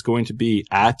Record is going to be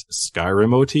at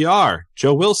Skyrim OTR.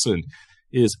 Joe Wilson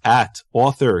is at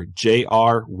author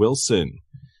J.R. Wilson.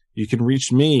 You can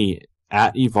reach me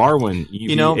at Evarwin,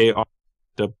 EVARW.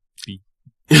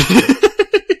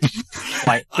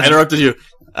 I interrupted you.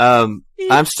 I'm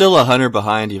still 100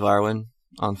 behind Evarwin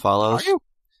on follows.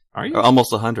 Are you? Or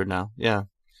almost 100 now. Yeah.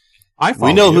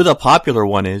 We know who the popular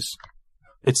one is.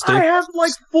 It's I have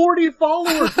like 40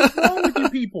 followers. What's wrong with you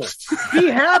people? Be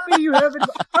happy you have it.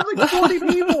 I have like 40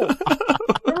 people. I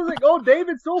was like, oh,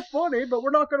 David's so funny, but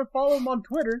we're not going to follow him on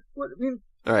Twitter. What, I mean,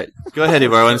 all right. Go ahead,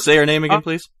 Evarwin. Say your name again,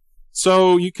 please.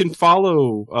 So you can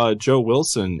follow Joe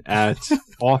Wilson at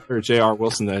author J.R.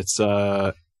 Wilson. That's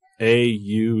AUTHORJRWILSON.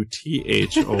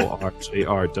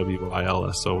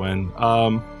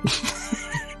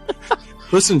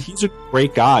 Listen, he's a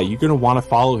great guy. You're going to want to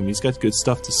follow him. He's got good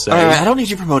stuff to say. All right, I don't need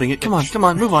you promoting it. Come on,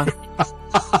 move on.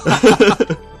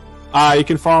 You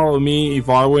can follow me,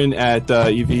 Evarwin, at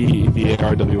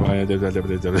EVARWIN.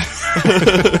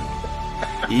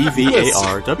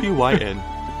 EVARWYN.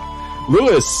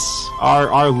 Lewis,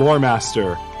 our lore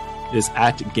master, is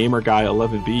at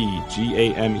GamerGuy11B,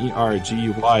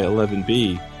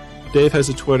 GAMERGUY11B. Dave has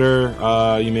a Twitter.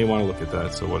 You may want to look at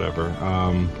that, so whatever.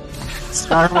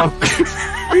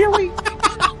 really?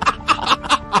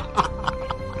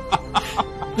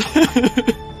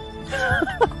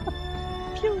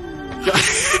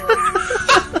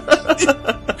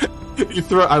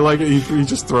 I like it. He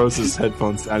just throws his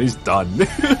headphones down. He's done.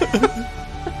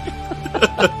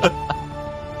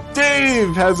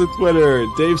 Dave has a Twitter.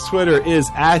 Dave's Twitter is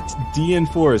at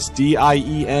DIENFORCE,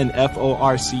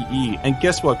 DIENFORCE. And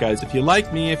guess what, guys? If you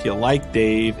like me, if you like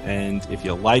Dave, and if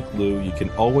you like Lou, you can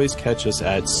always catch us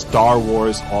at Star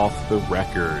Wars Off the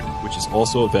Record, which is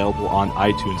also available on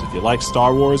iTunes. If you like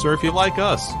Star Wars, or if you like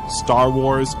us, Star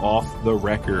Wars Off the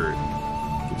Record.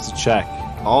 Give us a check.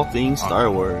 All things Star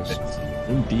Wars.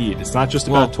 Indeed. It's not just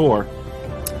about tour.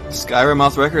 Skyrim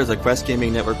Off the Record is a Quest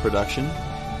Gaming Network production.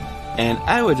 And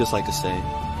I would just like to say,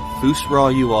 foos for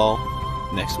all you all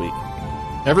next week.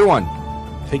 Everyone,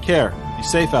 take care. Be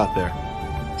safe out there.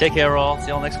 Take care, all. See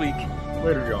y'all next week.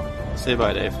 Later, y'all. Say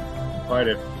bye, Dave. Bye,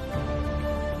 Dave.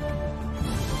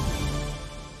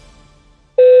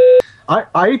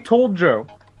 I told Joe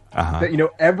that,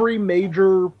 every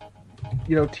major,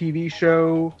 TV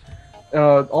show,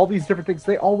 all these different things,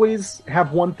 they always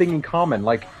have one thing in common.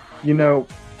 Like,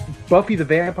 Buffy the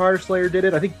Vampire Slayer did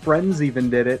it. I think Friends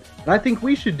even did it. And I think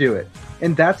we should do it.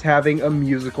 And that's having a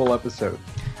musical episode.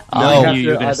 No,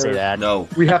 you're going to say that. No.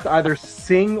 We have to either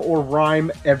sing or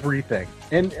rhyme everything.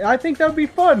 And I think that would be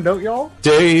fun, don't y'all?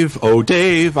 Dave, oh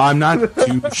Dave, I'm not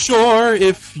too sure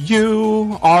if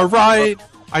you are right.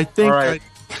 I think... All right.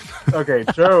 Okay,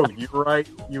 Joe, you're right.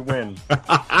 You win. Yeah,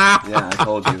 I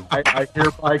told you. I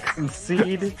hereby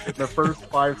concede in the first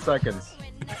 5 seconds.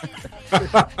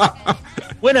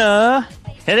 Winner!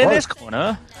 Head in this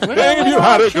corner. Dave, you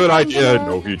had a good idea.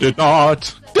 No, he did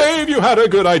not. Dave, you had a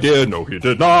good idea. No, he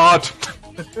did not.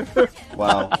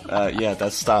 Wow. Yeah,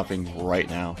 that's stopping right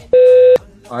now.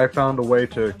 I found a way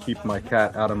to keep my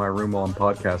cat out of my room while I'm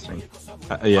podcasting.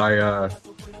 Yeah.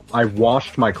 I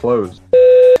washed my clothes.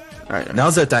 All right. Now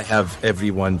that I have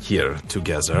everyone here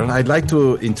together, I'd like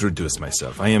to introduce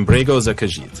myself. I am Brego the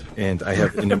Khajiit, and I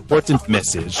have an important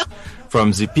message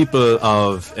from the people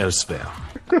of Elsewhere.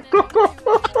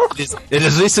 It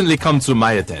has recently come to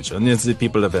my attention, it's the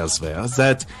people of Elsewhere,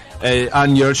 that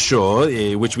on your show,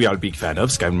 which we are a big fan of,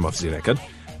 Skyrim off the record,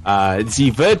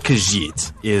 the word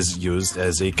Khajiit is used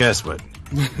as a curse word.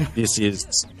 This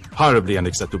is horribly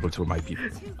unacceptable to my people.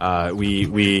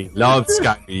 We love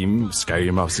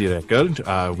Skyrim off the record.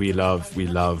 We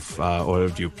love all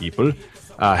of you people.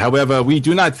 However, we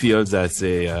do not feel that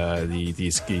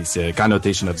the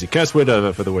connotation of the curse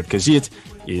word for the word Khajiit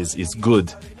is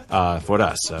good for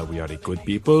us. We are a good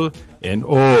people, and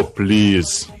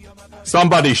please,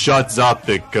 somebody shuts up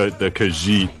the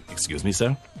Khajiit. Excuse me,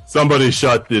 sir. Somebody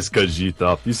shut this Khajiit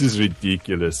up. This is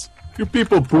ridiculous. You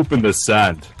people poop in the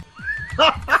sand.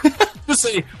 You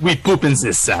say we poop in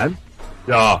the sand?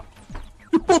 Yeah.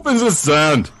 You poop in the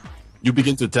sand. You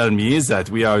begin to tell me that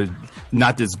we are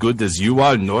not as good as you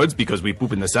are, Nords, because we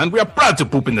poop in the sand. We are proud to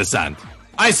poop in the sand.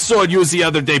 I saw you the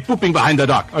other day pooping behind a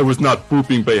rock. I was not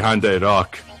pooping behind a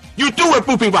rock. You two were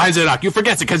pooping behind the rock. You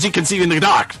forget it because you can see in the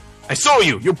dark. I saw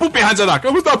you. You pooped behind the rock. I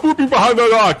was not pooping behind the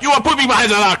rock. You were pooping behind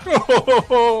the rock.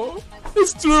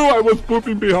 It's true. I was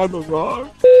pooping behind the rock.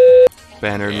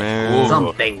 Banner Man.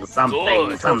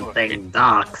 Something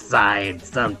dark side,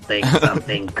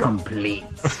 something complete.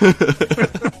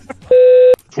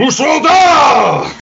 Fusolda!